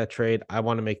to make that trade. I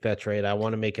want to make that trade. I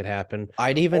want to make it happen.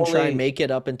 I'd even try and Only make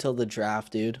it up until the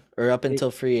draft, dude, or up it,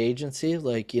 until free agency.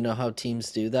 Like, you know how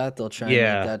teams do that? They'll try and make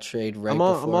yeah. that trade I'm right I'm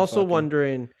before also fucking.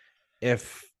 wondering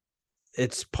if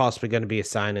it's possibly going to be a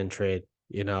sign and trade.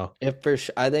 If for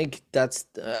sure, I think that's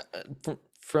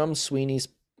from Sweeney's,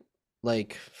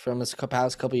 like from his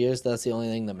past couple years, that's the only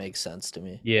thing that makes sense to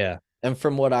me. Yeah. And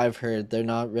from what I've heard, they're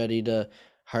not ready to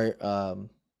heart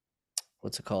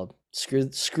what's it called?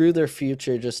 Screw their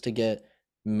future just to get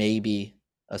maybe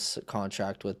a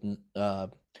contract with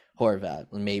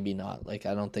Horvat. Maybe not. Like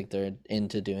I don't think they're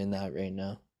into doing that right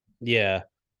now. Yeah.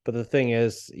 But the thing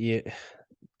is,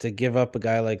 to give up a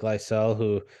guy like Lysell,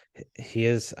 who he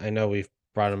is. I know we've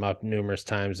brought him up numerous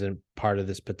times in part of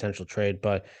this potential trade,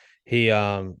 but he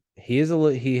is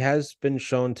he has been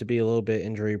shown to be a little bit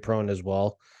injury prone as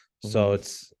well. So Mhm.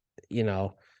 it's you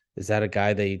know, is that a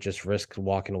guy that you just risk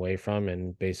walking away from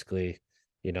and basically,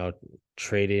 you know,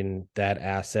 trading that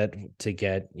asset to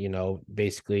get,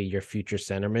 basically your future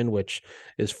centerman, which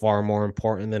is far more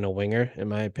important than a winger, in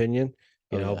my opinion.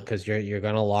 Oh yeah. Because you're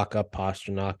gonna lock up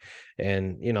Pasternak,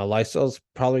 and Lysel's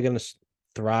probably gonna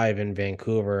thrive in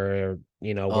Vancouver, or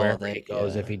Oh, wherever he that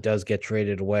goes if yeah. he does get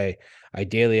traded away.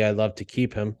 Ideally, I'd love to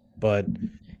keep him, but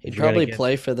if He'd you're gonna probably get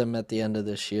play for them at the end of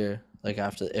this year, like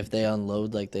after if they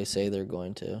unload like they say they're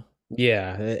going to.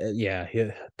 yeah, yeah,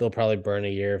 they'll probably burn a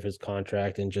year of his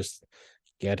contract and just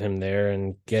get him there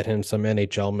and get him some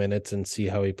NHL minutes and see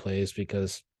how he plays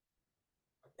because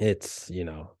it's,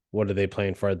 what are they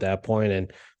playing for at that point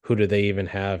and who do they even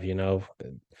have,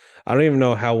 I don't even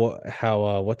know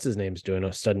how what's his name's doing,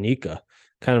 Studnicka.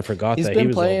 Kind of forgot He's that he been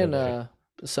was over playing there.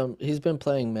 he's been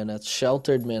playing minutes,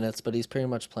 sheltered minutes, but he's pretty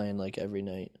much playing like every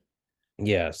night.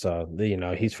 Yeah, so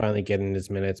he's finally getting his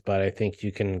minutes, but I think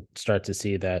you can start to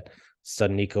see that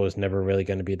Studnicka was never really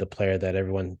going to be the player that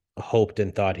everyone hoped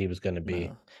and thought he was going to be.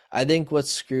 No. I think what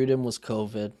screwed him was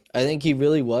COVID. I think he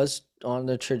really was on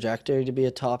the trajectory to be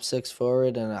a top six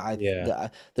forward, and Yeah.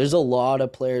 there's a lot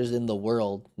of players in the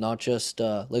world, not just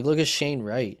like look at Shane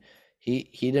Wright. He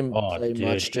didn't Oh, play dude,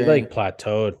 much he during. like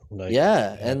plateaued. Like,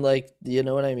 Yeah, yeah, and like you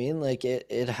know what I mean? Like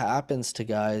it happens to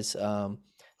guys.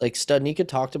 Like Studnicka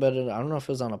talked about it. I don't know if it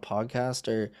was on a podcast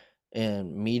or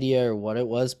in media or what it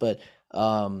was, but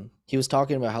he was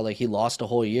talking about how like he lost a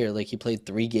whole year. Like he played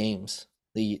 3 games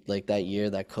like that year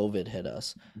that COVID hit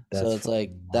us. So that's it's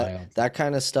like fucking that wild. that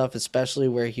kind of stuff, especially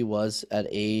where he was at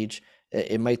age.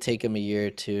 It might take him a year or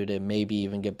two to maybe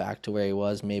even get back to where he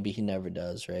was. Maybe he never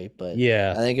does, right? But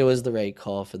I Yeah, think it was the right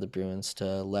call for the Bruins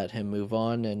to let him move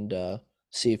on and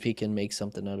see if he can make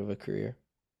something out of a career.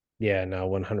 yeah, no,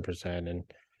 100%. And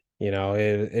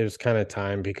it was kind of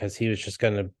time because he was just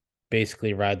gonna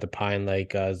basically ride the pine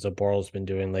like Zaboral's been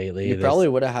doing lately. You This, probably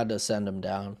would have had to send him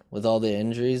down with all the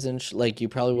injuries and like you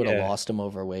probably would have yeah, lost him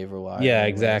over waiver wire yeah, anyways.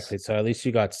 exactly. So at least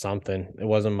you got something. It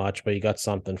wasn't much, but you got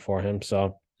something for him.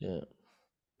 So Yeah.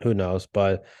 who knows?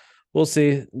 But we'll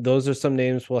see. Those are some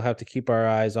names we'll have to keep our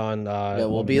eyes on Yeah,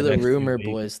 we'll over be the the next few rumor weeks.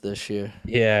 boys this year.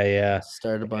 Yeah, yeah.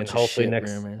 Start a And bunch of shit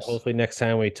rumors. hopefully next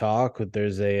time we talk,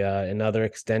 there's a another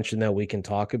extension that we can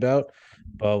talk about.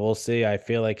 But we'll see. I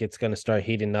feel like it's going to start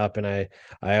heating up, and I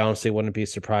honestly wouldn't be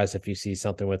surprised if you see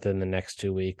something within the next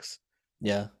 2 weeks.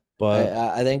 Yeah. I But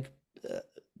I I think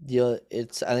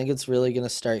I think it's really gonna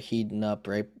start heating up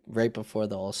right before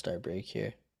the All-Star break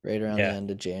here, right around the yeah,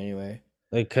 end of January.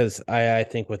 because I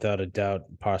think without a doubt,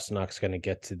 Parsonok's going to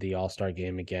get to the All Star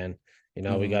game again.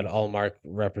 We got Mhm. Allmark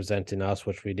representing us,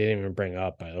 which we didn't even bring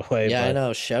up, by the way. Yeah, I But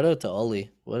know. Shout out to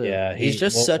Ollie. yeah, He's he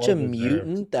just such a well deserved.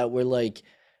 mutant that we're like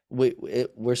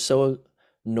we're so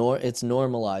it's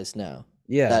normalized now that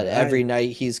Yeah, I every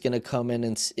night he's gonna come in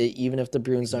and even if the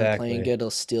Bruins aren't playing exactly. good, he'll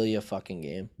steal you a fucking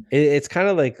game. It's kind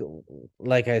of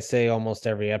like I say almost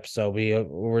every episode,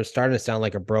 we're starting to sound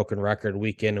like a broken record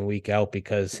week in and week out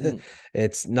because Mhm.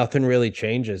 it's nothing really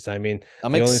changes. I mean,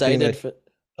 I'm the only thing excited that for.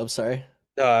 I'm sorry.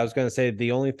 no, I was going to say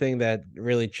the only thing that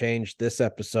really changed this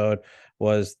episode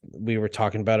was we were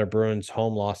talking about a Bruins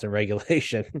home loss in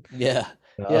regulation. Yeah,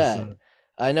 yeah, So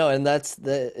I know, and that's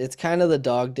the it's kind of the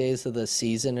dog days of the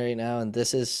season right now, and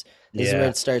this is where yeah.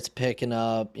 it starts picking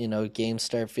up. Games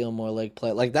start feeling more like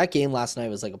play. Like that game last night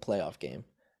was like a playoff game.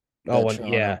 Oh, The and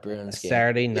Toronto yeah, Bruins game.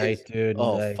 Saturday night, dude.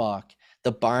 Oh Like, fuck.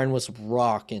 The barn was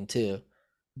rocking too.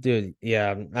 dude,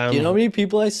 yeah. Do you know how many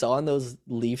people I saw in those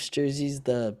Leafs jerseys,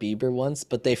 the Bieber ones,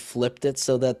 but they flipped it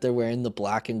so that they're wearing the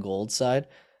black and gold side?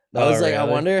 I Oh, was like, I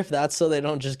really? wonder if that's so they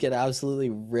don't just get absolutely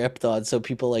ripped on, so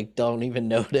people like don't even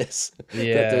notice that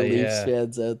Yeah, they're Leafs yeah.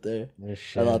 fans out there. Oh,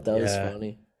 I thought shit. that was Yeah.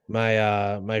 funny.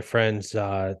 My friends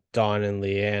Don and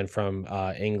Leanne from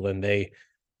England,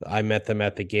 I met them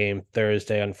at the game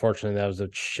Thursday. Unfortunately, that was a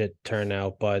shit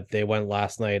turnout, but they went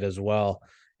last night as well.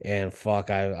 And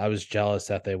fuck, I was jealous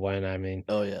that they went. I mean,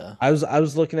 Oh yeah. I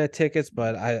was looking at tickets,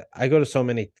 but I go to so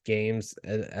many games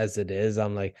as it is.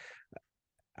 I'm like,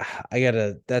 I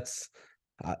gotta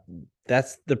uh,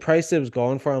 that's the price it was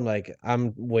going for. I'm like,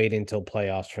 I'm waiting till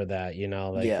playoffs for that,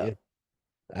 like Yeah.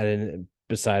 I didn't.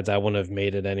 Besides, I wouldn't have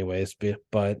made it anyways.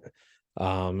 But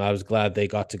I was glad they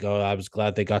got to go. I was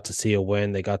glad they got to see a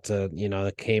win. They got to,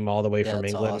 they came all the way Yeah, from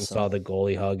it's England and saw awesome. the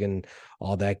goalie hug and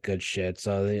all that good shit.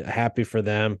 So happy for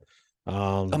them.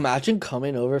 Um, Imagine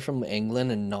coming over from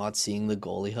England and not seeing the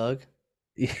goalie hug.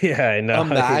 Yeah, I know. Yeah.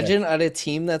 Imagine at a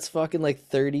team that's fucking like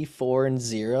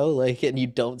 34-0, like, and you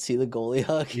don't see the goalie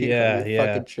hook, you know, Yeah, you yeah.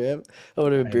 fucking trip. That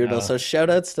would have been I brutal. know. So shout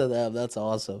outs to them. That's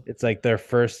awesome. It's like their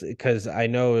first, because I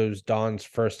know it was Don's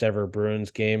first ever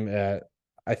Bruins game.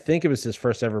 I think it was his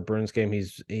first ever Bruins game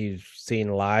he's seen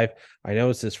live. I know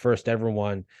it's his first ever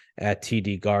one at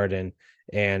TD Garden,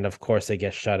 and of course they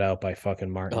get shut out by fucking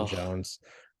Martin Oh, Jones.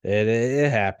 It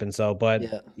happens. So, but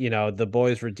yeah. the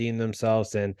boys redeemed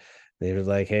themselves, and they were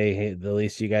like, hey, the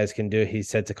least you guys can do. He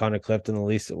said to Connor Clifton, the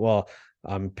least. Well,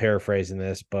 I'm paraphrasing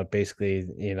this, but basically,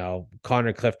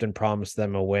 Connor Clifton promised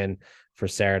them a win for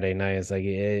Saturday night. It's like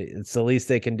it's the least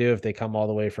they can do if they come all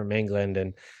the way from England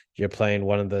and you're playing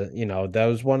one of that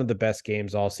was one of the best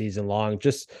games all season long,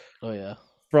 just Oh, yeah.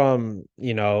 from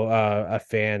a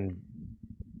fan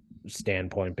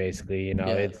standpoint. Basically, Yeah.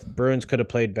 it's Bruins could have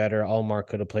played better, Allmark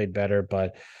could have played better,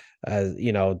 but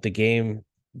the game,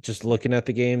 just looking at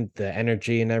the game, the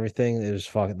energy and everything, it was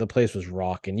fucking, the place was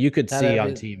rocking. You could Had see on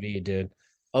every TV, dude.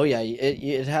 Oh yeah,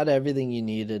 it had everything you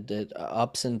needed. It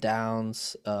ups and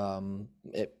downs,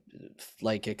 it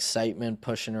like excitement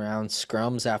pushing around,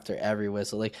 scrums after every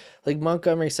whistle. Like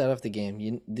Montgomery set up the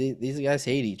game. These guys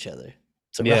hate each other.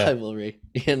 It's a Yeah, rivalry,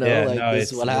 you know. yeah, Like no,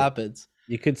 this is what happens.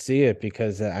 you could see it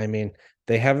because I mean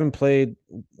they haven't played.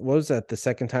 What was that? The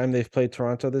second time they've played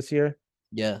Toronto this year,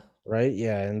 Yeah, right?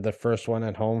 Yeah, and the first one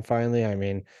at home finally. I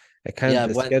mean, yeah.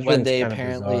 the When scheduling's kind of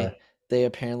bizarre. they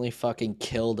apparently fucking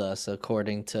killed us,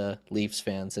 according to Leafs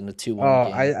fans, in a 2-1 Oh,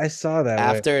 game. I saw that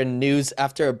way.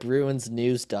 After a Bruins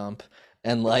news dump,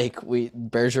 and like we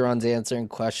Bergeron's answering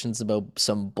questions about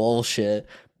some bullshit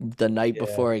the night Yeah.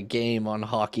 before a game on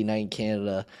Hockey Night in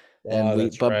Canada, and Oh, we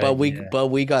that's right. Yeah. but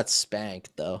we got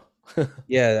spanked though.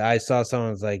 Yeah, I saw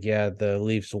someone's like, yeah, the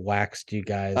Leafs waxed you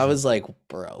I guys. was It's like, like,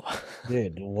 bro.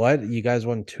 dude, what? You guys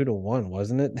won 2-1,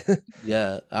 wasn't it?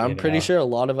 Yeah, You I'm pretty know. sure a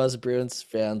lot of us Bruins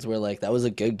fans were like, that was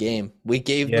a good game. We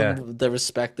gave Yeah. them the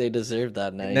respect they deserved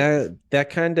that And night. that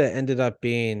kind of ended up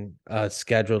being a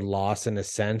scheduled loss in a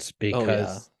sense Oh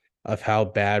yeah. because of how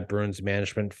bad Bruins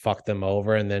management fucked them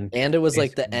over, and then And it was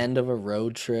like the basically, end of a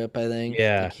road trip, I think, the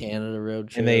yeah, Canada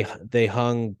road and trip. they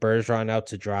hung Bergeron out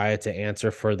to dry to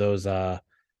answer for those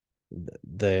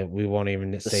the we won't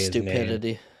even The say his name.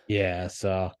 stupidity. Yeah,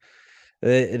 so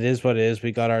it is what it is.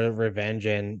 We got our revenge,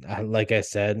 and like I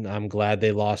said, I'm glad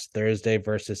they lost Thursday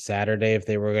versus Saturday if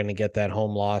they were going to get that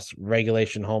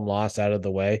regulation home loss out of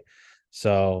the way.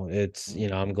 So it's,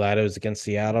 I'm glad it was against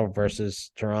Seattle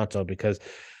versus Toronto because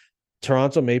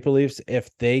Toronto Maple Leafs, if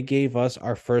they gave us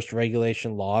our first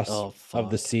regulation loss Oh of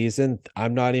the fuck. season,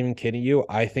 I'm not even kidding you.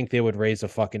 I think they would raise a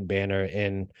fucking banner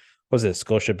in, was it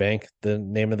Scotiabank, the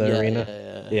name of the Yeah, arena?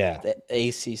 yeah, yeah. Yeah, The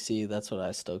ACC, that's what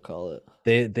I still call it.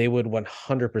 they would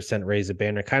 100% raise a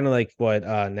banner, kind of like what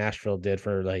Nashville did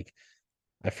for like,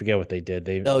 I forget what they did.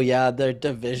 They Oh yeah, their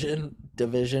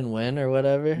division win or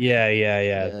whatever. Yeah,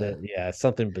 yeah,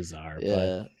 something bizarre, but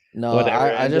yeah. No, whatever.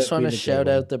 It I ended just up want to being a good shout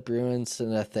out one. the Bruins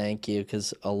and a thank you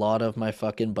because a lot of my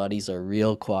fucking buddies are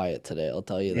real quiet today. I'll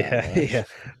tell you that Yeah, yeah.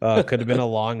 much. Could have been a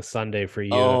long Sunday for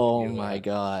you if Oh you my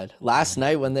God. Last um,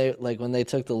 night when they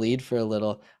took the lead for a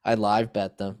little, I live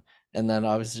bet them. And then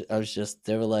I was just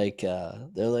they were like,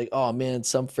 "Oh man,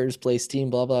 some first place team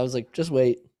blah blah." I was like, "Just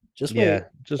wait. Just wait." yeah, I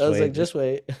just was like, wait. "Just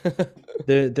wait."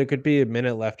 There could be a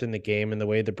minute left in the game, and the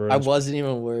way the I Bruins wasn't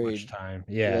even much worried. time.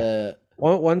 Yeah. Yeah.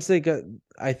 Once they got,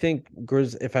 I think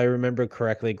if I remember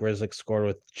correctly, Grizzlies scored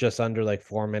with just under like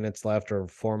 4 minutes left or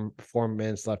four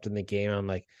minutes left in the game. I'm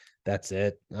like, that's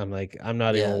it. I'm like, I'm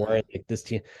not even Yeah. worried. Like this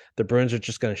team, the Bruins are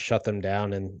just going to shut them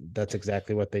down, and that's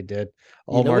exactly what they did.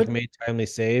 You know Allmark what? made timely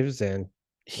saves, and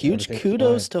Huge everything was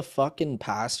kudos fine. to fucking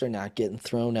Pasternak getting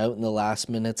thrown out in the last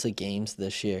minutes of games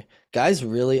this year. Guy's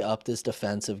really upped his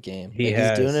defensive game. He Like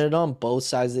he's doing has, it on both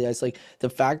sides of the ice. Like the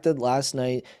fact that last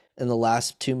night in the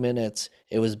last 2 minutes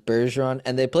it was Bergeron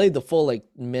and they played the full like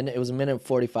minute. It was a minute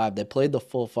 45. They played the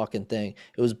full fucking thing.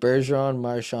 It was Bergeron,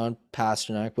 Marchand,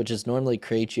 Pasternak, which is normally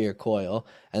Krejci or Coyle,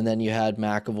 and then you had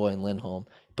McAvoy and Lindholm.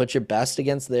 Put your best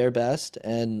against their best,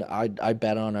 and I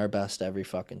bet on our best every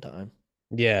fucking time.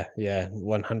 yeah, yeah,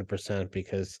 100%.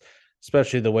 Because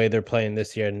especially the way they're playing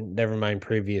this year, and never mind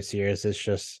previous years, it's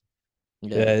just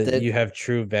Yeah, you that have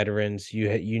true veterans.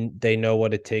 They know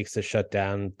what it takes to shut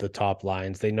down the top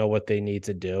lines. They know what they need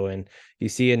to do, and you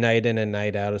see a night in and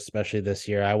night out. Especially this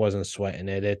year, I wasn't sweating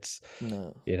it. It's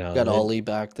no. you know, Got it, Ollie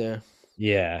back there.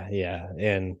 yeah, yeah,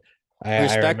 and I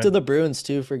Respect to remember, the Bruins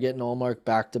too for getting Allmark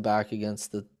back to back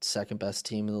against the second best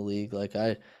team in the league.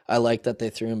 I like that they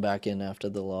threw him back in after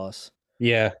the loss.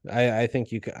 Yeah, I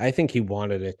think you could, I think he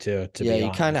wanted it to Yeah, be he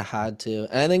kind honest. of had to.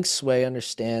 And I think Sway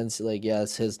understands, like, yeah,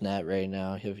 it's his net right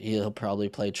now. He'll probably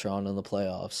play Toronto in the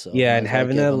playoffs, so Yeah, might and as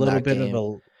well give him that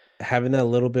game. having that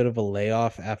little bit of a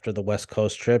layoff after the West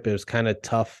Coast trip, it was kind of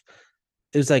tough.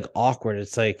 It was like awkward.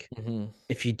 It's like Hmm.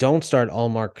 if you don't start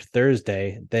Allmark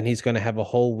Thursday, then he's going to have a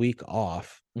whole week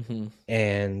off, Hmm.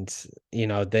 and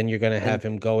then you're going to have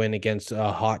And him go in against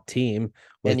a hot team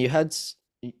and with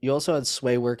you also had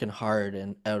Sway working hard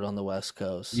and out on the West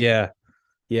Coast, yeah,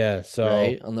 yeah. So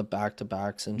right? On the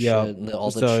back-to-backs and yeah, shit, and all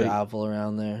the so travel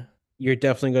around there. you're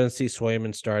definitely going to see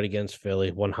Swayman start against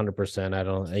Philly 100%. I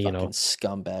don't, Fucking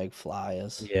scumbag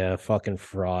flyers. yeah, fucking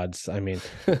frauds. I mean,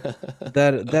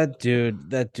 that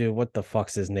dude, what the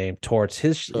fuck's his name? Torts.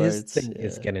 His Towards, thing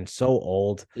is yeah. getting so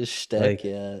old. His shtick, Like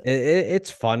yeah.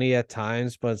 it's funny at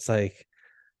times, but it's like,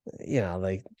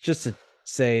 like just to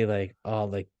say like, oh,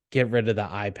 like get rid of the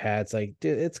iPads, like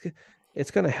dude, it's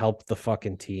gonna help the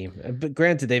fucking team. But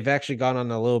granted, they've actually gone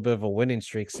on a little bit of a winning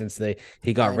streak since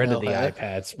he got I rid of know, the eh?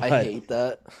 iPads. I But hate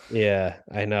that. yeah,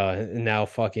 I know. And now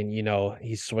fucking,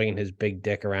 he's swinging his big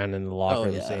dick around in the locker Oh,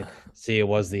 room saying, yeah. "See, it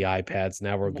was the iPads.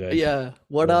 Now we're good." Yeah.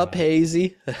 What up, Uh,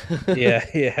 Hazy? yeah,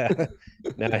 yeah.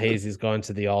 Now Hazy's going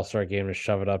to the All-Star game to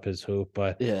shove it up his hoop,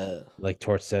 but Yeah. like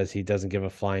Torch says, he doesn't give a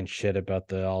flying shit about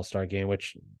the All-Star game,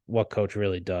 which what coach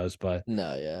really does. But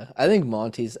No, yeah. I think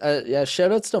Monty's yeah,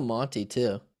 shout outs to Monty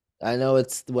too. I know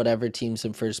it's whatever team's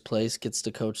in first place gets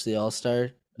to coach the All-Star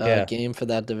yeah, game for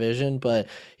that division, but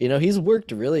he's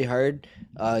worked really hard.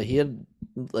 He had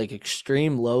like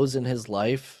extreme lows in his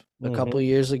life a couple hmm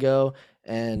years ago,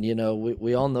 and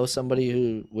we all know somebody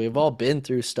who we've all been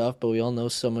through stuff, but we all know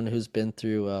someone who's been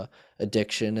through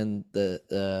addiction and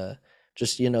the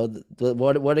just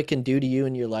what it can do to you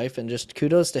in your life, and just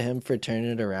kudos to him for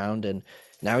turning it around. And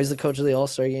now he's the coach of the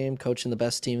All-Star game, coaching the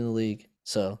best team in the league.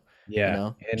 So,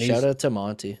 yeah, and shout out to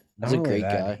Monty. He's not a only great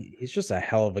that, guy. he's just a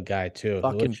hell of a guy too.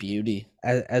 Fucking Which beauty.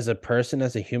 as a person,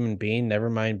 as a human being, never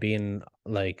mind being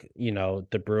like,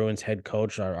 the Bruins head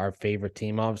coach, our favorite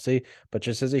team, obviously, but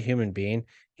just as a human being,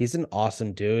 he's an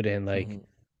awesome dude. And Hmm.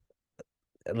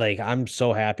 like I'm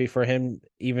so happy for him,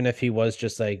 even if he was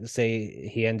just like, say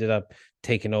he ended up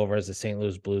taking over as the St.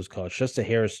 Louis Blues coach, just to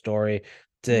hear his story,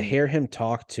 to Hmm. hear him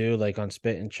talk too, like on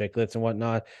Spit and Chicklets and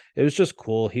whatnot. It was just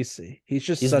cool. He's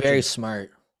just He's such a very smart.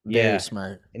 Very yeah,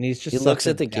 smart. and he's He just such looks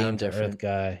a at the down game to earth different.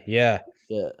 guy. Yeah.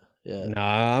 Yeah. Yeah. No,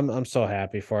 I'm so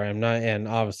happy for him. Not and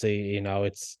obviously,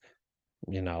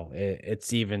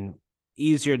 it's even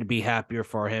easier to be happier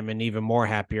for him and even more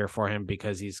happier for him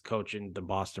because he's coaching the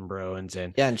Boston Bruins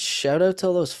and Yeah, and shout out to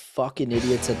all those fucking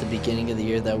idiots at the beginning of the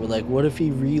year that were like, "What if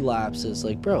he relapses?"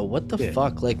 Like, bro, what the yeah,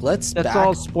 fuck? Like, let's that's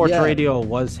all back. sports Yeah, radio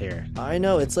was here. I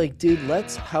know. It's like, dude,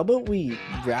 how about we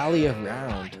rally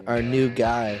around our new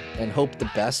guy and hope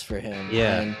the best for him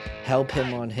Yeah. and help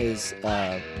him on his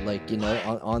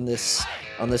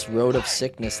on this road of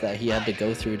sickness that he had to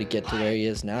go through to get to where he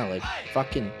is now. Like,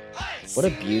 fucking, what a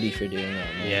beauty for doing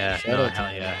that, man. Yeah, Shout no, out to hell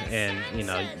him. yeah.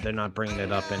 And they're not bringing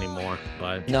it up anymore.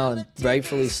 But No,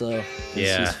 rightfully so.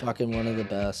 yeah. He's fucking one of the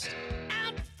best.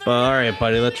 But all right,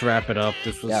 buddy, let's wrap it up.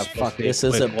 This was Yeah, supposed fuck, to be this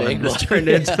is a quick one. big This one. turned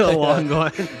into a long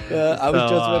one. Yeah, I was So,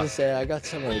 just about to say I got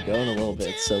somewhere going a little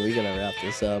bit, so we gotta wrap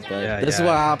this up. But Yeah, this is yeah.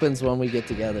 what happens when we get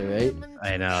together, right?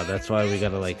 I know. That's why we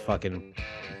gotta like fucking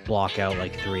block out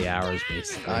like 3 hours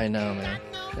basically. I know, man.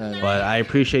 I know. But I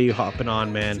appreciate you hopping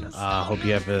on, man. Hope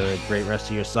you have a great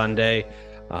rest of your Sunday.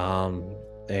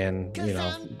 And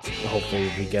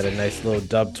hopefully we get a nice little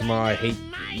dub tomorrow. I hate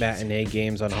matinee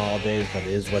games on holidays, but it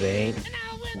is what it ain't.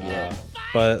 Yeah.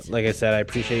 But like I said, I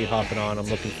appreciate you hopping on. I'm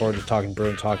looking forward to talking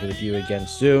Bruin talking with you again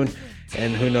soon.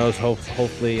 And who knows,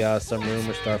 hopefully some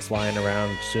rumors start flying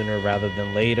around sooner rather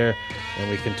than later, and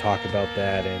we can talk about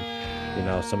that and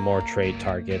some more trade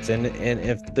targets. And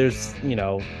if there's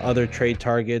other trade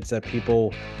targets that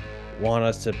people want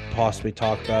us to possibly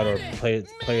talk about, or players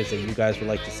that you guys would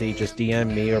like to see, just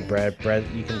DM me or Brett.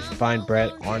 You can find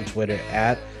Brett on Twitter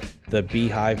at the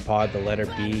Beehive Pod, the letter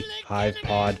B Hive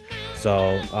Pod.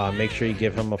 So make sure you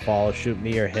give him a follow. Shoot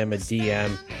me or him a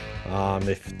DM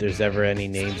if there's ever any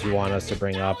names you want us to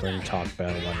bring up and talk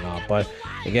about and whatnot. But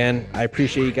again, I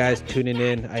appreciate you guys tuning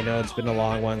in. I know it's been a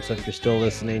long one, so if you're still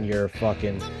listening, you're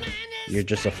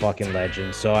just a fucking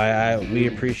legend. So we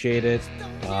appreciate it.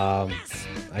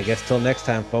 I guess till next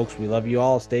time, folks. We love you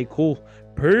all. Stay cool.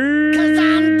 Peace. 'Cause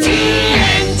I'm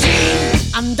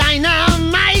TNT. I'm dynamite.